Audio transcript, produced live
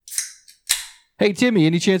Hey, Timmy,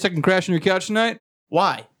 any chance I can crash on your couch tonight?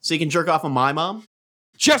 Why? So you can jerk off on my mom?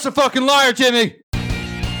 Jeff's a fucking liar, Timmy!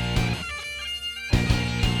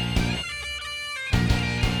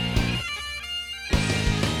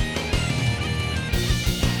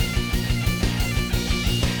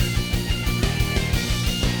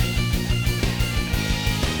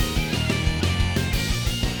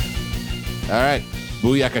 All right,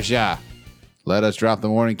 booyakasha. Let us drop the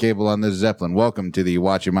morning cable on this Zeppelin. Welcome to the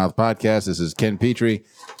Watch Your Mouth podcast. This is Ken Petrie,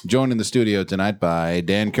 joined in the studio tonight by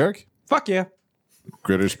Dan Kirk. Fuck yeah.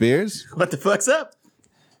 Critter Spears. What the fuck's up?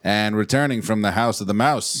 And returning from the House of the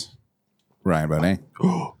Mouse, Ryan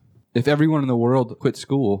Bonet. If everyone in the world quit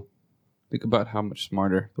school, think about how much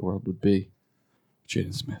smarter the world would be.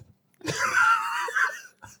 Jaden Smith.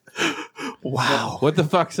 Wow. What the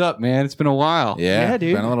fuck's up, man? It's been a while. Yeah,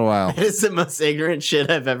 dude. Been a little while. That is the most ignorant shit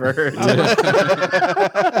I've ever heard.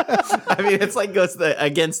 I mean, it's like goes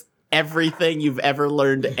against everything you've ever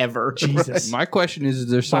learned ever. Jesus. My question is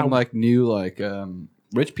there some new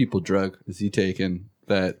rich people drug is he taking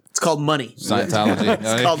that It's called money. Scientology.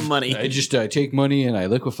 It's called money. I just take money and I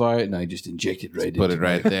liquefy it and I just inject it Put it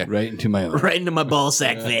right there. right into my own. Right into my ball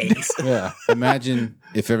sack veins. Yeah. Imagine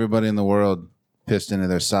if everybody in the world pissed into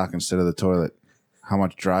their sock instead of the toilet, how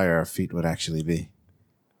much drier our feet would actually be.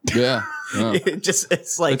 Yeah. Yeah.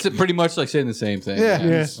 It's like It's pretty much like saying the same thing. Yeah.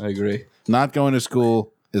 Yes. I agree. Not going to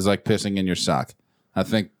school is like pissing in your sock. I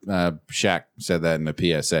think Shaq said that in the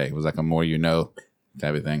PSA. It was like a more you know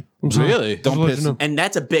type of thing. Really? Don't piss. and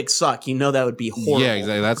that's a big suck. You know that would be horrible. Yeah,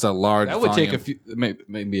 exactly. That's a large. That would take volume a few,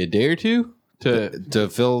 maybe a day or two to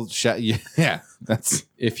fill Shaq. Yeah, that's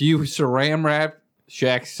if you saran wrap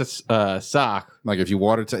Shaq's sock. like if you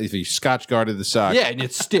if you Scotch guarded the sock. Yeah, and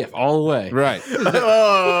it's stiff all the way. Right.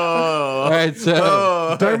 Oh. All right,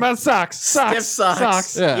 so Talking about socks. Stiff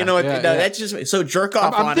socks. Yeah, You know what? yeah, no, yeah. that's just so jerk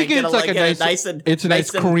off I'm on thinking it. it's like a nice, it's a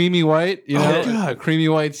nice creamy white, you know, God. a creamy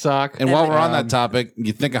white sock. And while we're on that topic,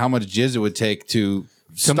 you think of how much jizz it would take to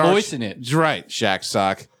moisten it. Right, Shaq's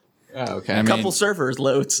sock. Oh, okay. I mean, couple surfers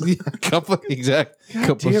loads. a couple, exactly.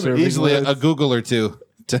 couple damn it, servings. Easily a Google or two.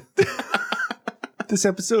 This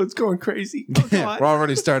episode's going crazy. Oh, God. We're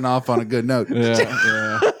already starting off on a good note.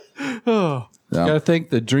 Yeah. Oh. So- Gotta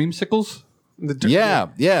thank the Dreamsicles.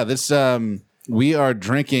 Yeah. This we are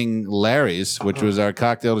drinking Larry's, which was our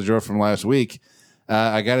cocktail du jour from last week.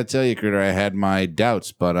 I got to tell you, Critter, I had my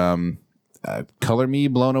doubts, but color me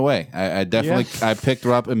blown away. I definitely I picked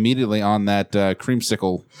her up immediately on that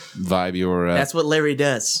creamsicle vibe. You were That's what Larry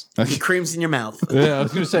does. He creams in your mouth. Yeah, I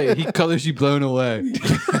was gonna say he colors you blown away.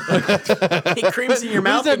 He creams in your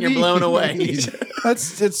mouth that and you're mean? blown away.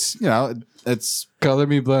 it's Color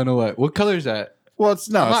me blown away. What color is that? well, it's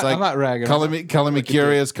no, it's like I'm not ragging. color me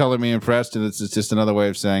curious, color me impressed, and it's just another way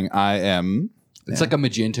of saying I am. It's like a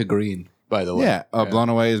magenta green, by the way. Yeah, blown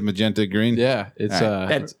away is magenta green. Yeah, it's All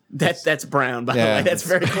That's brown, by Yeah. the way. That's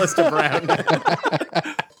very close to brown.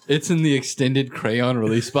 it's in the extended crayon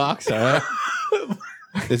release box. All right.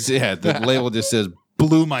 It's the label just says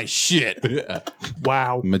blew my shit.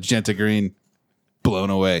 Wow. Magenta green, blown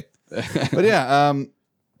away. But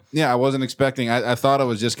I wasn't expecting. I thought I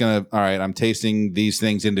was just gonna. All right, I'm tasting these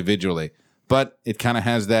things individually, but it kind of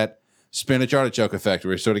has that spinach artichoke effect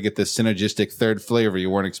where you sort of get this synergistic third flavor you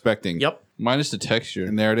weren't expecting. Yep. Minus the texture.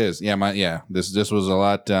 And there it is. Yeah, This was a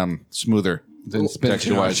lot smoother Than spinach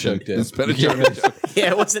and texture-wise artichoke did. than spinach artichoke. Yeah,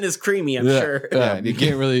 it wasn't as creamy, I'm sure. Yeah, you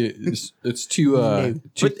can't really. It's too But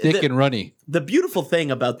thick the- and runny. The beautiful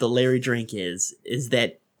thing about the Larry drink is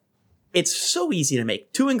that it's so easy to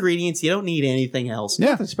make. 2 ingredients, you don't need anything else. Yeah,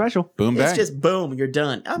 Nothing special. boom bang. It's just boom, you're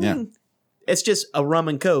done. I mean, it's just a rum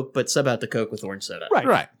and Coke, but sub out the Coke with orange soda.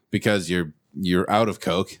 Right. because you're out of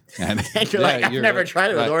Coke, and And you're like, I've never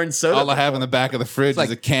tried it with orange soda. all I have in the back of the fridge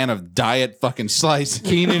is a can of Diet fucking Slice.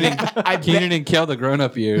 Keenan and Kel, the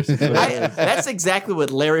grown-up years. That's exactly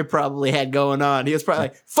what Larry probably had going on. He was probably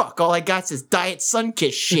like, fuck, all I got is Diet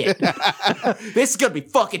Sunkiss shit. This is going to be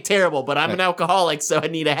fucking terrible, but I'm an alcoholic, so I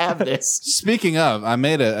need to have this. Speaking of, I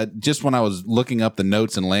made just when I was looking up the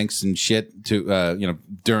notes and links and shit to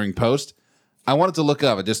during post, I wanted to look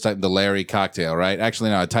up. I just typed the Larry cocktail, right?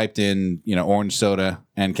 Actually, no, I typed in orange soda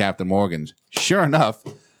and Captain Morgan's. Sure enough,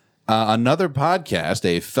 another podcast,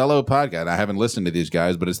 a fellow podcast. I haven't listened to these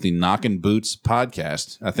guys, but it's the Knockin' Boots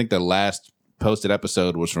podcast. I think the last posted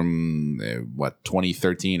episode was from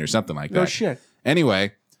 2013 or something like that. No shit.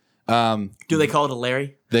 Anyway, Do they call it a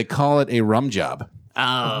Larry? they call it a rum job.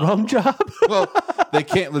 Rum job? Well, they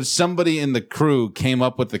can't. Somebody in the crew came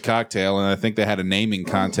up with the cocktail, and I think they had a naming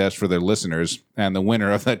contest for their listeners. And the winner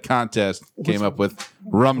of that contest came up with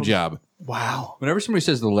Rum Job. Wow. Whenever somebody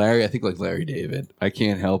says the Larry, I think like Larry David. I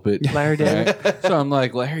can't help it. Larry David. Right? So I'm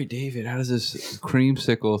like, Larry David, how does this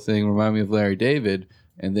creamsicle thing remind me of Larry David?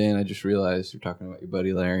 And then I just realized you're talking about your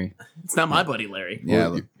buddy Larry. It's not my buddy Larry. Yeah,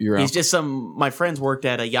 Well, you're He's out. just my friends worked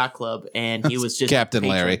at a yacht club, and he was just Captain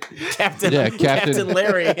Larry. Captain, Yeah, Captain- Captain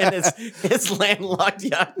Larry and his landlocked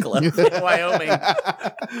yacht club in Wyoming.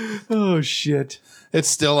 Oh shit. It's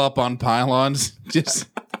still up on pylons, just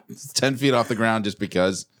 10 feet off the ground, just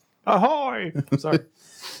because. Ahoy! Sorry.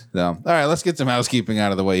 So, all right, let's get some housekeeping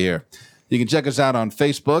out of the way here. You can check us out on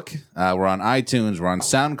Facebook. We're on iTunes. We're on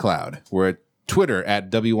SoundCloud. We're at Twitter at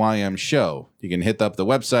WYM Show. You can hit up the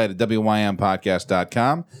website at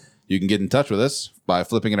WYMPodcast.com. You can get in touch with us by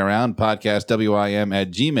flipping it around,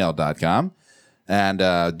 podcastwym@gmail.com.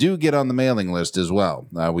 And do get on the mailing list as well.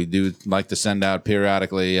 We do like to send out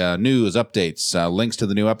periodically news, updates, links to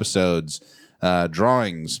the new episodes,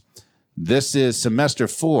 drawings. This is semester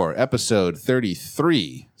 4, episode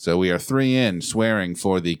 33. So we are 3 in, swearing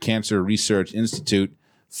for the Cancer Research Institute.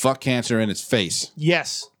 Fuck cancer in its face.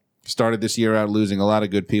 Yes. Started this year out losing a lot of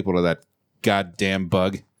good people to that goddamn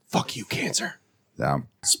bug. Fuck you, cancer. So,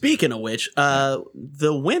 Speaking of which,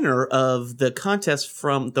 the winner of the contest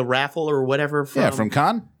from the raffle or whatever from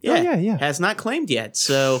Con? Yeah. has not claimed yet.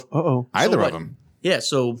 So Uh-oh. Either what? of them. yeah,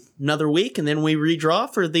 so another week, and then we redraw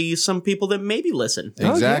for some people that maybe listen,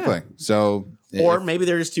 Exactly. So, or maybe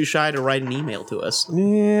they're just too shy to write an email to us.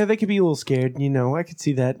 Yeah, they could be a little scared. I could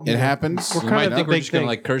see that. it happens. We're You kind might of think the we're big just going to thing.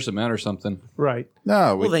 like curse them out or something. Right.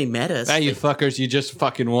 No, Well, they met us. Hey, you fuckers, you just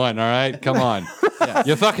fucking won, all right? Come on.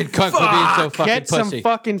 You fucking cunt for being so fucking Get some pussy.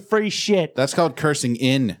 fucking free shit. that's called cursing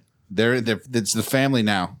in. It's the family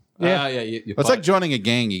now. Yeah. Yeah, you It's like joining a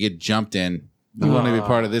gang. You get jumped in. You want to be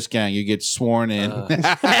part of this gang. You get sworn in.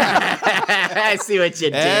 I see what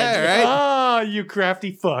you did. Yeah, right? Oh, you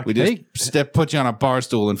crafty fuck. We just put you on a bar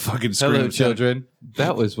stool and fucking scream. hello, children.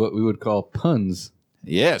 That was what we would call puns.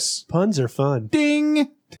 Yes. Puns are fun.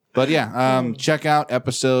 Ding. But yeah, check out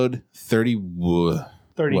episode 30.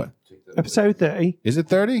 30. What? Episode 30. Is it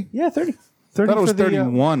 30? Yeah, 30. I 30 thought it was for the,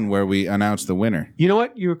 31 where we announced the winner. you know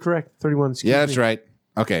what? You were correct. 31. Excuse Yeah, that's me. right.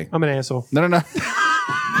 Okay. I'm an asshole. No.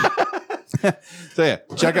 So yeah,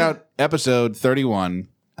 check out episode 31.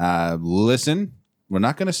 Listen. We're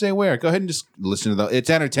not going to say where. Go ahead and just listen to it's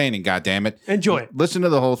entertaining, goddammit. Enjoy it. Listen to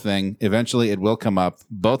the whole thing. Eventually it will come up,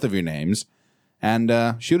 both of your names. And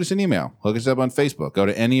shoot us an email. Hook us up on Facebook. Go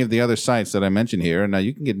to any of the other sites that I mentioned here, and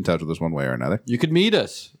you can get in touch with us one way or another. You could meet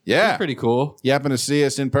us. Yeah. That's pretty cool. You happen to see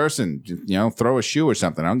us in person, throw a shoe or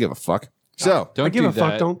something. I don't give a fuck. So, Don't give do a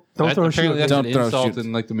fuck. that. Don't That- throw a shoe apparently at that's me. an Don't throw insult shoes.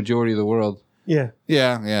 in like the majority of the world. Yeah.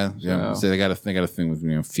 yeah. So- So they got a thing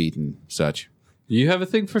with feet and such. Do you have a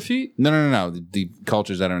thing for feet? No. The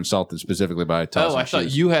cultures that are insulted specifically by tossing Oh, I thought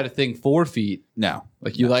shoes. you had a thing for feet. No.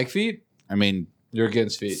 Like you like feet? I mean, You're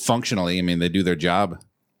against feet. functionally, they do their job.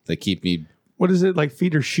 They keep me. What is it? Like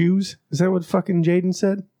feet or shoes? Is that what fucking Jaden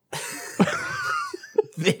said?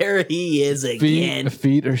 There he is again.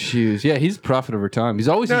 Feet or shoes. Yeah, he's a prophet over time. He's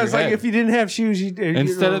always in No, your it's like head. if you didn't have shoes, you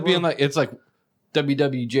Instead of being like, it's like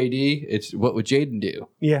WWJD, it's what would Jaden do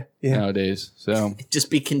yeah. nowadays. So,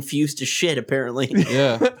 Just be confused as shit, apparently.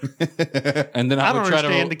 yeah. And then I I don't would try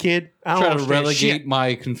understand to the kid. I don't try to understand relegate shit.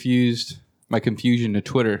 my confusion to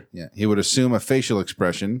Twitter. Yeah, he would assume a facial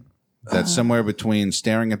expression that's somewhere between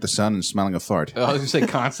staring at the sun and smelling a fart. I was gonna say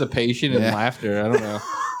constipation and Yeah. laughter. I don't know.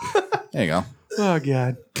 There you go. Oh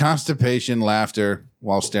god. Constipation, laughter,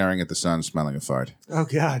 while staring at the sun, smelling a fart. Oh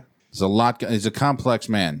god. There's a lot. He's a complex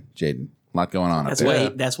man, Jaden. A lot going on That's up there.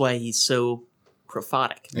 why. That's why he's so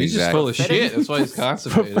prophonic. He's just Exactly. full of shit. That's why he's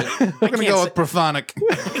constipated. We're gonna go with prophonic.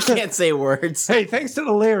 I can't say words. Hey, thanks to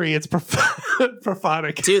the Larry, it's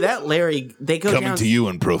prophonic. Dude, that Larry, they go Coming down. to you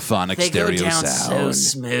in prophonic They go stereo down so sound.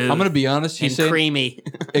 smooth. I'm gonna be honest. He's and saying creamy.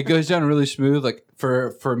 it goes down really smooth. Like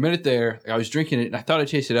for a minute there, I was drinking it and I thought I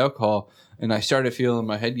tasted alcohol, and I started feeling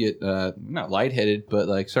my head get not lightheaded, but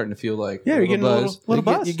like starting to feel like Yeah, you're getting a little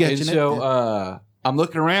buzz. You get And you so I'm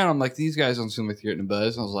looking around. I'm like, these guys don't seem like they're getting a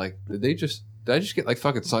buzz. And I was like, did I just get like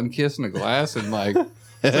fucking sun kissed in a glass and like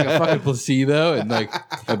it's like a fucking placebo and like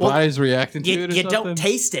my body's reacting to You, it or you something? don't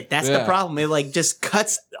taste it. That's the Yeah. problem. It like just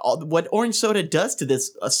cuts what orange soda does to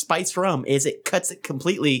this spiced rum is it cuts it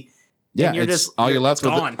completely. Yeah, and you're it's just all you're left it's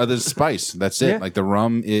with gone. are the spice. That's it. Yeah. Like the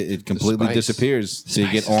rum, it completely spice. disappears. So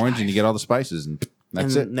you get orange and you get all the spices, and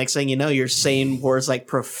that's and it. next thing you know, you're saying words like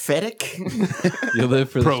prophetic. You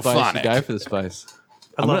live for the spice, Prophonic. you die for the spice.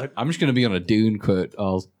 I love it. I'm just gonna be on a Dune quote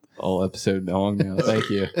all episode long now. Thank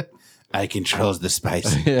you. I controls the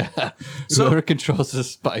spice. Yeah. Whoever controls the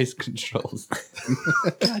spice controls.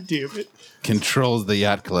 God damn it. Controls the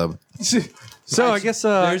yacht club. So I guess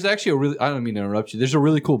There's actually a really, I don't mean to interrupt you. There's a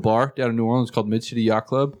really cool bar down in New Orleans called Mid City Yacht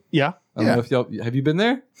Club. yeah. I don't know if y'all, have you been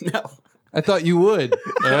there? No. I thought you would.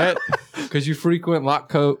 All right. Because you frequent yacht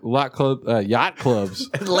clubs.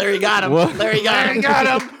 Larry got him. What? Larry got him.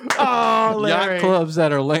 Got him. Oh, Larry. Yacht clubs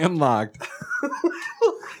that are landlocked.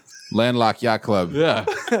 Landlocked yacht club. Yeah.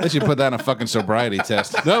 They should put that on a fucking sobriety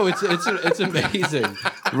test. No, it's amazing.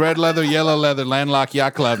 Red leather, yellow leather, landlocked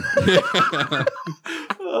yacht club.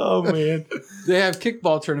 Oh man. They have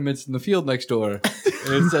kickball tournaments in the field next door.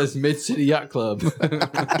 And it says Mid City Yacht Club.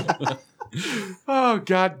 Oh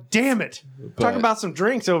god damn it. Talk about some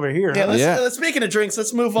drinks over here. Yeah, huh? let's speaking of drinks,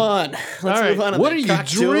 let's move on. Let's right. move on. to What the are you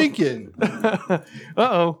cocktail. drinking?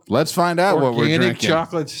 Uh-oh. Let's find out what we're Organic drinking.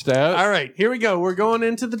 chocolate stout. All right, here we go. We're going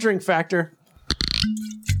into the drink factor.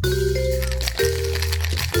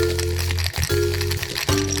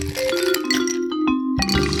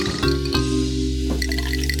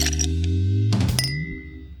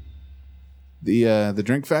 The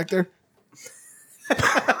drink factor?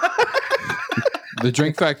 The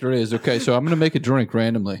drink factor is okay. So I'm going to make a drink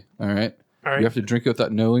randomly. All right. All right. You have to drink it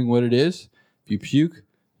without knowing what it is. If you puke,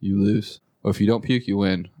 you lose. Or if you don't puke, you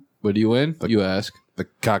win. What do you win? You ask. The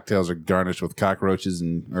cocktails are garnished with cockroaches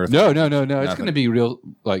and earth. No. It's Nothing. going to be real,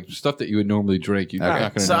 like stuff that you would normally drink. You're Okay. not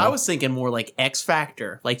going to So know. I was thinking more like X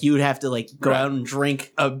Factor. Like you would have to like go out and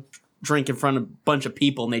drink a drink in front of a bunch of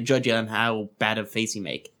people, and they judge you on how bad of a face you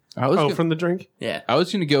make. I was Oh, gonna, from the drink? Yeah. I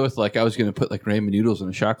was going to go with I was going to put like ramen noodles in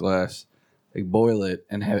a shot glass, like boil it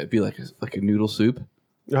and have it be like a noodle soup,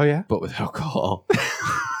 Oh yeah. but with alcohol,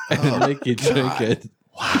 and then make you drink it.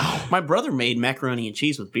 My brother made macaroni and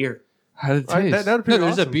cheese with beer. How did it Right, taste? that'd be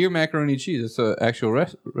There's a awesome. beer macaroni and cheese. It's an actual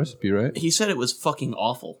recipe, right? He said it was fucking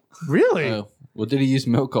awful. Really? Oh, well, did he use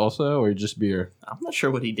milk also, or just beer? I'm not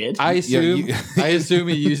sure what he did. I assume. you- I assume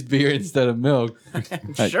he used beer instead of milk.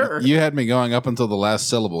 Sure. You had me going up until the last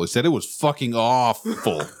syllable. He said it was fucking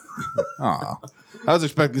awful. Aw. I was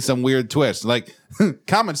expecting some weird twist. Like,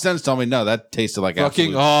 common sense told me, no, that tasted like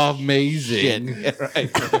Fucking absolute amazing. shit.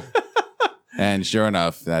 Right. And sure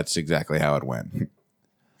enough, that's exactly how it went.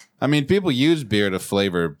 I mean, people use beer to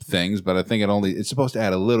flavor things, but I think it's supposed to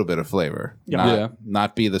add a little bit of flavor, Yeah.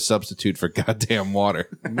 not be the substitute for goddamn water.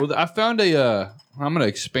 Well, I found I'm going to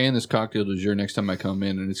expand this cocktail du jour next time I come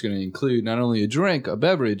in, and it's going to include not only a drink, a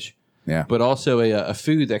beverage, Yeah. but also a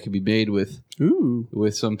food that can be made with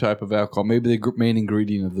some type of alcohol. Maybe the main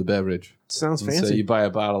ingredient of the beverage. Sounds And fancy. so you buy a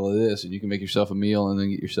bottle of this, and you can make yourself a meal, and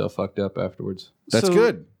then get yourself fucked up afterwards. That's So-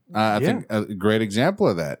 good. I Yeah. think a great example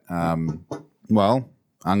of that. Well,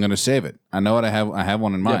 I'm going to save it. I know what I have. I have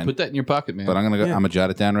one in Yeah, mind, put that in your pocket, man. but I'm going to go. Yeah. I'm going to jot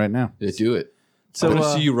it down right now. Yeah, do it. So, I want to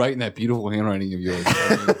uh, see you writing that beautiful handwriting of yours. I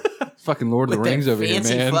mean, it's fucking Lord of the With that Rings over here,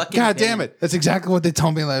 fancy man. fucking God pen. damn it! That's exactly what they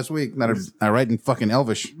told me last week. That I write in fucking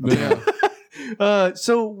Elvish. Yeah.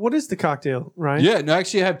 So what is the cocktail, Ryan? Yeah, no,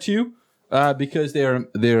 actually, I have two because they're.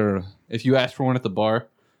 If you ask for one at the bar,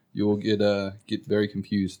 you will get very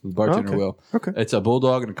confused. The bartender Okay. will. Okay. It's a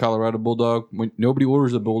bulldog and a Colorado bulldog. Nobody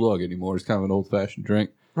orders a bulldog anymore. It's kind of an old fashioned drink.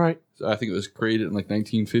 Right. So I think it was created in like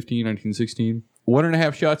 1915, 1916.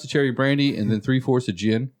 1.5 shots of cherry brandy and then 3/4 of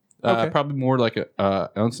gin. Okay. Probably more like a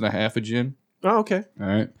ounce and a half of gin. Oh, okay. All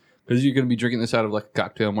right. Because you're going to be drinking this out of like a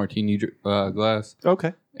cocktail martini glass.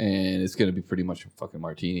 Okay. And it's going to be pretty much a fucking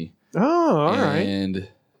martini. Oh, all right. And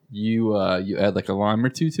you add like a lime or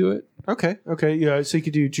two to it. Okay. Okay. Yeah. So you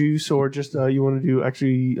could do juice or just you want to do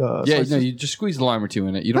actually. Yeah, slices? no, you just squeeze a lime or two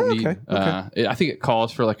in it. You don't Oh, need. okay, I think it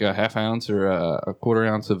calls for like a half ounce or a quarter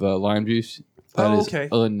ounce of lime juice. That Oh, is okay.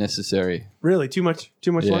 unnecessary. Really too much.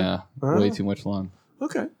 Too much Yeah, lime? way Oh. too much lime.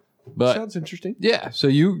 Okay. But Sounds interesting. yeah, so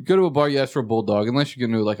you go to a bar, you ask for a bulldog. Unless you're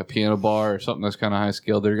going to like a piano bar or something that's kind of high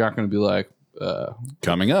scale, they're not going to be like,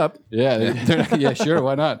 Coming up. yeah, they're not, yeah, sure,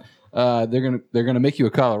 why not? They're gonna make you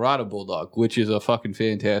a Colorado bulldog, which is a fucking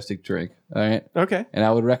fantastic drink. All right. Okay. And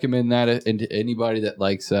I would recommend that to anybody that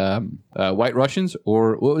likes White Russians,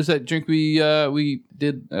 or what was that drink we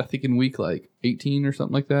did? I think in week like 18 or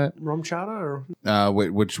something like that. Rum chata or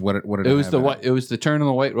Wait, what did It I was have the in it was the turn on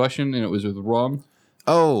the White Russian, and it was with rum.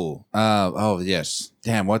 Oh, yes.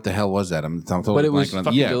 Damn, what the hell was that? I'm totally But it was blanking on-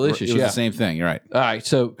 fucking yeah, delicious, It was yeah. the same thing. You're right. All right,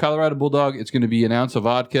 so Colorado bulldog, it's going to be an ounce of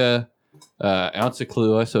vodka, ounce of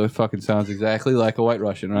Kahlua, so it fucking sounds exactly like a White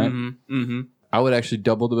Russian, right? Mm-hmm. I would actually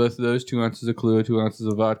double the both of those: 2 ounces of Kahlua, 2 ounces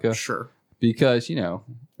of vodka. Sure. Because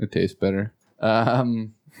it tastes better.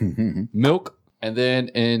 Milk, and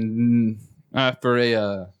then for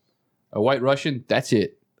a White Russian, that's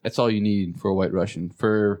it. That's all you need for a White Russian.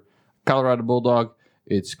 For Colorado Bulldog,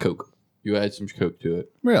 it's Coke. you add some Coke to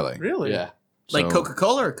it. Really? Really? Yeah. Like So-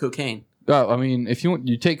 Coca-Cola or cocaine? Oh, I mean, if you want,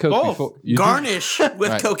 you take Coke Both. before you Garnish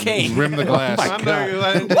with Right. cocaine. Rim the glass. I'm not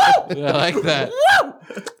gonna- Yeah, I like that.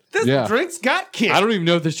 This Yeah. drink's got kick. I don't even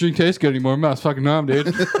know if this drink tastes good anymore. My mouth's fucking numb, dude.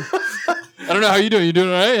 I don't know how you doing. You doing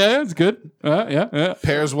all right? Yeah, it's good. Yeah.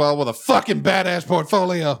 Pairs well with a fucking badass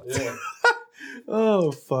portfolio.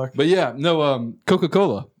 Oh fuck. But yeah, no,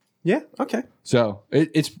 Coca-Cola. Yeah. Okay. So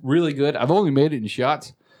it's really good. I've only made it in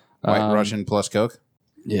shots. White Russian plus Coke.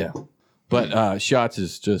 Yeah. But shots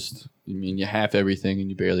is just, I mean, you half everything and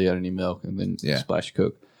you barely add any milk and then Yeah. splash of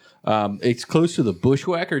Coke. It's close to the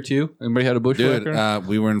Bushwhacker, too. Anybody had a Bushwhacker? Dude,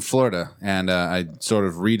 we were in Florida, and I sort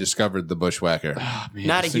of rediscovered the Bushwhacker.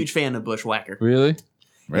 Not a huge fan of Bushwhacker. Really?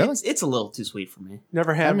 Really? It's a little too sweet for me.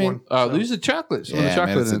 Never had I mean- one. Oh, there's the chocolate. Some of the Yeah,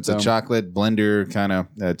 chocolate man, it's in a it, though. chocolate blender kind of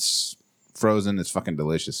that's frozen. It's fucking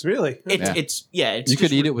delicious. Really? It's You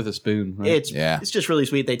could eat it with a spoon. Right? It's just really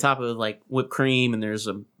sweet. They top it with like whipped cream and there's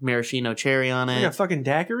a maraschino cherry on Like it. a fucking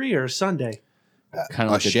daiquiri or a sundae? kind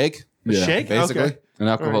A shake, A shake? basically. Okay. An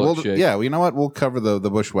alcoholic Well, shake. yeah, well, you know what? We'll cover the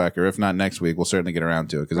Bushwhacker. If not next week, we'll certainly get around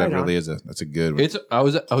to it because Right that on. really is that's a good one. I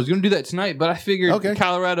was going to do that tonight, but I figured Okay.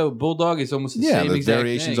 Colorado Bulldog is almost the Yeah, same the exact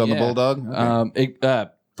variations thing. on the Yeah. Bulldog. Okay.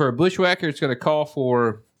 For a Bushwhacker, it's going to call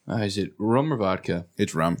for is it rum or vodka?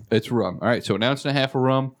 It's rum. It's rum. All right, so an ounce and a half of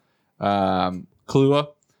rum, Kahlua,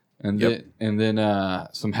 and Yep. then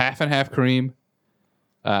some half and half cream,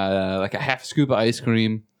 like a half scoop of ice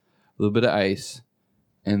cream, a little bit of ice,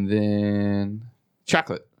 and then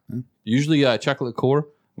chocolate. Usually chocolate core.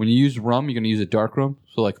 When you use rum, you're going to use a dark rum,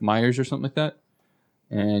 so like Myers or something like that,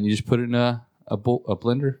 and you just put it in a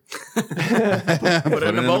blender. Put it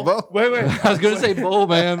in a bowl? Wait. I was going to say bowl,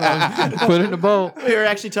 man. Put it in a bowl. We were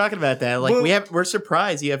actually talking about that. Like Well- we're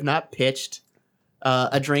surprised you have not pitched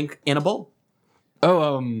a drink in a bowl.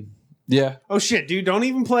 Oh, yeah. Oh shit, dude! Don't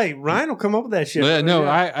even play. Ryan will come up with that shit. Yeah, no,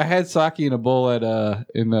 I had sake in a bowl at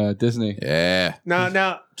in Disney. Yeah.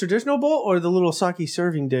 Now, traditional bowl or the little sake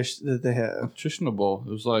serving dish that they have? Traditional bowl.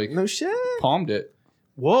 It was like No shit. palmed it.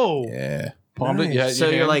 Whoa. Yeah. Palmed it. Nice. Yeah. So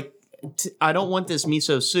you're like, I don't want this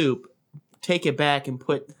miso soup. Take it back and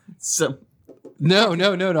put some. no.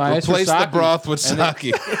 I asked for Replace the sake. broth with And then-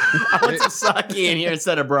 sake. I want some sake in here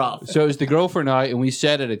instead of broth. So it was the girlfriend and I, and we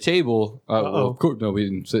sat at a table. Well, Uh-oh. of course, no, we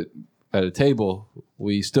didn't sit at a table.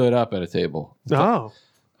 We stood up at a table. Oh.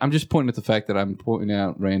 I'm just pointing at the fact that I'm pointing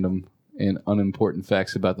out random and unimportant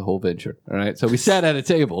facts about the whole venture. All right. So we sat at a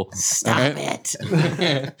table. Stop all right?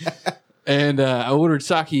 it. And I ordered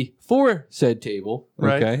sake for said table.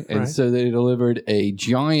 Right, Okay. And right. so they delivered a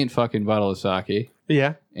giant fucking bottle of sake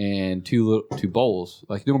Yeah. and two bowls.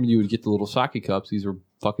 Like normally you would get the little sake cups. These were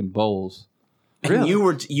fucking bowls. And Really?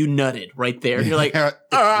 you nutted right there. You're like, Yeah.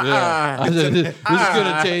 I said, this is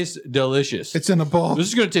gonna taste delicious. It's in a bowl. This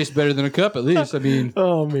is gonna taste better than a cup at least. I mean,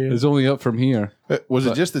 Oh man. it's only up from here. Was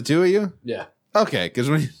it just the two of you? Yeah. Okay, because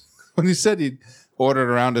when you said you ordered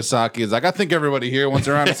a round of sake, it's like I think everybody here wants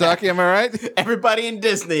a round of sake. Am I right? everybody in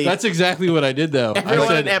Disney. That's exactly what I did though. Everyone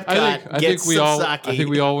I said, in Epcot I think gets we some all sake. I think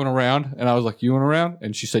we all went around and I was like, you went around?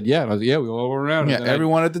 And she said, yeah. And I was like, yeah, we all went around. Yeah, And then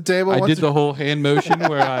everyone at the table. I wants did the whole hand motion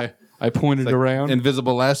where I pointed like around.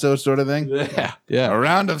 invisible lasso sort of thing. yeah. A Yeah.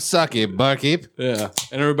 round of sake, barkeep. Yeah.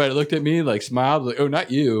 And everybody looked at me like smiled, like, oh, not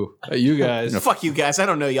you. Not you guys. Fuck you guys. I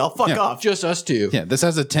don't know y'all. Fuck Yeah. off. Just us two. Yeah, this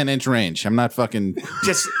has a 10-inch range. I'm not fucking.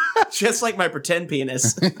 Just like my pretend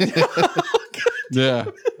penis. Yeah.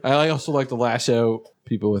 I also like to lasso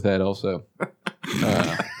people with that also.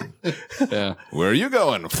 Yeah. Where are you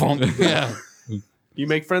going? Yeah. You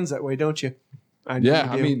make friends that way, don't you? I know Yeah.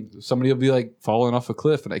 you I do. mean, somebody will be like falling off a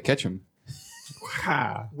cliff and I catch him.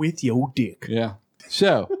 Ha, with your dick. Yeah.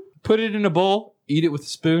 So put it in a bowl, eat it with a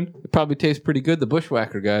spoon. It probably tastes pretty good. The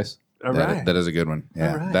Bushwhacker, guys. All That- right. that is a good one.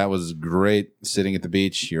 Yeah, All right. that was great. Sitting at the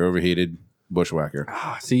beach, you're overheated. Bushwhacker.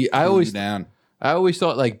 See, I Cool always you down.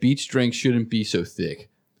 thought like beach drinks shouldn't be so thick.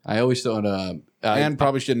 I always thought And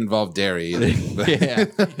probably shouldn't involve dairy either. yeah.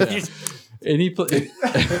 And he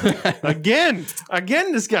Again,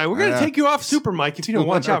 this guy. We're gonna Yeah. take you off Super Mike if you don't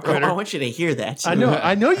watch out, I Critter. want you to hear that.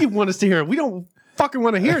 I know you want us to hear it. We don't fucking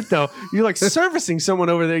want to hear it though. You're like servicing someone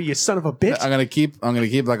over there, you son of a bitch. I'm gonna keep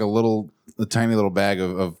like a tiny little bag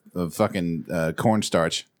of fucking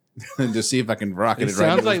cornstarch and just see if I can rocket it it right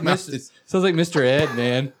sounds into like his mouth. sounds like Mr. Ed,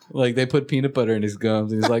 man. Like they put peanut butter in his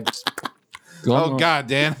gums. And he's like, Oh god,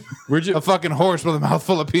 Dan! Where'd you A fucking horse with a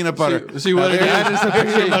mouthful of peanut butter. see what it That is? is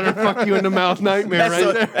a peanut butter fuck you in the mouth nightmare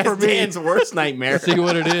right there that's for me. Dan's worst nightmare. See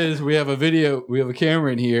what it is. We have a video. We have a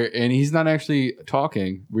camera in here, and he's not actually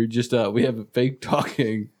talking. We just we have a fake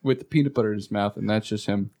talking with the peanut butter in his mouth, and that's just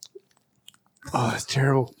him. Oh, that's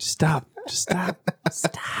terrible. Just stop. Just stop.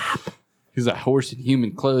 Stop. He's a horse in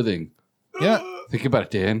human clothing. Yeah. Think about it,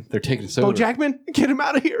 Dan. They're taking us over. Bo Jackman, get him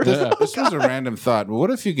out of here. Yeah. This was a random thought. What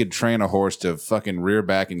if you could train a horse to fucking rear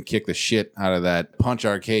back and kick the shit out of that Punch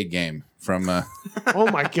Arcade game from Oh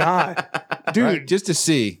my god, dude! right? Just to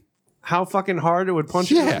see. How fucking hard it would punch.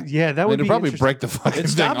 Yeah. Yeah, that would It'd be probably interesting. break the fucking It thing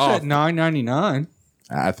stops off. at $9.99.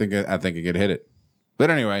 I think it could hit it. But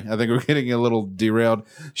anyway, I think we're getting a little derailed.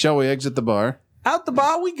 Shall we exit the bar? Out the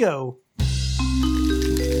bar we go.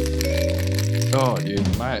 Oh,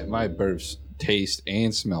 dude, my burps taste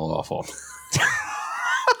and smell awful.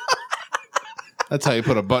 That's how you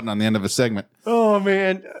put a button on the end of a segment. Oh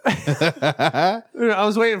man, I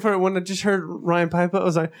was waiting for it when I just heard Ryan Piper. I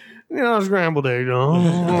was like, scrambled egg. Yeah.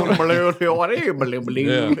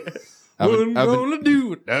 I've been- gonna do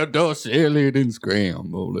without the salad and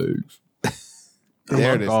scrambled eggs.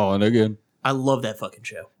 there it is. Calling again. I love that fucking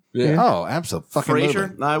show. Yeah. Oh, absolutely.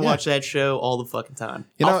 Frasier, I watch that show all the fucking time.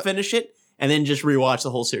 You know- I'll finish it and then just rewatch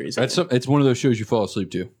the whole series. It's one of those shows you fall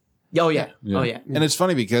asleep to. Oh yeah. Yeah. Oh yeah. And it's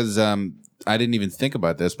funny because I didn't even think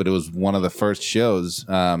about this, but it was one of the first shows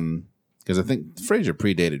because I think Frasier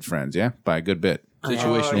predated Friends, yeah, by a good bit.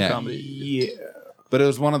 Situational Yeah. comedy. Yeah. But it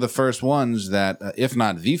was one of the first ones that, if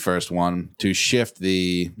not the first one, to shift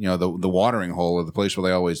the the watering hole of the place where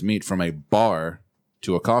they always meet from a bar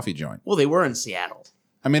to a coffee joint. Well, they were in Seattle.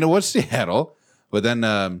 I mean, it was Seattle, but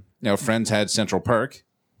then Friends had Central Park,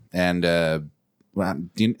 and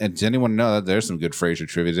does anyone know that there's some good Frasier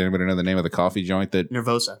trivia? Does anybody know the name of the coffee joint that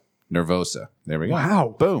Nervosa. Nervosa? There we go.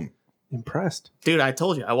 Wow. Boom. Impressed. Dude, I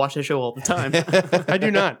told you, I watch that show all the time. I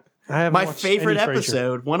do not. I haven't My watched favorite any Frasier.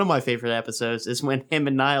 episode, one of my favorite episodes, is when him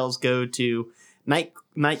and Niles go to night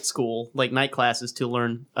school, like night classes, to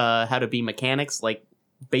learn how to be mechanics, like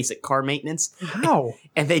basic car maintenance. How?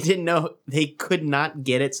 And they didn't know, they could not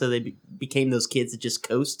get it, so they became those kids that just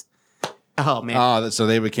coast. Oh man, Oh, so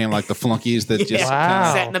they became like the flunkies that just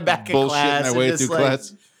Wow. sat in the back of bullshitting class, their and way just, through like,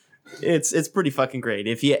 class. It's pretty fucking great.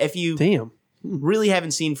 If you Damn. really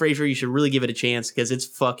haven't seen Frasier, you should really give it a chance because it's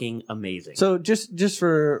fucking amazing. So just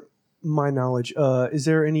for my knowledge, is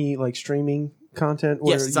there any like streaming content?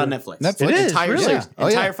 Yes, it's on Netflix. Netflix. It is, Entire really? series. Oh,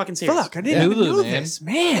 yeah. Entire fucking series. Fuck, I didn't Yeah. even Hulu, know man. this,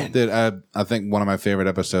 man. Dude, I think one of my favorite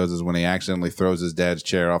episodes is when he accidentally throws his dad's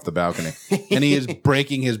chair off the balcony, and he is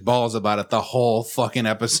breaking his balls about it the whole fucking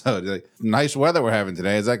episode. Like, nice weather we're having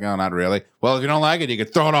today. Is that going? Not really. Well, if you don't like it, you can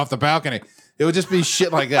throw it off the balcony. It would just be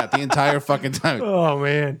shit like that the entire fucking time. Oh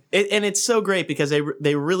man. And it's so great because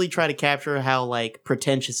they really try to capture how like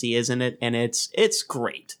pretentious he is in it, and it's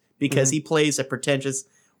great because he plays a pretentious,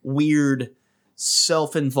 weird,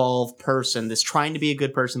 self-involved person that's trying to be a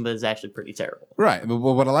good person but is actually pretty terrible. Right. But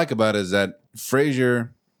what I like about it is that Frasier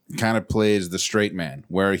kind of plays the straight man,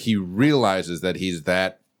 where he realizes that he's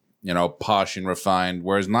that, posh and refined,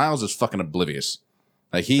 whereas Niles is fucking oblivious.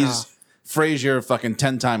 Like he's Frasier fucking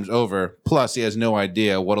 10 times over, plus he has no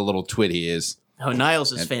idea what a little twit he is. Oh,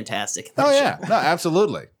 Niles is fantastic. Oh yeah. No,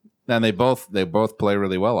 absolutely. And they both play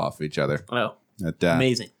really well off of each other. Oh, But,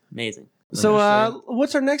 amazing. So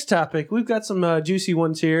what's our next topic? We've got some juicy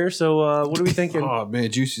ones here. So what are we thinking? Oh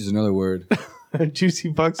man, juicy is another word. Juicy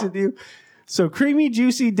bucks with you. So creamy,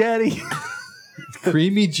 juicy daddy.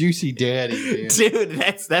 Creamy, juicy daddy. Man. Dude,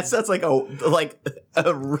 that sounds like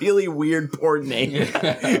a really weird porn name.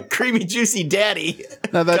 Creamy Juicy Daddy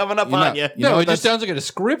No, that- coming up you know- on you. you know No, what it just that's- sounds like a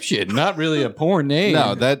description, not really a porn name.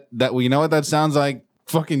 No, you know what that sounds like?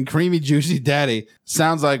 Fucking creamy, juicy daddy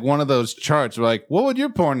sounds like one of those charts. Where like, what would your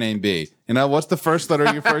porn name be? What's the first letter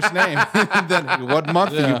of your first name? Then what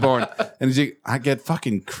month are you born? And he's like, I get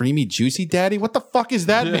fucking creamy, juicy daddy. What the fuck is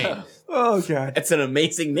that mean? Oh god. It's an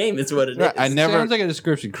amazing name. It's what it is. Right, I never. Sounds like a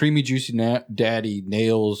description. Creamy, juicy daddy,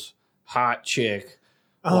 nails, hot chick,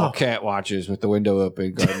 while cat watches with the window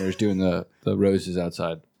open, gardener's doing the roses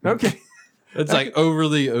outside. Okay. It's like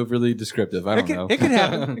overly descriptive. I don't know. It could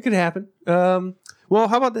happen. It could happen. Well,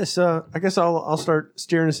 how about this? I guess I'll start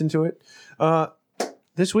steering us into it.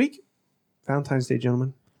 This week, Valentine's Day,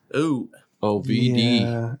 gentlemen. Ooh. Oh,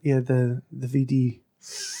 VD. Yeah, the VD.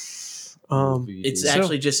 It's So-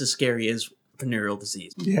 actually just as scary as venereal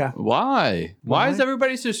disease. Yeah. Why? Why is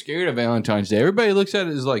everybody so scared of Valentine's Day? Everybody looks at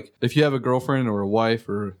it as like if you have a girlfriend or a wife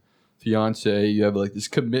or a fiance, you have like this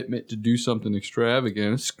commitment to do something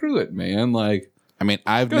extravagant. Screw it, man. Like, I mean,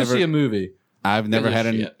 I've go see a never movie. had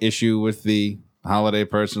an shit. issue with the holiday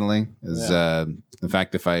personally. In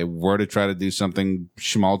fact, if I were to try to do something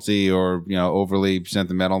schmaltzy or overly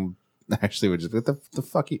sentimental, actually, would just what the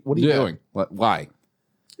fuck? What are you Yeah. doing? What? Why?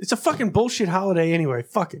 It's a fucking bullshit holiday anyway.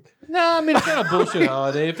 Fuck it. No, I mean it's not a bullshit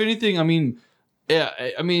holiday. If anything, I mean, yeah,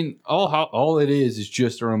 I mean all it is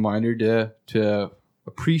just a reminder to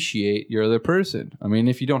appreciate your other person. I mean,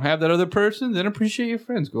 if you don't have that other person, then appreciate your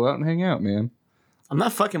friends. Go out and hang out, man. I'm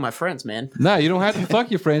not fucking my friends, man. No, you don't have to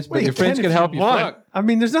fuck your friends, but Well, your friends if can help you want. fuck. I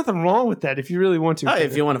mean, there's nothing wrong with that if you really want to. Oh,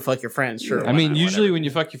 if you want to fuck your friends, sure. I mean, why not? usually Whatever. when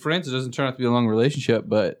you fuck your friends, it doesn't turn out to be a long relationship,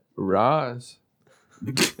 but Roz,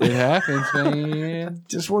 it happens, man.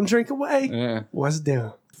 Just one drink away. Yeah. What's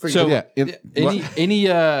down? So, Yeah, any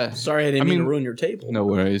Sorry, I didn't mean to ruin your table. no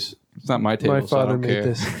worries. It's not my table. My so I father don't made care.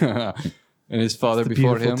 this. And his father The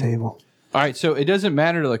before beautiful him. table. All right, so it doesn't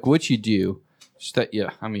matter like what you do. Just that, yeah.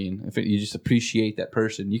 I mean, if you just appreciate that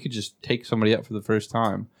person, you could just take somebody out for the first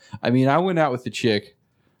time. I mean, I went out with the chick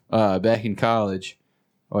back in college,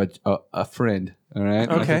 or a friend. All right,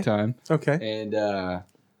 Okay. at the time, Okay. and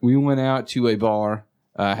we went out to a bar,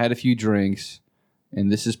 had a few drinks,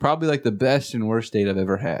 and this is probably like the best and worst date I've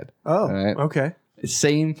ever had. Oh, Alright. okay.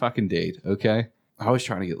 Same fucking date. Okay, I was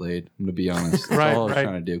trying to get laid. I'm gonna be honest. That's Right, all I was right.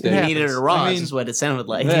 trying to do. You Yeah. needed a happens. Roz, I mean- is what it sounded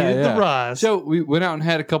like. Yeah. Needed the rise. So we went out and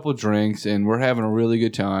had a couple drinks, and we're having a really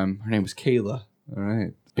good time. Her name was Kayla. All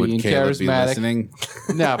right, would being Caleb be charismatic. listening?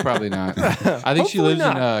 No, probably not. I think she Hopefully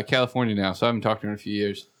lives in California now, so I haven't talked to her in a few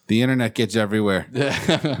years. The internet gets everywhere.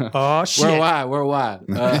 Oh shit. We're wide.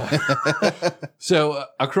 So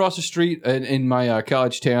across the street in my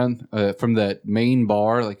college town, from that main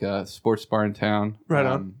bar, like a sports bar in town. Right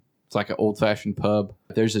on. It's like an old fashioned pub.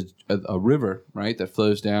 There's a river, right, that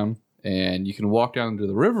flows down, and you can walk down to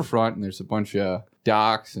the riverfront, and there's a bunch of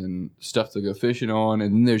docks and stuff to go fishing on,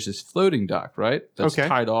 and then there's this floating dock, right, that's Okay.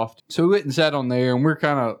 tied off. So we went and sat on there, and we're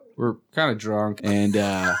kind of drunk, and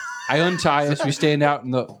I untie us. We're standing out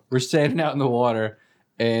in the water,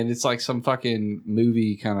 and it's like some fucking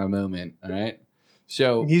movie kind of moment. All right,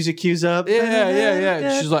 so Music cues up.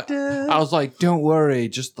 yeah. She's like, I was like, don't worry,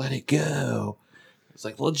 just let it go. It's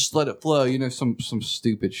like, well, just let it flow, some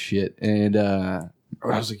stupid shit. And I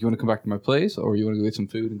was like, you want to come back to my place, or you want to go get some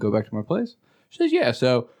food and go back to my place? She says, yeah.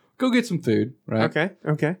 So go get some food, right?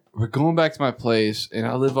 Okay. We're going back to my place, and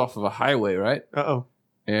I live off of a highway, right? Uh-oh.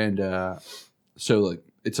 And so like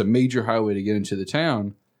it's a major highway to get into the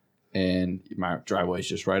town, and my driveway's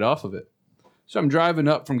just right off of it. So I'm driving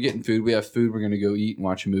up from getting food. We have food. We're gonna go eat and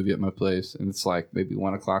watch a movie at my place, and it's like maybe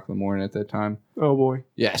 1 o'clock in the morning at that time. Oh boy.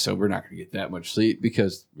 Yeah, so we're not gonna get that much sleep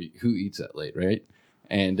because who eats that late, right?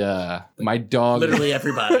 And my dog. Literally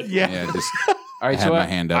everybody. Yeah. Yeah, just All right, I had so my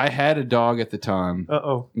hand up. I had a dog at the time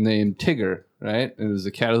Uh-oh. named Tigger, right? It was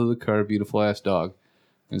a cat of the car, beautiful ass dog.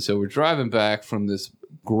 And so we're driving back from this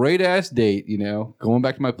great ass date, going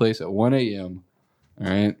back to my place at 1 a.m. All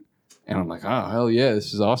right. And I'm like, oh, hell yeah,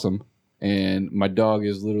 this is awesome. And my dog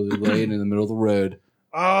is literally laying in the middle of the road.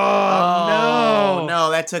 Oh,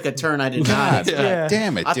 no, that took a turn I did not. God, Yeah.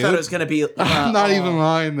 damn it, I dude. thought it was gonna be. I'm not even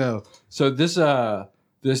lying, though. So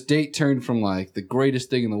this date turned from like the greatest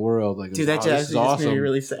thing in the world. Like, Dude, that wow, just, this is just awesome. made me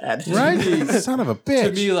really sad. Right? Son of a To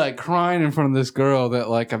bitch. me, like crying in front of this girl that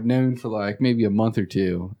like I've known for like maybe a month or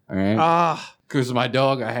two. All right. Ah, Because my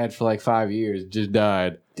dog I had for like 5 years just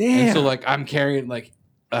died. damn. And so like I'm carrying like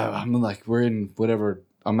I'm like we're in whatever,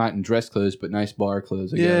 I'm not in dress clothes but nice bar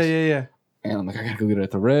clothes I guess. yeah. And I'm like I gotta go get her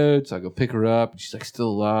at the road, so I go pick her up. She's like still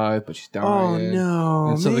alive but she's dying. Oh no.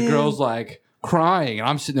 And so the man. girl's like crying and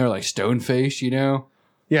I'm sitting there like stone faced,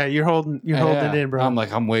 Yeah, you're holding Yeah. it in, bro. I'm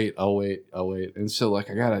like I'll wait. And so like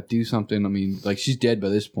I gotta do something. I mean like she's dead by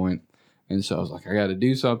this point. And so I was like I gotta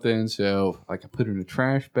do something. So like I put her in a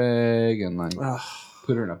trash bag and like Ugh,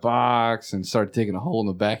 put her in a box and started digging a hole in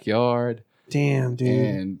the backyard. damn, dude.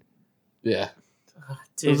 And yeah,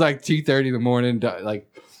 Dude, it was like 2:30 in the morning. Like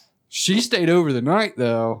she stayed over the night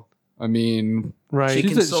though. I mean, Right. she She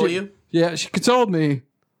said console she- you. yeah, she consoled me.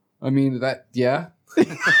 I mean yeah.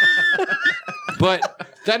 But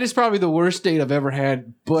that is probably the worst date I've ever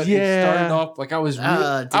had. But it Yeah. started off like I was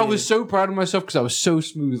I dude. was so proud of myself because I was so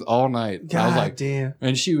smooth all night. God I was like, damn.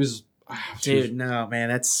 and she was, Dude, no, man,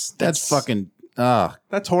 that's fucking.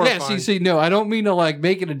 That's horrifying. yeah. See, no, I don't mean to like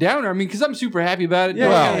make it a downer. I mean, because I'm super happy about it. Yeah, I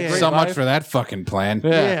Well, had a great so much life. for that fucking plan.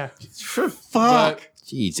 Yeah. Fuck.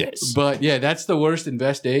 Jesus. But yeah, that's the worst and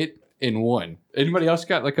best date in one. Anybody else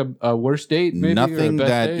got like a worst date? Maybe, or a Nothing best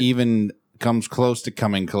that date? even comes close to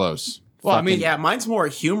coming close. Well, I mean, yeah. Mine's more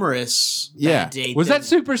humorous. Yeah. date was than- that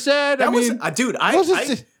super sad? That I was, mean, dude. Was I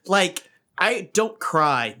it- like. I don't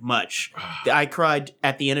cry much. I cried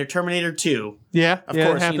at the end of Terminator 2. Yeah. Of yeah, it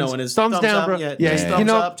course, happens. when his thumbs down, up, bro. yeah, Yeah. his yeah. thumbs You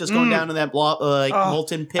know, up, just going down to that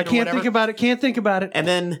molten pit. I or can't whatever. think about it. Can't think about it. And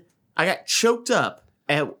then I got choked up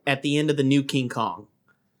at the end of the new King Kong.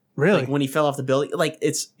 Really? Like when he fell off the building. Like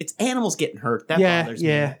it's animals getting hurt. That Yeah, bothers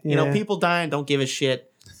yeah, me. You know, yeah. people dying, don't give a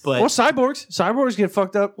shit. But Well, cyborgs get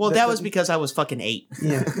fucked up. that was because I was fucking 8.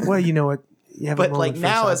 Yeah. Well, you know what? You have a But moment like for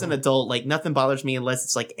now as an silence. adult, like nothing bothers me unless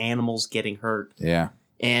it's like animals getting hurt. Yeah.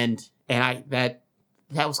 And that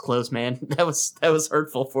was close, man. That was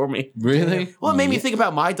hurtful for me. Really? Well, it made me think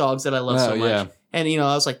about my dogs that I love so Oh, much. yeah. And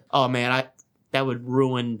I was like, oh man, that would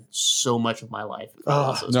ruin so much of my life. if I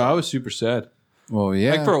lost those No, I dogs. was super sad. Well,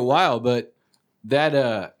 yeah. Like for a while, but that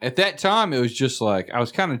at that time it was just like I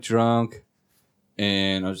was kind of drunk,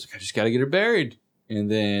 and I was like, I just got to get her buried,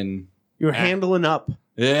 and then You were handling up,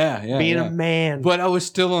 yeah, being yeah. a man. But I was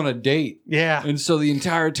still on a date, yeah. and so the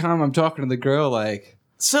entire time I'm talking to the girl, like,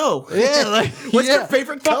 So, yeah, like what's yeah, your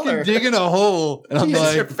favorite fucking color? digging a hole, and I'm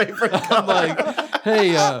What's your like, favorite I'm color? like,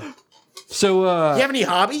 hey, so you have any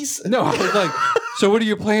hobbies? no, I was like, so what are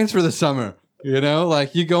your plans for the summer? You know,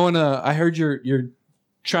 like you going to? I heard you're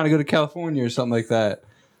trying to go to California or something like that.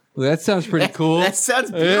 Well, that sounds pretty cool. That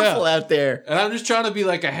sounds beautiful Yeah. out there. And I'm just trying to be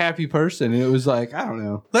like a happy person. And it was like, I don't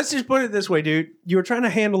know. Let's just put it this way, dude. You were trying to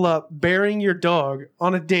handle up burying your dog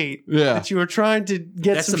on a date. Yeah. That you were trying to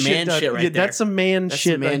get That's some some shit man done. shit right Yeah, there. That's some man That's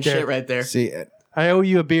shit some man right there. shit right there. See, I owe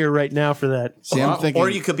you a beer right now for that. I'm thinking. Or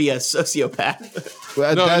you could be a sociopath.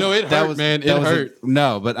 Well, No, it hurt, man. It that was hurt.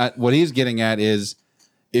 no, but what he's getting at is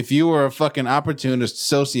if you were a fucking opportunist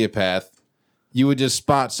sociopath, you would just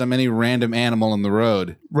spot any random animal in the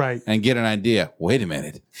road Right. and get an idea. Wait a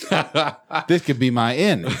minute. This could be my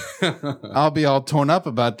inn. I'll be all torn up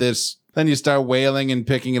about this. Then you start wailing and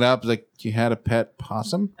picking it up. Like, you had a pet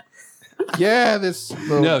possum? Yeah, this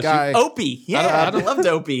little No, see, guy. Opie. Yeah, I loved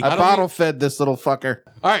Opie. I bottle fed this little fucker.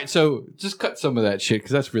 All right. So just cut some of that shit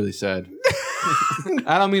because that's really sad.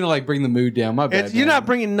 I don't mean to like bring the mood down. My bad. You're man. not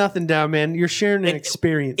bringing nothing down, man. You're sharing an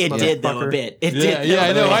experience. It did though a motherfucker. bit. It Yeah, did. yeah,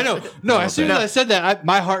 I though, know, a I bit. know. No, as soon as I said that,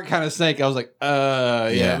 my heart kind of sank. I was like, yeah,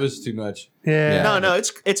 Yeah. it was too much. Yeah. No,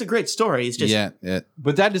 it's a great story. It's just Yeah.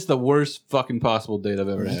 But that is the worst fucking possible date I've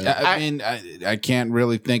ever had. I mean, I can't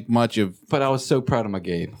really think much of. But I was so proud of my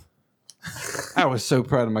game. I was so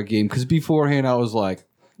proud of my game because beforehand I was like,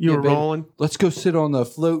 You "Yeah, were babe, rolling. Let's go sit on the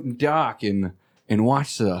floating dock and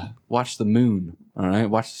watch the moon. All right,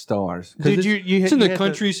 watch the stars. 'Cause Dude, it's, you it's in you the had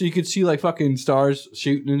country, so you could see like fucking stars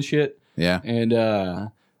shooting and shit. Yeah.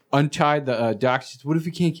 And untied the dock. She said, "What if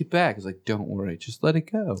we can't get back?" I was like, "Don't worry, just let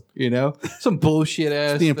it go." You know, some bullshit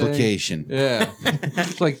ass. The thing. implication. Yeah,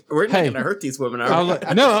 it's like we're not hey, gonna hurt these women, I are was we?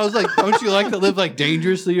 like, no, I was like, don't you like to live like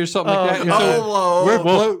dangerously or something like that? And so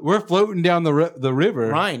whoa. we're floating down the river.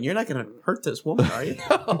 Ryan, you're not gonna hurt this woman, are you?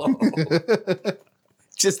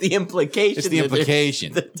 Just the implication. It's the that there's-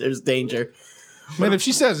 implication. that there's danger. I mean, if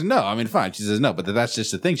she says no, I mean, fine. She says no, but that's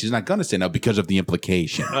just the thing. She's not going to say no because of the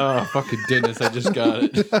implication. Oh, fucking Dennis, I just got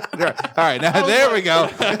it. All right, now there we go.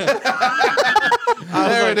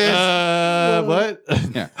 There it is. What?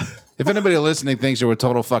 Yeah. If anybody listening thinks that we're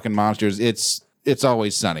total fucking monsters, it's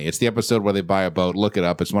Always Sunny. It's the episode where they buy a boat. Look it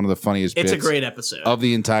up. It's one of the funniest It's a bits great episode. of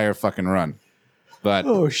the entire fucking run. But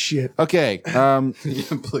Oh shit. okay, The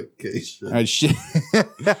implication. shit.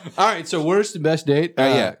 All right, so worst and best date?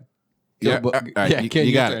 Yeah. Yeah, Go, all right, yeah, you Ken,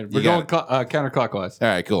 got your it. turn. You We're got going counterclockwise. All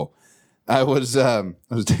right, cool. I was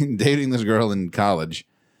dating this girl in college,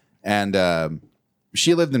 and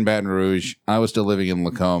she lived in Baton Rouge. I was still living in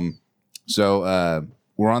Lacombe. So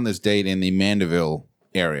we're on this date in the Mandeville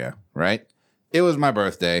area, right? It was my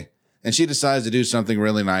birthday, and she decides to do something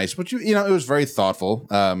really nice, which, you know, it was very thoughtful.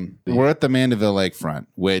 We're at the Mandeville Lakefront,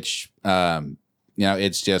 which,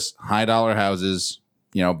 it's just high dollar houses,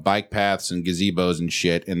 bike paths and gazebos and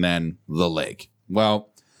shit, and then the lake. Well,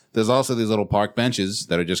 there's also these little park benches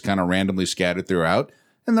that are just kind of randomly scattered throughout,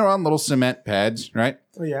 and they're on little cement pads, right?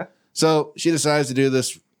 Oh yeah. So she decides to do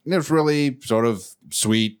this really sort of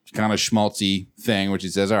sweet, kind of schmaltzy thing, which she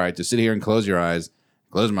says, all right, just sit here and close your eyes.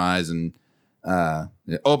 Close my eyes and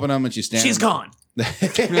open them, and she's standing. She's gone.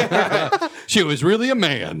 She was really a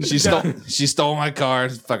man. She stole my car.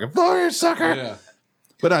 Fucking Florida sucker. Yeah.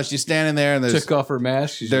 But no, she's standing there, and there's Took off her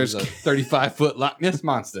mask. She's There's- a 35-foot Loch Ness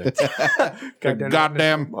monster.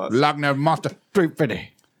 goddamn Loch Ness monster.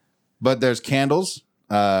 350. But there's candles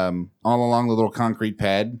all along the little concrete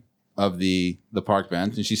pad of the park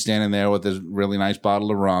bench, and she's standing there with this really nice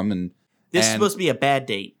bottle of rum. And This is and supposed to be a bad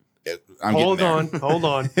date. I'm Hold getting there. on. Hold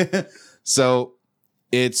on. So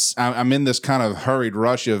I'm in this kind of hurried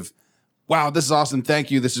rush of, wow, this is awesome.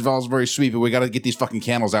 Thank you. This is all very sweet, but we got to get these fucking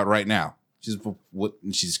candles out right now.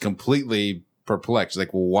 She's completely perplexed. She's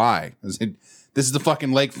like, well, why? I said, this is the fucking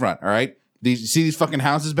lakefront. All right. You see these fucking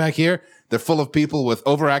houses back here? They're full of people with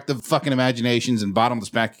overactive fucking imaginations and bottomless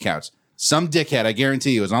bank accounts. Some dickhead, I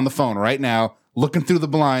guarantee you, is on the phone right now looking through the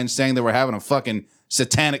blinds saying that we're having a fucking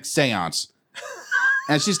satanic seance.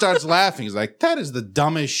 And she starts laughing. He's like, that is the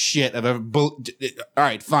dumbest shit I've ever... All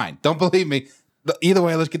right, fine. Don't believe me. either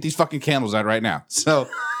way, let's get these fucking candles out right now. So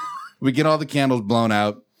we get all the candles blown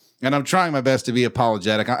out. And I'm trying my best to be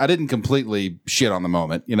apologetic. I didn't completely shit on the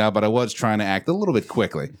moment, but I was trying to act a little bit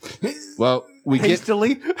quickly. Well, we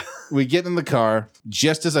Hastily. get in the car.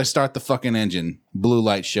 Just as I start the fucking engine, blue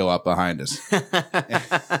lights show up behind us.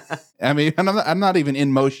 I mean, I'm not even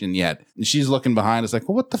in motion yet. And she's looking behind us like,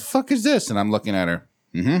 well, what the fuck is this? And I'm looking at her.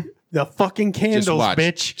 The fucking candles, Just watch.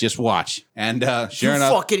 bitch. Just watch. And sure You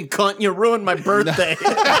enough, fucking cunt! You ruined my birthday.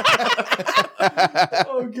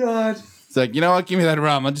 Oh God. it's like, you know what? Give me that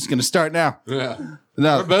rum. I'm just going to start now. Yeah.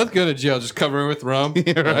 No, We're both going to jail, just covering with rum.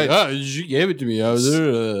 Yeah, right. Like, oh, you gave it to me. I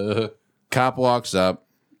was cop walks up,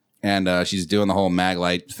 and she's doing the whole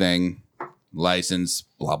Maglite thing, license,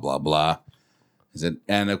 blah, blah, blah. Is it?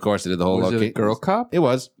 And of course, it did the whole Was it a girl cop? It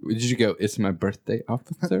was. Did you go, it's my birthday,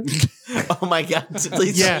 officer? Oh my god!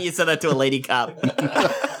 Please Yeah. tell me you said that to a lady cop.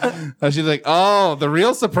 She's like, oh, the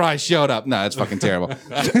real surprise showed up. No, it's fucking terrible.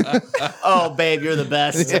 Oh babe, you're the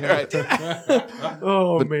best. Yeah, right.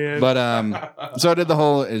 Oh man. But so I did the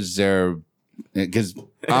whole. Is there? Because Is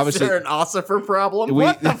obviously, there an ossifer problem? we,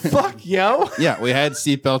 what the fuck, yo? yeah, we had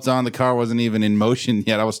seatbelts on. The car wasn't even in motion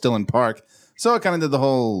yet. I was still in park. So I kind of did the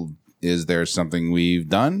whole. Is there something we've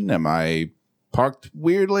done? Am I parked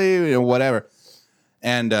weirdly? Whatever.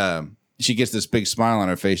 And she gets this big smile on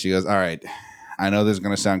her face. She goes, all right, I know this is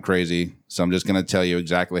going to sound crazy, so I'm just going to tell you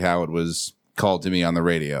exactly how it was called to me on the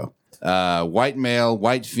radio. White male,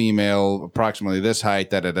 white female, approximately this height,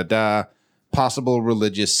 da-da-da-da, possible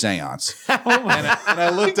religious seance. and I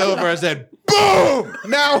looked over and said, boom!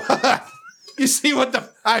 Now you see what the...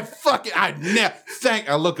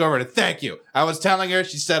 I look over to thank you. I was telling her,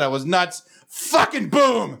 she said I was nuts. Fucking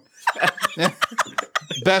boom!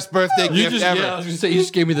 Best birthday gift ever. Yeah, I was going to say, you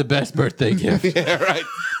just gave me the best birthday gift. Yeah, right.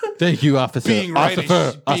 Thank you, officer. Being right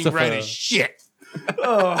Officer. as shit.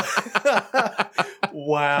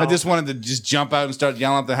 Wow. I just wanted to just jump out and start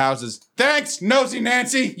yelling at the houses. Thanks, Nosy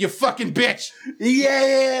Nancy, you fucking bitch.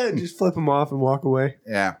 Yeah. Just flip them off and walk away.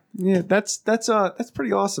 Yeah. Yeah, that's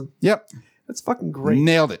pretty awesome. Yep. That's fucking great.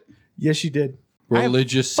 Nailed it. Yes, you did.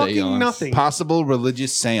 Religious I have fucking seance. nothing. Possible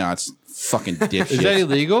religious seance. Fucking Is that dipshit.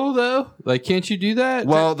 illegal, though? Like, can't you do that?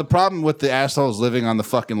 Well, the problem with the assholes living on the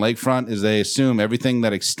fucking lakefront is they assume everything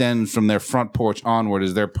that extends from their front porch onward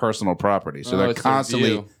is their personal property. So Oh, they're it's their constantly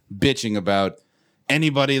view. bitching about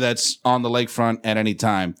anybody that's on the lakefront at any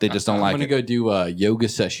time. They just don't I'm like going it. to go do a yoga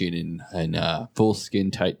session in full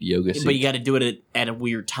skin tight yoga suit. But you got to do it at a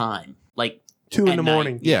weird time, like 2 at in the night.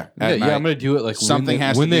 morning. Yeah. Yeah, at night. I'm going to do it like Something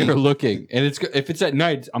has when to they be- are looking. And if it's at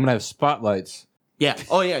night, I'm going to have spotlights. Yeah.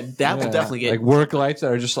 Oh yeah, that will Yeah. definitely get. like work lights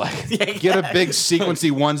that are just like. Get a big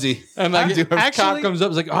sequency onesie. And like, Do if it. a cop Actually- comes up,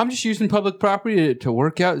 it's like, oh, I'm just using public property to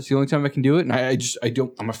work out. It's the only time I can do it, and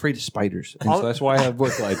I'm afraid of spiders, and so that's why I have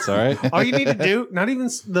work lights. All right. All you need to do, not even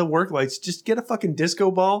the work lights, just get a fucking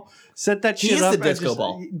disco ball, set that He shit is up. the and disco just-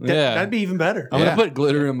 ball. Yeah. That'd be even better. I'm Yeah. gonna put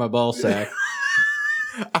glitter in my ball sack.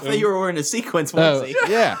 I thought you were wearing a sequence Oh. onesie.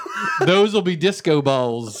 Yeah. Those will be disco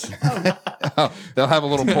balls. Oh, they'll have a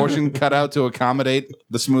little portion cut out to accommodate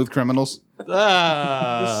the smooth criminals.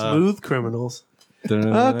 Smooth criminals.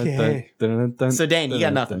 Okay. So, Dan, you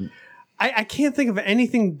got nothing. I can't think of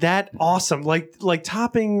anything that awesome, like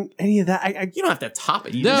topping any of that. You don't have to top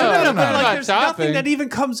it. You No, just- No, no, but like, not there's topping. nothing that even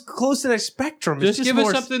comes close to that spectrum. It's Just give us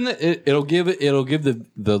more something that it'll give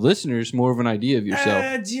the listeners more of an idea of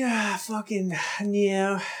yourself. Yeah, fucking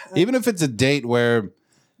yeah. Even if it's a date where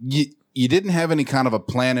you didn't have any kind of a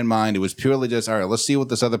plan in mind, it was purely just, all right, let's see what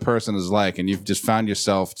this other person is like, and you've just found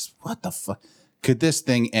yourself, what the fuck? Could this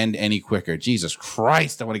thing end any quicker? Jesus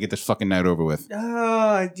Christ, I want to get this fucking night over with.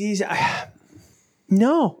 Geez,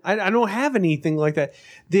 no, I don't have anything like that.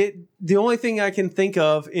 The only thing I can think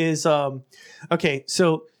of is okay.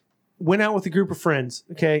 So went out with a group of friends.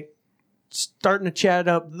 Okay, starting to chat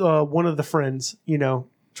up one of the friends.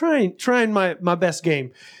 Trying my best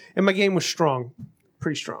game, and my game was strong,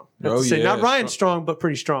 pretty strong. Not to say, not Ryan strong, but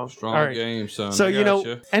pretty strong. Strong All right. game, son. So I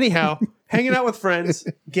gotcha. anyhow, hanging out with friends,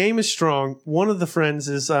 game is strong. One of the friends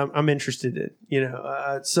is I'm interested in.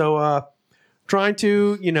 So trying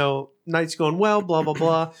to night's going well, blah blah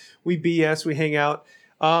blah. We BS, we hang out.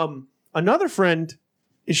 Another friend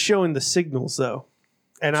is showing the signals though,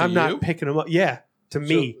 and To I'm you? not picking them up. Yeah, to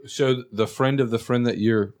me. So the friend of the friend that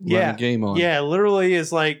you're Yeah, running game on. yeah, literally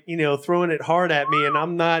is like throwing it hard at me, and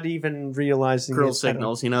I'm not even realizing Girl it.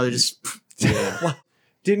 signals, they're just.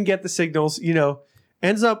 Didn't get the signals.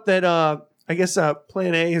 Ends up that I guess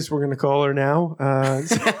Plan A is we're gonna call her now.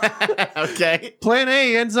 Okay. Plan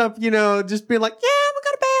A ends up, just being like, yeah, we're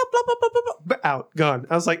gonna bail, blah blah blah blah blah, out, gone.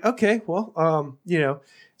 I was like, okay, well,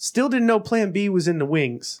 still didn't know Plan B was in the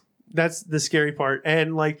wings. That's the scary part.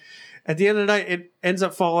 And like at the end of the night, it ends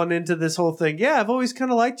up falling into this whole thing. Yeah, I've always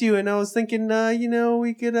kind of liked you, and I was thinking,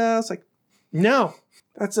 we could. I was like, no,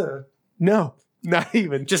 that's a no, not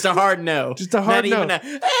even. Just a hard no. Just a hard Not no. even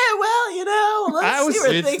let's see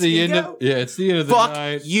where It's things the can end go. of it's the end of the Fuck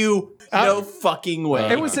night. you. No fucking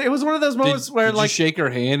way. It was one of those moments where Did like you shake her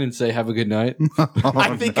hand and say, "Have a good night"?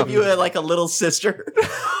 I think of you as like a little sister.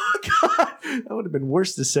 God, that would have been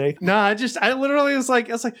worse to say. No, I literally was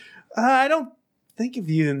like, I don't think of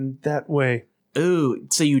you in that way. Ooh,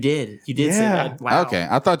 so you did. You did say Yeah. that. Wow. Okay,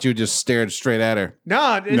 I thought you just stared straight at her.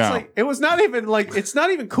 No, it's No. like it was not even like it's not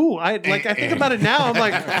even cool. I think about it now. I'm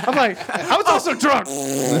like I was also drunk.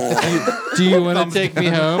 Do you want to take me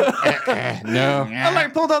home? No. I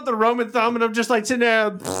like pulled out the Roman thumb and I'm just like sitting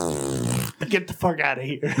there. Get the fuck out of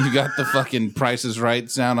here. You got the fucking Price is Right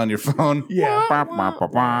sound on your phone. Yeah. Bah, bah, bah,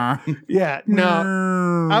 bah. Yeah.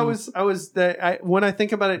 No. When I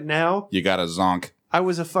think about it now, You got a zonk. I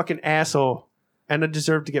was a fucking asshole. And I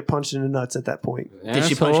deserved to get punched in the nuts at that point. Did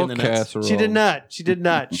she punch you in the nuts? Casserole. She did not. She did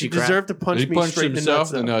not. She She cried? deserved to punch He me punched straight in the himself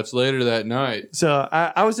nuts. in the though. nuts later that night. So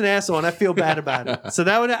I was an asshole, and I feel bad about it. So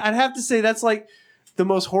I'd have to say that's like the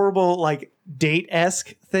most horrible like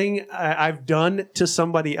date-esque thing I've done to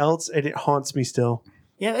somebody else, and it haunts me still.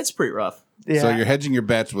 Yeah, that's pretty rough. Yeah, So you're hedging your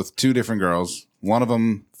bets with two different girls. One of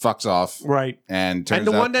them fucks off, right. and turns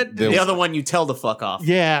the out one that- there The was- other one you tell to fuck off.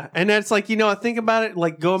 Yeah, and that's like I think about it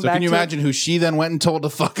like going So back. can you to imagine who she then went and told to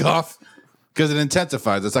fuck off? Because it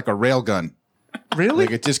intensifies. It's like a rail gun. Really?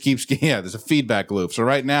 Like it just keeps. Yeah, there's a feedback loop. So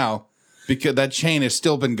right now, because that chain has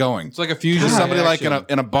still been going. It's like a fusion. There's somebody like reaction.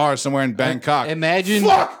 in a bar somewhere in Bangkok. Imagine.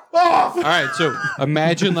 Fuck off! All right, so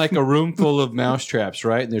imagine like a room full of mouse traps,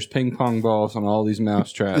 right? And there's ping pong balls on all these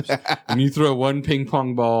mouse traps, and you throw one ping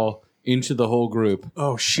pong ball into the whole group,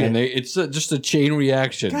 Oh shit! and it's just a chain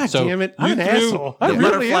reaction. God so damn it! I'm you an threw- asshole. I The really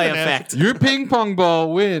butterfly am an effect. asshole. Your ping pong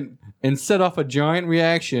ball went and set off a giant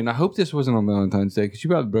reaction. I hope this wasn't on Valentine's Day because you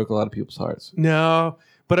probably broke a lot of people's hearts. No,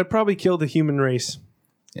 but I probably killed the human race.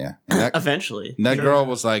 Yeah. And that, Eventually. and that girl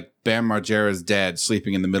was like Bam Margera's dad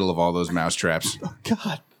sleeping in the middle of all those mouse traps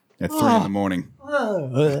God. at 3 in the morning.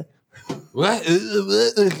 What?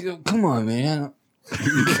 Come on, man.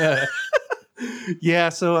 Yeah,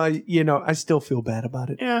 so I still feel bad about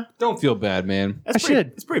it. Yeah. Don't feel bad, man. That's I pretty,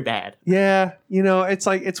 should. It's pretty bad. Yeah, it's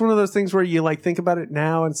like it's one of those things where you like think about it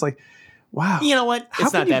now and it's like, wow. You know what? How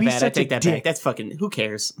It's not can you that be bad. I such a take that dick? back. That's fucking. Who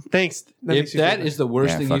cares? Thanks. If makes you that feel is the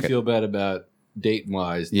worst Yeah, thing you fuck it. feel bad about date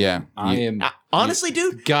wise, Yeah. I am Honestly,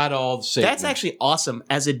 dude, got all the Satan. that's actually awesome.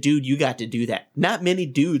 As a dude, you got to do that. Not many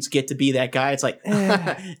dudes get to be that guy. It's like,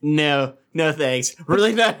 no thanks.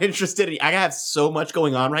 Really not interested in. I have so much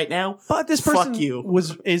going on right now. But this Fuck person you.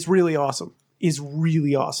 is really awesome. Is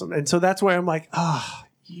really awesome. And so that's why I'm like,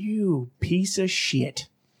 you piece of shit.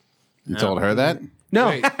 You told her that? No,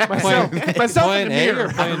 Wait, myself in plan the A or mirror.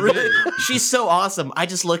 plan B? She's so awesome. I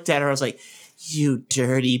just looked at her. I was like, you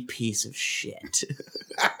dirty piece of shit.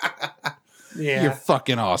 Yeah. You're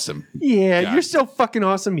fucking awesome. Yeah, God. you're so fucking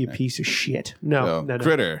awesome, you piece of shit. No, So, no.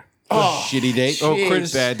 Critter. Shitty date. Oh, Jeez.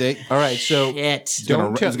 Chris. Bad date. All right, so Shit.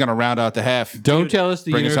 Don't tell- He's gonna round out the half. don't tell us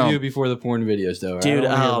the bring us interview home. before the porn videos, though. all right? Dude, I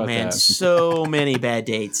don't wanna hear oh about man, that. so many bad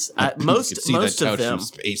dates. You can Most see that of couch them from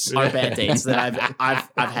space. are bad dates that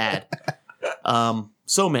I've had.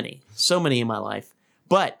 So many in my life.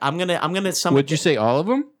 But I'm gonna sum. Would you say all of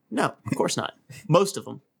them? No, of course not. Most of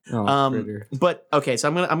them. Oh, Critter. But okay, so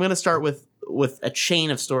I'm gonna start with a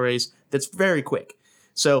chain of stories that's very quick.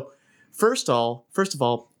 So first of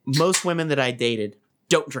all, most women that I dated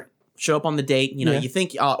don't drink. Show up on the date, Yeah. you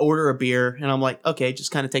think I'll order a beer, and I'm like, okay, just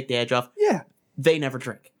kind of take the edge off. Yeah, They never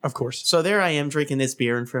drink. of course. So there I am drinking this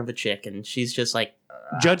beer in front of a chick, and she's just like,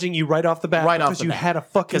 Judging you right off the bat Right off because the you bat. had a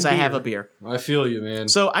fucking because I have a beer. I feel you, man.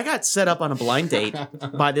 So I got set up on a blind date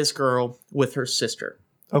by this girl with her sister.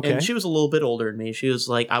 Okay. And she was a little bit older than me. She was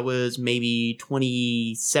like, I was maybe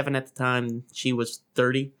 27 at the time. She was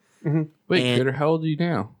 30. Wait, and- Critter, how old are you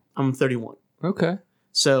now? I'm 31. Okay.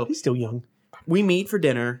 So He's still young. we meet for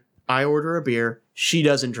dinner. I order a beer. She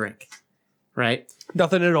doesn't drink. Right?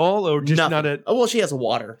 Nothing at all, or just Nothing. not a. Oh, well, she has a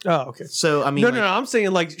water. Oh, okay. So, I mean, No, like, no, I'm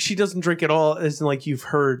saying like she doesn't drink at all. As in like you've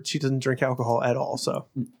heard, she doesn't drink alcohol at all. So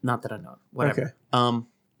not that I know. Whatever. Okay.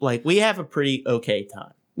 Like we have a pretty okay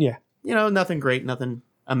time. yeah, Nothing great, nothing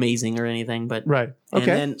amazing or anything, but right. And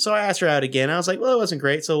Okay. then, so I asked her out again. I was like, well, it wasn't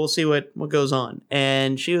great, so we'll see what goes on.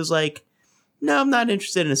 And she was like, no, I'm not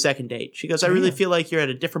interested in a second date. She goes, I really feel like you're at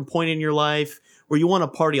a different point in your life where you want to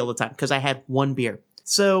party all the time because I had one beer.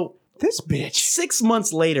 So This bitch. 6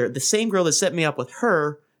 months later, the same girl that set me up with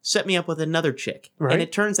her set me up with another chick. Right. And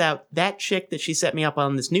it turns out that chick that she set me up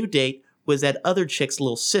on this new date was that other chick's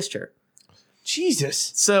little sister.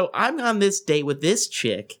 Jesus. So I'm on this date with this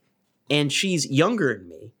chick, and she's younger than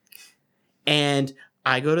me. And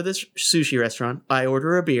I go to this sushi restaurant. I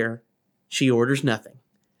order a beer. She orders nothing.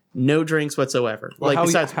 No drinks whatsoever. Well, how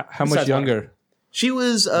besides much besides water. younger She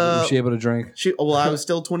was. was she able to drink? I was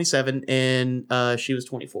still 27, and she was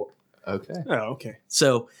 24. Okay. Oh, okay.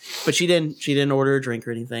 So, but she didn't order a drink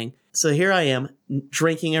or anything. So here I am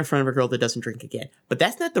drinking in front of a girl that doesn't drink again. But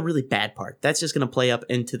that's not the really bad part. That's just going to play up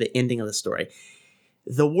into the ending of the story.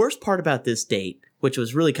 The worst part about this date, which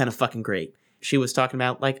was really kind of fucking great, she was talking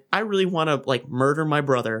about, like, I really want to, like, murder my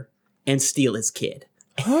brother and steal his kid.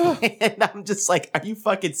 And I'm just like, are you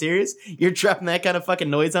fucking serious? You're dropping that kind of fucking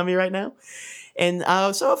noise on me right now? And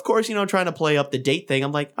so, of course, trying to play up the date thing,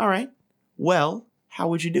 I'm like, all right, well, how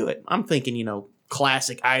would you do it? I'm thinking,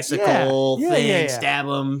 classic icicle thing, stab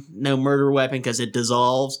him, no murder weapon because it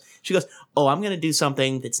dissolves. She goes, oh, I'm going to do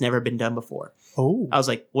something that's never been done before. Oh. I was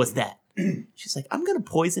like, what's that? She's like, I'm going to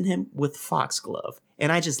poison him with foxglove.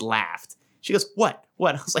 And I just laughed. She goes, what?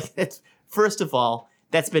 I was like, first of all,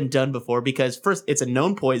 that's been done before because first, it's a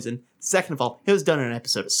known poison. Second of all, it was done in an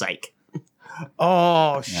episode of Psych.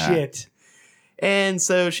 Oh, shit. And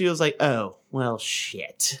so she was like, oh, well,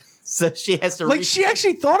 shit. So she has to she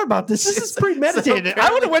actually thought about this. This is premeditated. I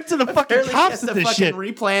would have went to the fucking apparently she has cops to with this fucking shit.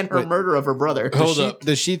 replan her murder of her brother. Hold up.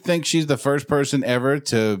 Does she think she's the first person ever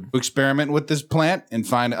to experiment with this plant and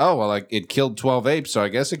find, it killed 12 apes, so I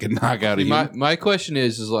guess it could knock out a human? My question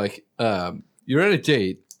is like, you're at a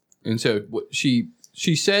date, and so she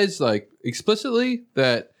says like explicitly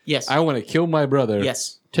that Yes. I want to kill my brother.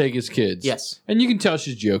 Yes. Take his kids. Yes. And you can tell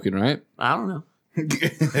she's joking, right? I don't know.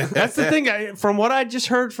 That's the thing. From what I just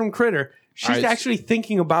heard from Critter, she's All right. actually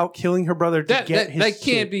thinking about killing her brother to get his that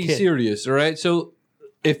can't be kid. serious, all right? So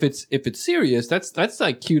if it's serious, that's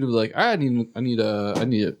like cute to be like, I need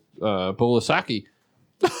a bowl of sake.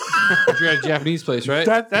 You're at a Japanese place, right?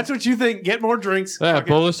 That's what you think. Get more drinks. Yeah,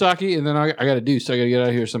 Fucking- bowl of sake, and then I got to do, so I got to get out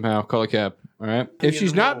of here somehow. Call a cab. All right. If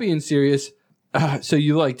she's not being serious, so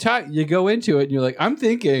you you go into it, and you're like, I'm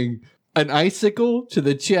thinking an icicle to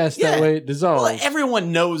the chest. Yeah. That way it dissolves. Well,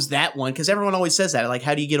 everyone knows that one because everyone always says that. Like,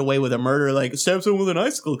 how do you get away with a murder? Like, stab someone with an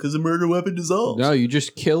icicle because the murder weapon dissolves. No, you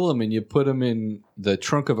just kill them and you put them in the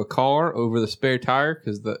trunk of a car over the spare tire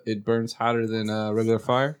because it burns hotter than regular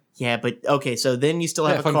fire. Yeah, but okay, so then you still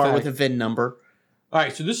have a fun car fact. with a VIN number. All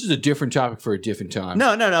right, so this is a different topic for a different time.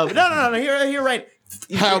 No. You're right.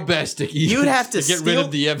 How best to You'd have to get rid steal-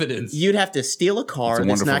 of the evidence. You'd have to steal a car It's a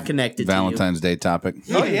that's wonderful not connected Valentine's Day topic.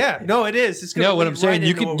 Oh yeah, no, it is. It's gonna No, what lead I'm saying, right you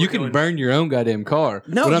into can what you we're can doing. burn your own goddamn car. to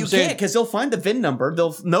you. No, what you I'm saying, can't because they'll find the VIN number.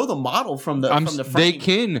 They'll know the model from the they frame.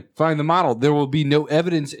 can find the model. There will be no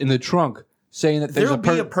evidence in the trunk saying that There there's will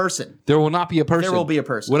be a person. There will not be a person. There will be a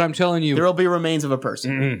person. What I'm telling you, There will be remains of a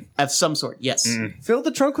person of some sort. Yes. Fill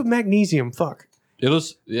the trunk with magnesium. Fuck.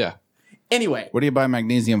 yeah. Anyway, Where do you buy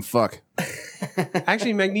magnesium fuck?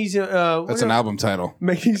 Actually, magnesium. That's an album title.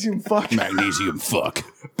 Magnesium. Fuck. Magnesium fuck.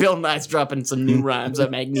 Bill Nye's dropping some new rhymes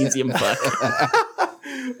on magnesium fuck.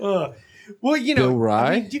 Well, you know, Bill Rye?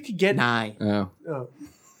 I mean, you could get. Nye. Oh. Oh.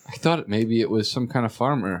 I thought maybe it was some kind of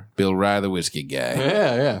farmer. Bill Rye, the whiskey guy.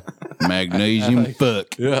 Yeah. Magnesium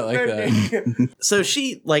fuck. Yeah, I like that. So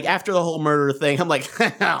she, like, after the whole murder thing, I'm like,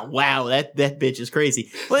 wow, that bitch is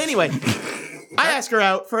crazy. Well, anyway, I asked her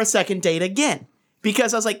out for a second date again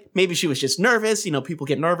because I was like, maybe she was just nervous. People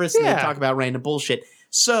get nervous and they Yeah. talk about random bullshit.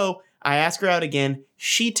 So I ask her out again.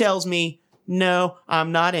 She tells me, no,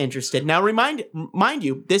 I'm not interested. Now, mind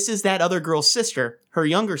you, this is that other girl's sister, her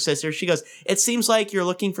younger sister. She goes, it seems like you're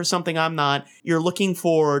looking for something I'm not. You're looking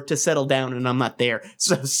to settle down and I'm not there.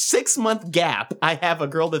 So 6-month gap, I have a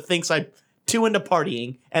girl that thinks I'm too into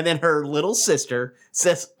partying, and then her little sister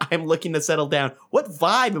says I'm looking to settle down. What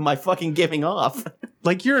vibe am I fucking giving off?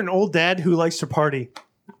 Like you're an old dad who likes to party.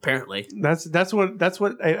 Apparently. That's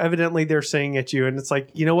what evidently they're saying at you, and it's like,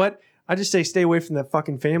 you know what? I just say stay away from that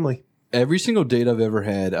fucking family. Every single date I've ever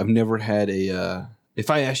had, I've never had a. If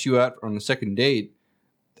I asked you out on a second date,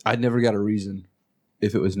 I'd never got a reason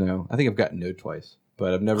if it was no. I think I've gotten no twice,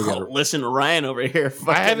 but I've never got a. Listen to Ryan over here.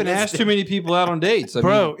 I haven't asked too many people out on dates. I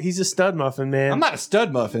Bro, mean, he's a stud muffin, man. I'm not a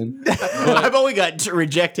stud muffin. I've only got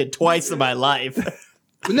rejected twice in my life.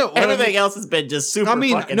 No, what I Everything mean- else has been just super I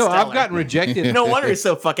mean, fucking no, stellar. I've gotten rejected. No wonder he's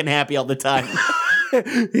so fucking happy all the time.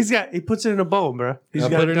 He puts it in a bowl, bro. I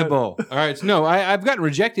put it in a bowl. All right. So no, I've gotten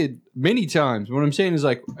rejected many times. What I'm saying is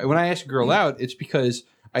like when I ask a girl out, it's because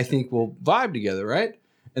I think we'll vibe together, right?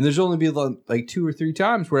 And there's only been like 2 or 3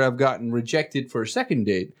 times where I've gotten rejected for a second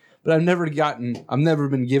date, but I've never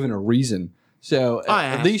been given a reason. So I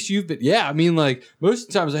have. at least you've been, yeah. I mean, like most of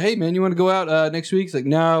the times, like, hey man, you want to go out next week? It's like,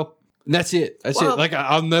 no, And that's it. That's Well- it. Like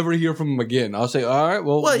I'll never hear from him again. I'll say, all right,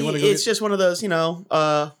 well, Well, you wanna go it's get-" just one of those,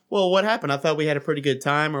 well, what happened? I thought we had a pretty good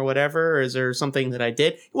time or whatever. Or is there something that I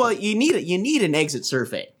did? Well, you need an exit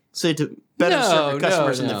survey so to better serve your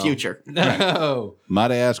customers in the future. No.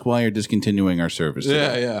 Might I ask why you're discontinuing our service? Yeah,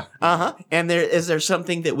 today? yeah. And is there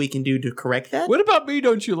something that we can do to correct that? What about me?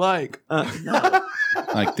 Don't you like? No.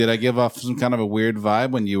 Like, did I give off some kind of a weird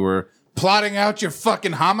vibe when you were plotting out your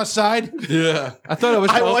fucking homicide? Yeah, I thought I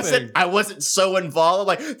was. I wasn't so involved.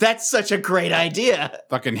 Like, that's such a great idea.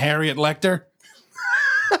 Fucking Harriet Lecter?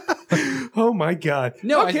 Oh my god.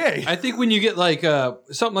 No, Okay. I think when you get like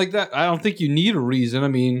something like that, I don't think you need a reason. I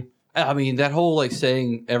mean that whole like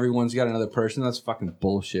saying everyone's got another person, that's fucking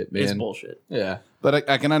bullshit, man. It's bullshit. Yeah, But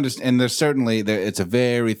I can understand, and there's certainly it's a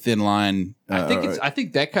very thin line. I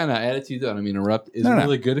think that kind of attitude. That I mean, interrupt is No.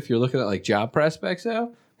 really good if you're looking at like job prospects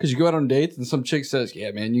though, because you go out on dates and some chick says,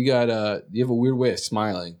 "Yeah, man, you have a weird way of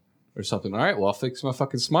smiling." Or something. All right, well, I'll fix my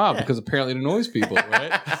fucking smile because apparently it annoys people,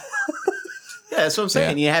 right? Yeah, that's what I'm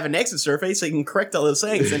saying. You have an exit survey so you can correct all those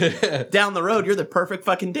things. And down the road, you're the perfect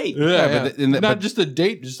fucking date. Yeah, but not just a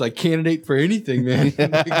date, just like candidate for anything, man.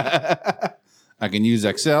 I can use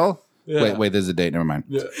Excel. Yeah. Wait, there's a date. Never mind.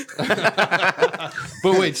 Yeah.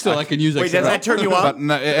 But wait, still, I can use Wait, Excel. does that turn you off? But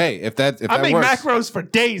no, hey, if that I make works, macros for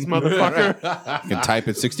days, motherfucker. I can type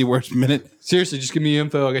at 60 words per minute. Seriously, just give me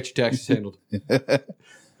info. I'll get your taxes handled.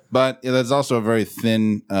 But there's also a very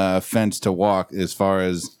thin fence to walk as far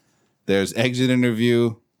as there's exit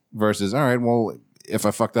interview versus, all right, well, if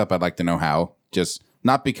I fucked up, I'd like to know how. Just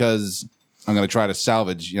not because I'm going to try to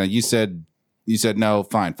salvage. You said no,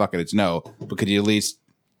 fine, fuck it, it's no. But could you at least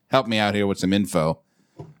help me out here with some info?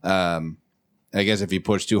 I guess if you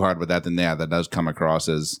push too hard with that, then yeah, that does come across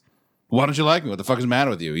as, why don't you like me? What the fuck is the matter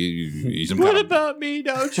with you? You some What kind of- about me?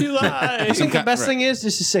 Don't you lie? I think the best thing is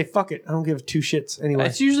just to say fuck it. I don't give two shits anyway.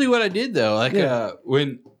 That's usually what I did though. Like Yeah.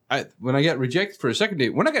 when I got rejected for a second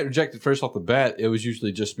date, when I got rejected first off the bat, it was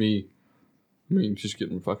usually just me. I mean, just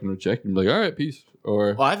getting fucking rejected and be like, all right, peace.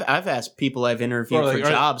 Or Well, I've asked people I've interviewed Or like, for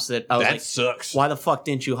all right, jobs that I was that like, sucks. why the fuck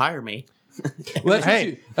didn't you hire me? Well, that's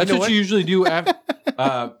Hey, what you know what? you usually do after.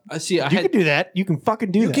 I see. I you had can do that. You can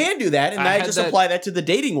fucking do You that. can do that, and I I had just that- apply that to the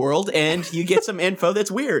dating world, and you get some info that's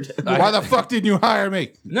weird. Why the fuck didn't you hire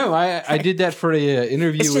me? no. I did that for a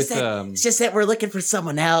interview It's with. just that we're looking for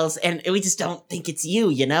someone else, and we just don't think it's you.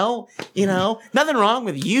 You know, nothing wrong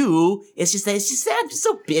with you. It's just that I'm just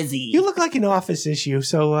so busy. You look like an office issue,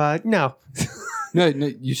 so no. No,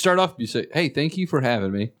 you start off. You say, "Hey, thank you for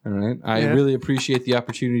having me. All right, I Yeah. really appreciate the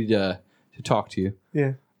opportunity to talk to you.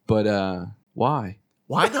 Yeah. But why?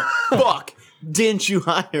 Why the fuck didn't you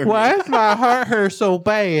hire me? does my heart hurt so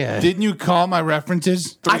bad? Didn't you call my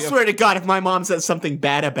references? I swear to God, if my mom says something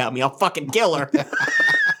bad about me, I'll fucking kill her.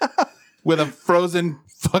 With a frozen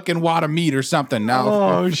fucking wad of meat or something. Now,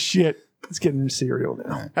 Oh shit. It's getting cereal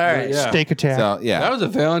now. All right. Yeah. Steak attack. so yeah, That was a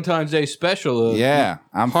Valentine's Day special. yeah,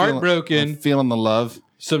 I'm Heartbroken. feeling the love.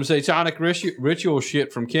 Some satanic ritual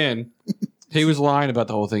shit from Ken. He was lying about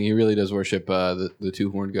the whole thing. He really does worship the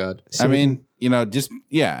two-horned god. I mean,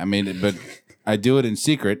 but I do it in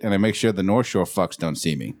secret, and I make sure the North Shore fucks don't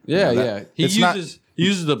see me. Yeah, You know, that- yeah. He it's not-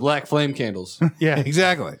 uses the black flame candles. yeah.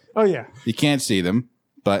 exactly. Oh yeah. You can't see them,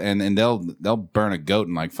 but and they'll burn a goat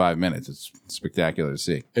in like 5 minutes. It's spectacular to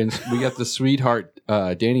see. And we got the sweetheart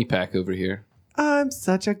Danny Pack over here. I'm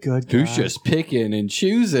such a good guy. Who's just picking and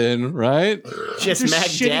choosing, right? Just just Mac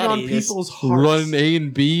shitting Daddy. on Just- people's hearts. Running A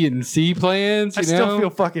and B and C plans. I You still know? feel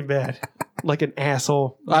fucking bad. Like an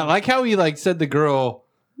asshole. I like how he like said the girl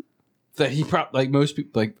that he probably like most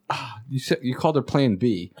people like you called her Plan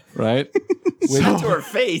B, right? to her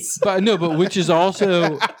face. But no, but which is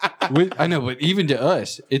also I know, but even to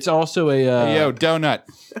us, it's also a Yo, donut,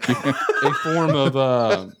 a form of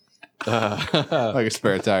like a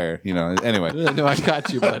spare tire. Anyway, no, I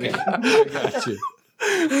got you, buddy. I got you.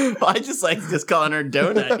 I just like just calling her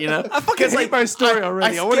donut, I fucking hate my story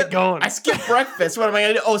already. I want it gone. I skipped breakfast. What am I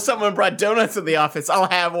gonna do? Oh, someone brought donuts in the office. I'll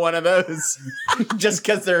have one of those just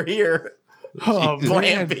because they're here. Oh Plan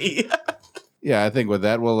man. B. yeah, I think with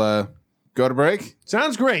that we'll go to break.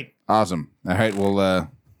 Sounds great. Awesome. All right, we'll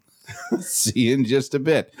see you in just a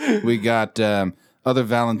bit. We got other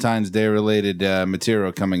Valentine's Day related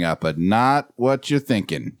material coming up, but not what you're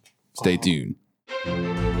thinking. Stay tuned.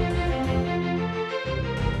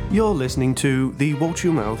 You're listening to the Watch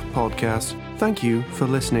Your Mouth podcast. Thank you for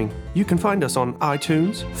listening. You can find us on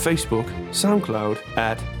iTunes, Facebook, SoundCloud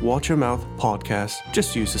at Watch Your Mouth Podcast.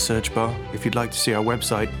 Just use the search bar. If you'd like to see our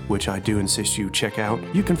website, which I do insist you check out,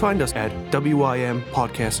 you can find us at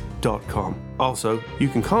wympodcast.com. Also, you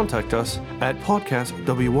can contact us at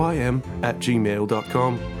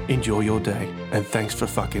podcastwym@gmail.com. Enjoy your day, and thanks for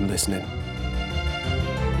fucking listening.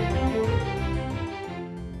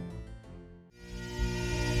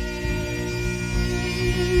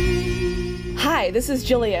 Hi, this is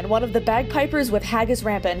Jillian, one of the bagpipers with Haggis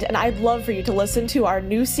Rampant, and I'd love for you to listen to our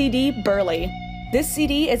new CD, Burley. This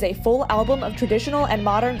CD is a full album of traditional and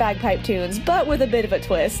modern bagpipe tunes, but with a bit of a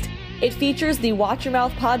twist. It features the Watch Your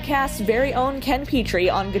Mouth podcast's very own Ken Petrie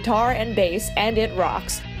on guitar and bass, and it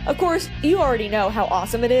rocks. Of course, you already know how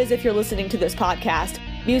awesome it is if you're listening to this podcast.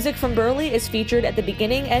 Music from Burley is featured at the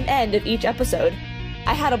beginning and end of each episode.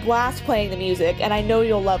 I had a blast playing the music, and I know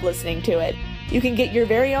you'll love listening to it. You can get your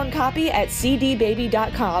very own copy at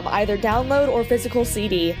cdbaby.com, either download or physical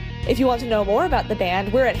CD. If you want to know more about the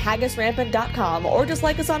band, we're at haggisrampant.com or just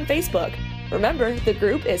like us on Facebook. Remember, the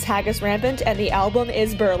group is Haggis Rampant and the album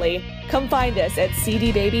is Burley. Come find us at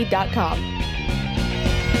cdbaby.com.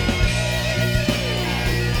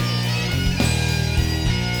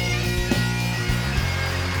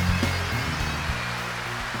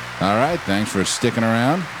 All right, thanks for sticking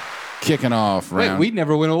around. Kicking off Wait, round. we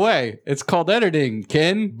never went away. It's called editing,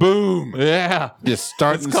 Ken. Boom. Yeah. Just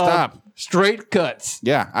start It's and called stop. straight cuts.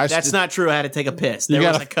 Yeah, That's not true. I had to take a piss. There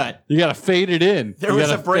was a cut. You got to fade it in. There You was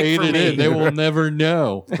gotta a break fade for it me. in. They will never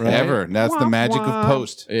know. Right? Ever. That's the magic of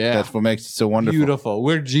post. Yeah. That's what makes it so wonderful. Beautiful.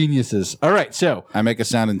 We're geniuses. All right. So, I make it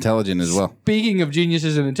sound intelligent as well. speaking of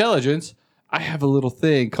geniuses and intelligence, I have a little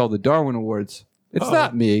thing called the Darwin Awards. It's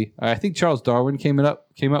not me. I think Charles Darwin came up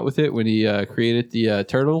with it when he created the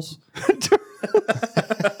turtles.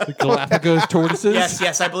 The Galapagos tortoises.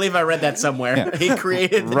 Yes, I believe I read that somewhere. He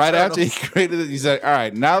created the Right after he turtles. created it, he said, all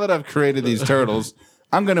right, now that I've created these turtles,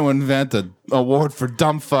 I'm going to invent an award for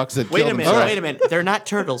dumb fucks that Wait kill a minute, themselves. wait a minute. They're not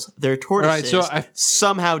turtles. They're tortoises. All right, so I-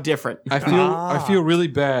 somehow different. I feel really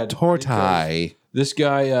bad. Tortai. This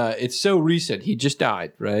guy, it's so recent. He just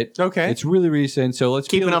died, right? Okay. It's really recent. So let's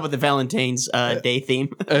Keeping feel up with the Valentine's Day theme.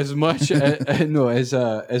 as much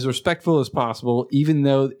as respectful as possible, even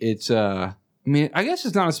though it's I guess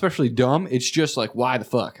it's not especially dumb. It's just like, why the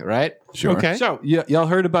fuck, right? Sure. Okay. So y'all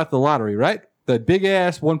heard about the lottery, right? The big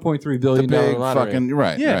ass $1.3 billion Big lottery. fucking,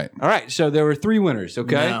 right, Yeah. right. All right. So there were 3 winners.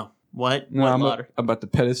 Okay. No. What? No, What I'm lottery? about to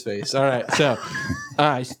pet his face. All right. So,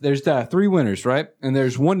 there's 3 winners, right? And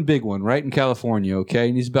there's one big one, right, in California, okay?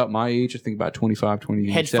 And he's about my age, I think about 25,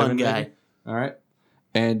 27. Hedge fund maybe. guy. All right.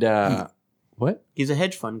 And, what? He's a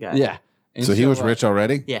hedge fund guy. Yeah. And So he was rich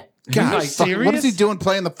already? Yeah. God, like, fuck, what is he serious? doing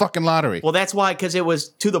playing the fucking lottery? Well, that's why, because it was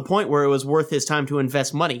to the point where it was worth his time to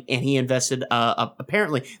invest money, and he invested.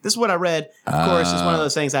 Apparently, this is what I read. Of course, it's one of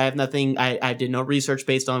those things. I have nothing. I did no research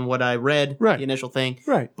based on what I read. Right. The initial thing.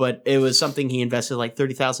 Right. But it was something he invested like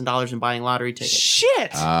 $30,000 in buying lottery tickets.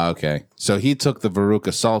 Shit! Okay. So he took the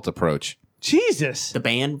Veruca Salt approach. Jesus. The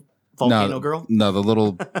band Volcano Girl. No, the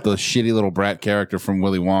shitty little brat character from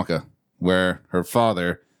Willy Wonka, where her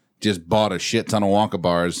father just bought a shit ton of Wonka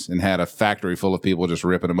bars and had a factory full of people just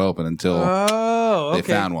ripping them open until Oh, okay. they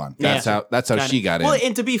found one. Yeah. That's how she got in. Well,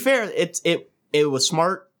 and to be fair, it was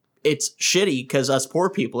smart. It's shitty because us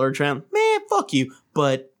poor people are trying. Man, fuck you.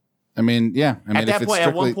 But I mean, yeah. I mean, at if that it's point, at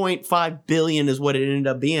strictly- 1.5 billion is what it ended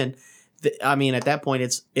up being. I mean, at that point,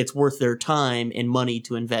 it's worth their time and money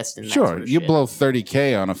to invest in. That sure, sort of you shit. blow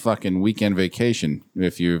 $30K on a fucking weekend vacation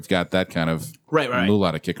if you've got that kind of Right.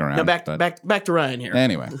 moolah to kick around. Now back But back to Ryan here.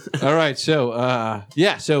 Anyway, All right. So,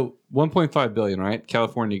 so 1.5 billion, right?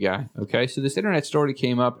 California guy. Okay. So this internet story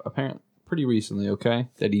came up apparently pretty recently, okay?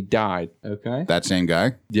 That he died, okay? that same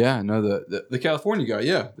guy. Yeah, no, the California guy,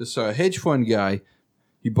 yeah. This hedge fund guy,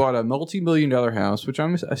 he bought a multi-million-dollar house, which I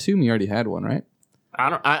assume he already had one, right?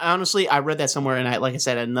 I honestly, I read that somewhere, and like I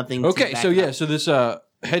said, I had nothing. Okay, to back so it yeah, up. so this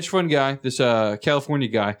hedge fund guy, this California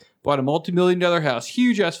guy, bought a multi-million-dollar house,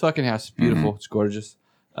 huge-ass fucking house. It's beautiful. It's gorgeous.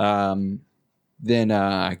 Then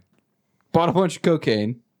bought a bunch of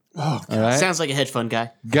cocaine. Oh, All right. Sounds like a hedge fund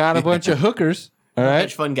guy. Got a bunch of hookers. All right.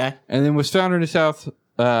 Hedge fund guy. And then was found in the South,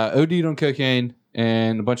 OD'd on cocaine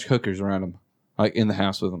and a bunch of hookers around him, like in the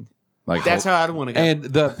house with him. Like That's how I'd want to go. And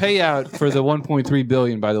the payout for the 1.3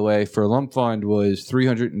 billion, by the way, for a lump fund was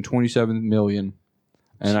 327 million.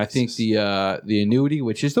 And I think the annuity,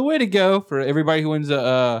 which is the way to go for everybody who wins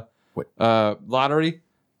a lottery,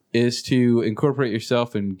 is to incorporate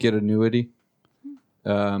yourself and get annuity.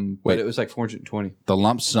 But Wait. it was like 420. the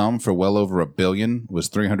lump sum for well over $1 billion was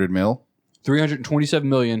 300 mil. $327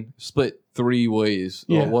 million split 3 ways.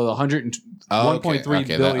 Yeah. Well, 1.3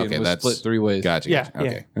 billion was split 3 ways. Gotcha. Yeah, gotcha.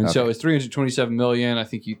 Okay. And okay. so it's 327 million. I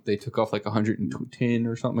think they took off like 110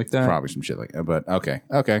 or something like that. probably some shit like that. But okay.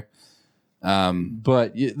 Okay.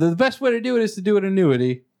 But the best way to do it is to do an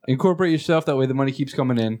annuity. Incorporate yourself. That way the money keeps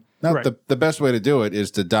coming in. No, Right. the best way to do it is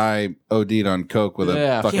to die OD'd on coke with a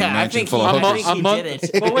Yeah. fucking Yeah, I mansion think full of he- hookers. I think he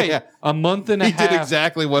did it. Well, wait. Yeah. A month and a He half. did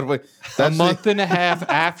exactly what we. A That's month and a half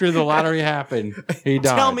after the lottery happened, he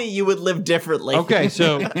died. Tell me you would live differently. Okay,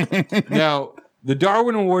 so now the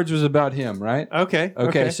Darwin Awards was about him, right? Okay.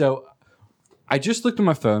 Okay, so I just looked at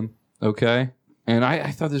my phone, okay, and I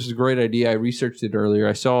thought this was a great idea. I researched it earlier.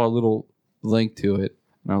 I saw a little link to it,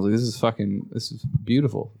 and I was like, this is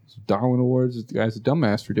beautiful. It's Darwin Awards. The guy's a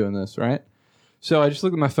dumbass for doing this, right? So I just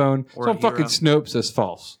looked at my phone. Or Some a hero. fucking Snopes says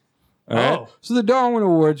false. All right? Oh. So the Darwin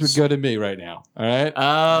Awards would go to me right now, all right?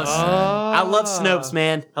 I love Snopes,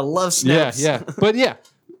 man. I love Snopes.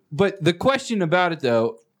 But the question about it,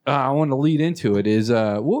 though, I want to lead into it is,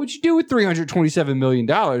 what would you do with $327 million?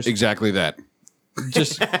 exactly that.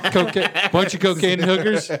 Just bunch of cocaine and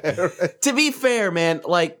hookers? To be fair, man,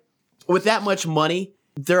 like with that much money,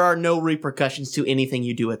 there are no repercussions to anything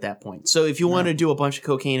you do at that point. So if you want to do a bunch of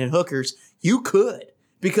cocaine and hookers, you could,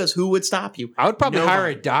 because who would stop you? I would probably hire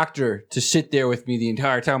Nobody. a doctor to sit there with me the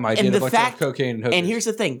entire time I did a bunch of cocaine and hookers. And here's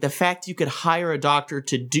the thing: the fact you could hire a doctor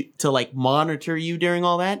to like monitor you during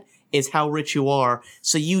all that is how rich you are.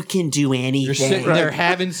 So you can do anything. You're sitting there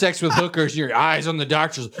having sex with hookers, and your eyes on the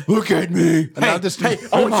doctor's. Look at me. And I'm just, Hey,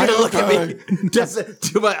 I want you to look at me.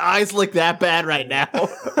 Do my eyes look that bad right now?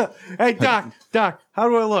 Hey, Doc, how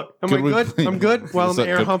do I look? Am I Could we good? please- I'm good. Well, I'm So,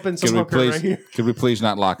 air humping some could we hooker please, right here. Could we please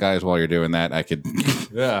not lock eyes while you're doing that? I could.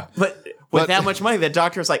 Yeah. But with But- that much money, the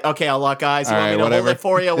doctor's like, okay, I'll lock eyes. You All want me right, to whatever. hold it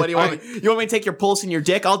for you? What do you want me? You want me to take your pulse in your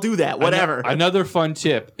dick? I'll do that. Whatever. Another fun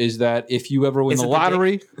tip is that if you ever win Is the it the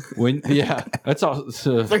lottery, that's all.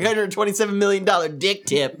 $327 million dick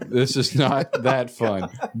tip. This is not that fun.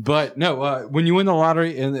 But no, when you win the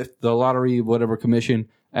lottery, and if the lottery, whatever commission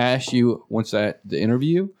asks you once the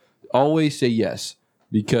interview, always say yes.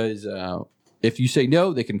 Because if you say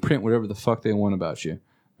no, they can print whatever the fuck they want about you.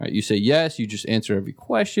 All right, you say yes, you just answer every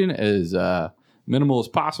question as minimal as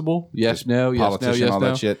possible. Yes, no, yes, no, politician, yes, all no.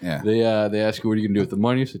 that shit, yeah. They ask you what are you gonna do with the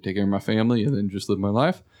money? So take care of my family and then just live my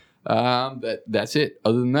life. That's it.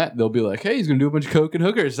 Other than that, they'll be like, hey, he's gonna do a bunch of coke and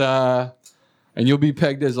hookers. And you'll be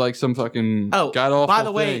pegged as like some fucking god awful by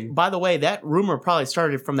the way, that rumor probably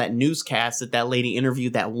started from that newscast that lady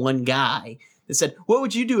interviewed that one guy that said, "What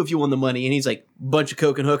would you do if you won the money?" And he's like, "Bunch of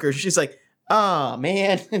coke and hookers." She's like, "Oh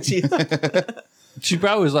man," and she, She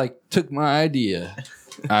probably was like, took my idea.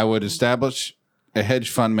 I would establish a hedge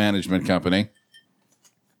fund management company,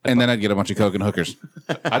 and then I'd get a bunch of coke and hookers,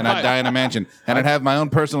 and I'd die in a mansion, and I'd have my own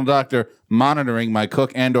personal doctor monitoring my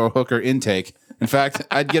cook and/or hooker intake. In fact,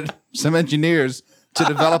 I'd get some engineers to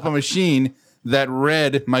develop a machine that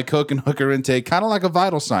read my coke and hooker intake, kind of like a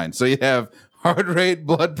vital sign. So you'd have heart rate,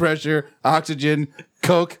 blood pressure, oxygen,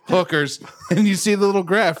 coke, hookers, and you see the little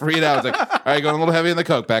graph read out. It's like, all right, going a little heavy in the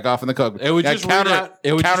coke, back off in the coke. It would Yeah, just counter read out,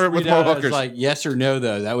 it would counter just it with read more out as hookers. like yes or no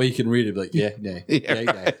though. That way you can read it like yeah, nay, Yeah, nay,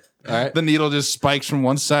 right. nay. All right. The needle just spikes from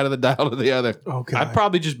one side of the dial to the other. Oh, God. I'd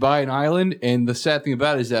probably just buy an island, and the sad thing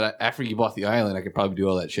about it is that after you bought the island, I could probably do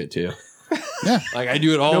all that shit too. Yeah. Like I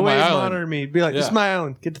do it all no on way my is island. monitoring me. Be like, this is Yeah. my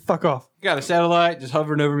island. Get the fuck off. Got a satellite just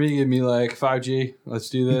hovering over me, give me like 5G. Let's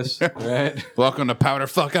do this, right? Welcome to Powder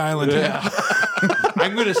Fuck Island. Yeah.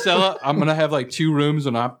 I'm gonna sell it. I'm gonna have like 2 rooms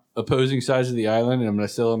on opposing sides of the island, and I'm gonna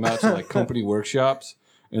sell them out to like company workshops.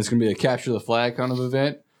 And it's gonna be a capture the flag kind of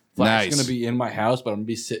event. Flag's Nice. gonna be in my house, but I'm gonna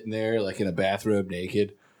be sitting there like in a bathrobe,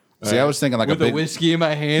 naked. See, I was thinking like with a a big. whiskey in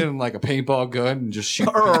my hand and like a paintball gun and just shoot.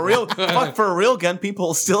 or a real fuck for a real gun, people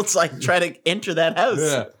will still like try to enter that house.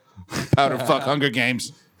 Yeah. Powder Fuck Hunger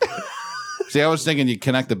Games. See, I was thinking you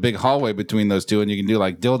connect the big hallway between those two, and you can do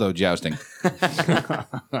like dildo jousting.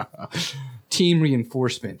 Team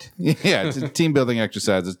reinforcement. Yeah, it's a team building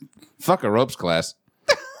exercise. It's fuck a ropes class.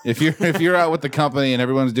 If you're out with the company and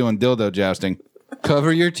everyone's doing dildo jousting,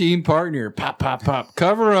 Cover your team partner. Pop, pop, pop.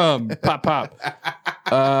 Cover them. Pop, pop.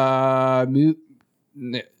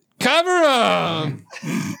 Cover them.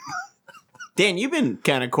 Dan, you've been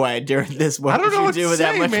kind of quiet during this. What I don't would know you what do to with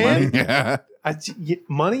that say, much man. money? yeah.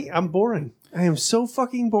 Money? I'm boring. I am so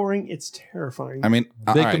fucking boring. It's terrifying. I mean,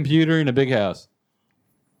 all Big right. computer in a big house.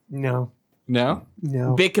 No. No?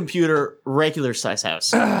 No. Big computer, regular size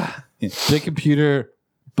house. Big computer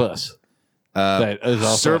bus. That is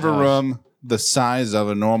also server a house. room the size of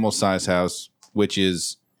a normal size house, which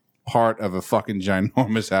is part of a fucking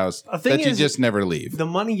ginormous house The thing that you is, just never leave. The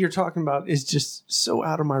money you're talking about is just so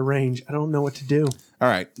out of my range. I don't know what to do. All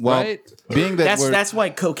right. Well, Right? being that That's why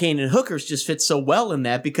cocaine and hookers just fit so well in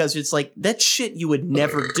that, because it's like that shit you would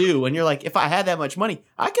never do, and you're like, if I had that much money,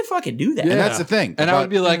 I could fucking do that. and that's the thing. And I about- would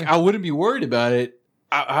be like, I wouldn't be worried about it.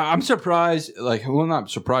 I'm surprised. Like, well, not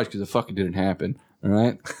surprised because it fucking didn't happen. All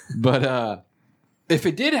right, but if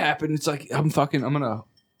it did happen, it's like I'm gonna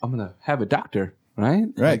have a doctor. Right.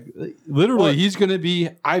 Right. Like, literally, he's gonna be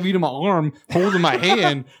IV to my arm, holding my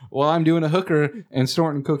hand while I'm doing a hooker and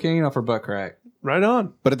snorting cocaine off her butt crack. Right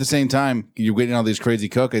on. But at the same time, you're getting all these crazy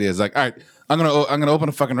coke ideas. Like, all right, I'm gonna open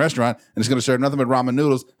a fucking restaurant and it's gonna serve nothing but ramen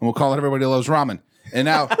noodles, and we'll call it Everybody Loves Ramen. And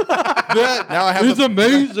now, now I have It's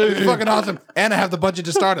amazing. It's fucking awesome, and I have the budget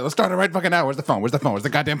to start it. Let's start it right fucking now. Where's the phone? Where's the phone? Where's the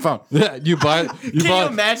goddamn phone? Yeah, you buy. Can you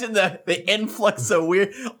imagine the influx of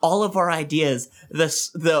weird? All of our ideas, the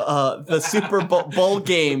Super Bowl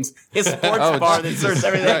games, his sports bar that serves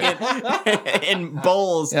everything in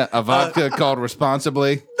bowls. Yeah, a vodka called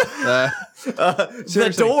responsibly.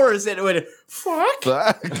 The doors that would fuck.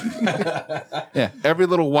 Yeah, every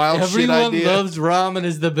little wild shit Everyone idea. loves ramen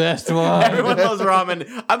is the best one. Everyone loves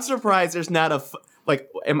ramen. I'm surprised there's not a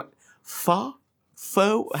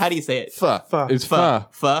pho. How do you say it? Fuck. Fuck. It's pho.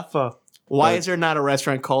 Pho. Fuck. Why is there not a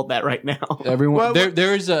restaurant called that right now? Everyone Well,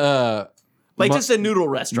 there's a Like Mu- just a noodle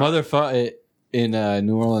restaurant. mother pho in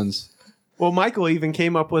New Orleans. Well, Michael even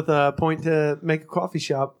came up with a point to make a coffee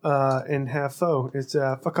shop and have pho. It's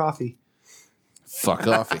for coffee. Fuck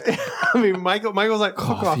coffee. I mean, Michael's like for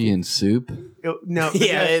Coffee coffee. and soup. No,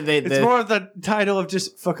 Yeah, it's more of the title of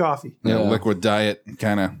just for coffee. Yeah, Yeah. liquid diet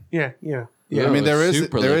kind of. Yeah. Yeah, I mean, there is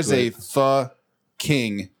super a liquid. pho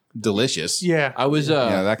king delicious. Yeah. I was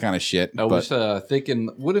Yeah, that kind of shit. I was thinking,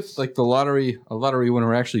 what if like a lottery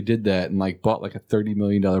winner actually did that and like bought like a $30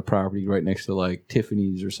 million property right next to like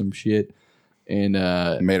Tiffany's or some shit, and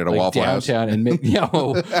Made it a like, Waffle House. downtown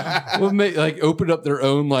and like opened up their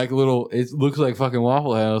own like little. It looks like fucking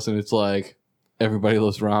Waffle House, and it's like Everybody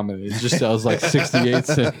Loves Ramen. It just sells like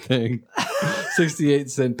 68-cent thing.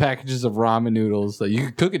 68-cent packages of ramen noodles. Like, you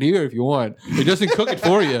can cook it here if you want. It doesn't cook it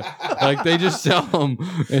for you. Like, they just sell them.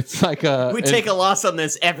 It's like we take a loss on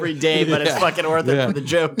this every day, but it's Yeah. fucking worth it Yeah. for the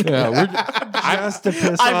joke. Yeah, we're, Just to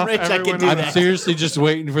piss I'm off rich, I can everyone do else. I'm that. seriously just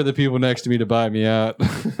waiting for the people next to me to buy me out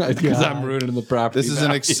because I'm ruining the property. This is an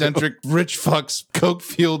value. eccentric rich fuck's coke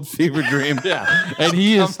fueled fever dream. Yeah, and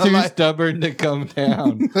he is I'm too like- stubborn to come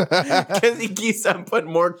down. Because he keeps on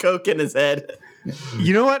putting more coke in his head.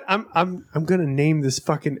 You know what? I'm gonna name this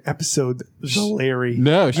fucking episode the Larry.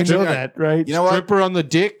 No, you know stripper- that, right? You know what? Stripper on the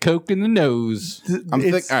dick, coke in the nose.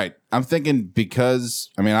 It's- All right. I'm thinking because,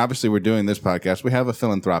 I mean, obviously we're doing this podcast. We have a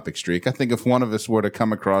philanthropic streak. I think if one of us were to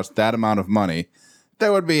come across that amount of money,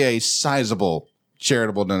 there would be a sizable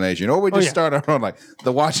charitable donation. Or we just yeah. start our own, like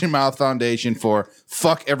the Watching Mouth Foundation for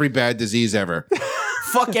fuck every bad disease ever.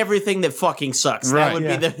 Fuck everything that fucking sucks. That Right. would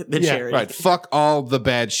Yeah. be the Yeah. charity. Right. Fuck all the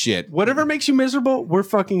bad shit. Whatever makes you miserable, we're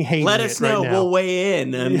fucking hating Let it us know. right now. We'll weigh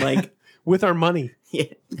in and like, With our money. yeah,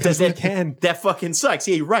 Because we can. That fucking sucks.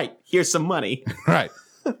 Yeah, you're right. Here's some money. Right.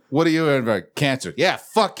 What are you about? Cancer. Yeah,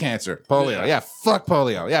 fuck cancer. Polio. Yeah, fuck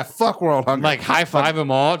polio. Yeah, fuck world hunger. Like high five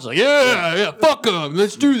them all. It's like, yeah, fuck them.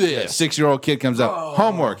 Let's do this. 6-year-old kid comes up.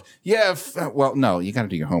 Homework. Yeah. Well, no, you got to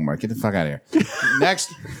do your homework. Get the fuck out of here.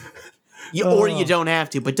 Next. Or you don't have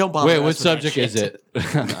to, but don't bother. Wait, us what with that subject shit. is it?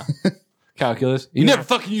 Calculus. You never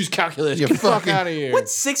fucking use calculus. You Get the fuck fucking- out of here. What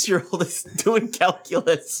 6-year-old is doing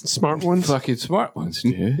calculus? Smart ones. fucking smart ones,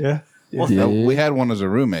 dude? Yeah. Yeah. Yeah. We had one as a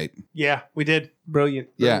roommate. Yeah, we did. Brilliant.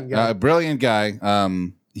 Yeah, Brilliant guy. a brilliant guy.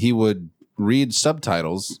 He would read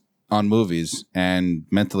subtitles on movies and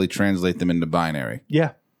mentally translate them into binary.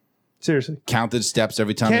 Yeah. Seriously. Counted steps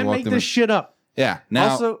every time he Can't walked make them. this shit up. Yeah.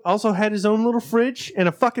 Now, Also had his own little fridge and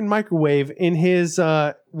a fucking microwave in his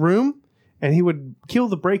room, and he would kill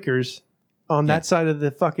the breakers on that side of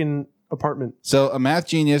the fucking apartment. so a math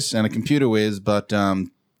genius and a computer whiz, but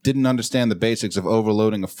didn't understand the basics of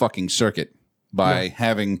overloading a fucking circuit by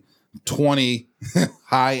having 20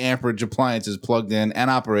 high amperage appliances plugged in and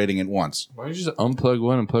operating at once. Why don't you just unplug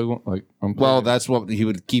one and plug one? Like, unplug Well, it? that's what he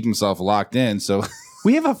would keep himself locked in. So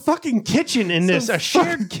We have a fucking kitchen in this, a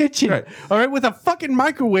shared kitchen. Right. All right, with a fucking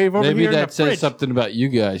microwave over maybe here in that the says fridge. something about you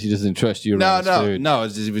guys. He doesn't trust you. no, around his no, food. no.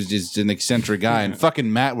 He was just an eccentric guy, and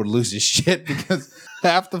fucking Matt would lose his shit because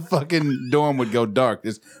half the fucking dorm would go dark.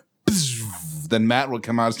 Just then Matt would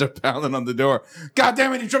come out and start pounding on the door. God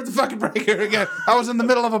damn it! He tripped the fucking breaker again. I was in the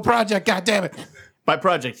middle of a project. God damn it! By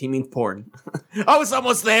project, he means porn. I was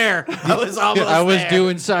almost there. I was almost I was there.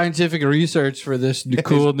 doing scientific research for this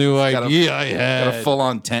cool new got a- idea I Got had. a full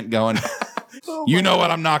on tent going. You know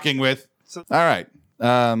what I'm knocking with. All right.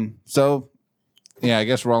 So, yeah, I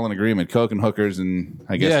guess we're all in agreement. Coke and hookers, and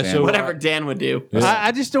I guess Yeah, Dan. so- Whatever Dan would do.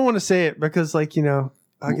 I just don't want to say it because, like, I'll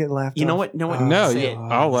get laughed. You know off. what? No one. No, say you, it.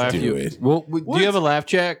 I'll laugh Do you. it. Well, do you have a laugh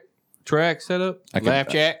track set up? I could- laugh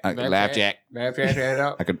jack. laugh jack. Laugh jack set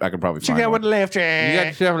up. I could probably Check find out one. what the left You got hand.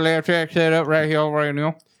 yourself a laugh track set up right here, right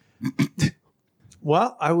now.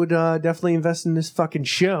 Well, I would definitely invest in this fucking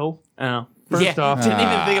show. Oh. First yeah, off- didn't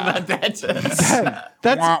even think about that.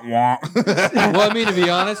 That's Wah, wah. Well, I mean, to be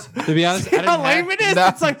honest, I didn't how lame have, it is. No.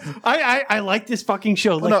 It's like I like this fucking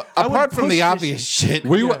show. Well, Like, no, I would apart from push the this obvious shit.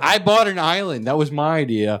 shit. I bought an island. That was my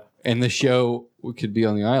idea, and the show could be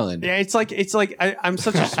on the island. Yeah, it's like I'm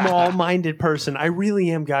such a small-minded person. I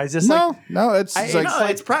really am, guys. It's like No, it's I- like No,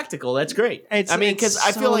 it's practical. That's great. it's. I mean, it's because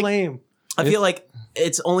I so feel like lame.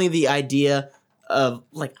 it's only the idea of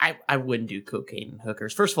like I wouldn't do cocaine and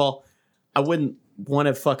hookers. First of all, I wouldn't want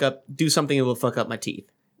to do something that will fuck up my teeth.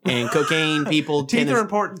 And cocaine people Teeth tend are to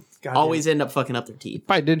important. God always end up fucking up their teeth.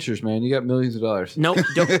 Buy dentures, man. You got millions of dollars. Nope,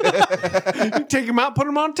 don't take them out, put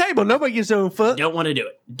them on the table. Nobody gets their own foot. don't want to do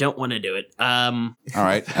it. Don't want to do it. all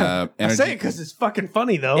right. I Energy. say it because it's fucking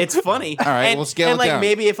funny though. It's funny. All right, and, we'll scale and it like down.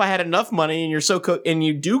 maybe if I had enough money and you're so and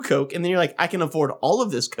you do coke, and then you're like, I can afford all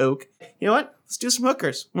of this coke. You know what? Let's do some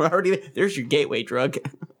hookers. We're already there's your gateway drug.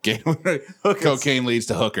 Cocaine leads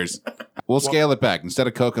to hookers. We'll scale it back. Instead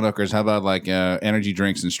of coke and hookers, how about like energy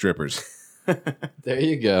drinks and strippers? There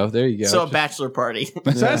you go. There you go. So a bachelor party.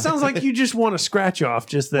 So that sounds like you just want to scratch off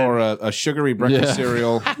just there. Or a sugary breakfast Yeah.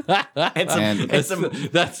 cereal. and some, And- and some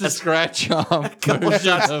that's the scratch off. couple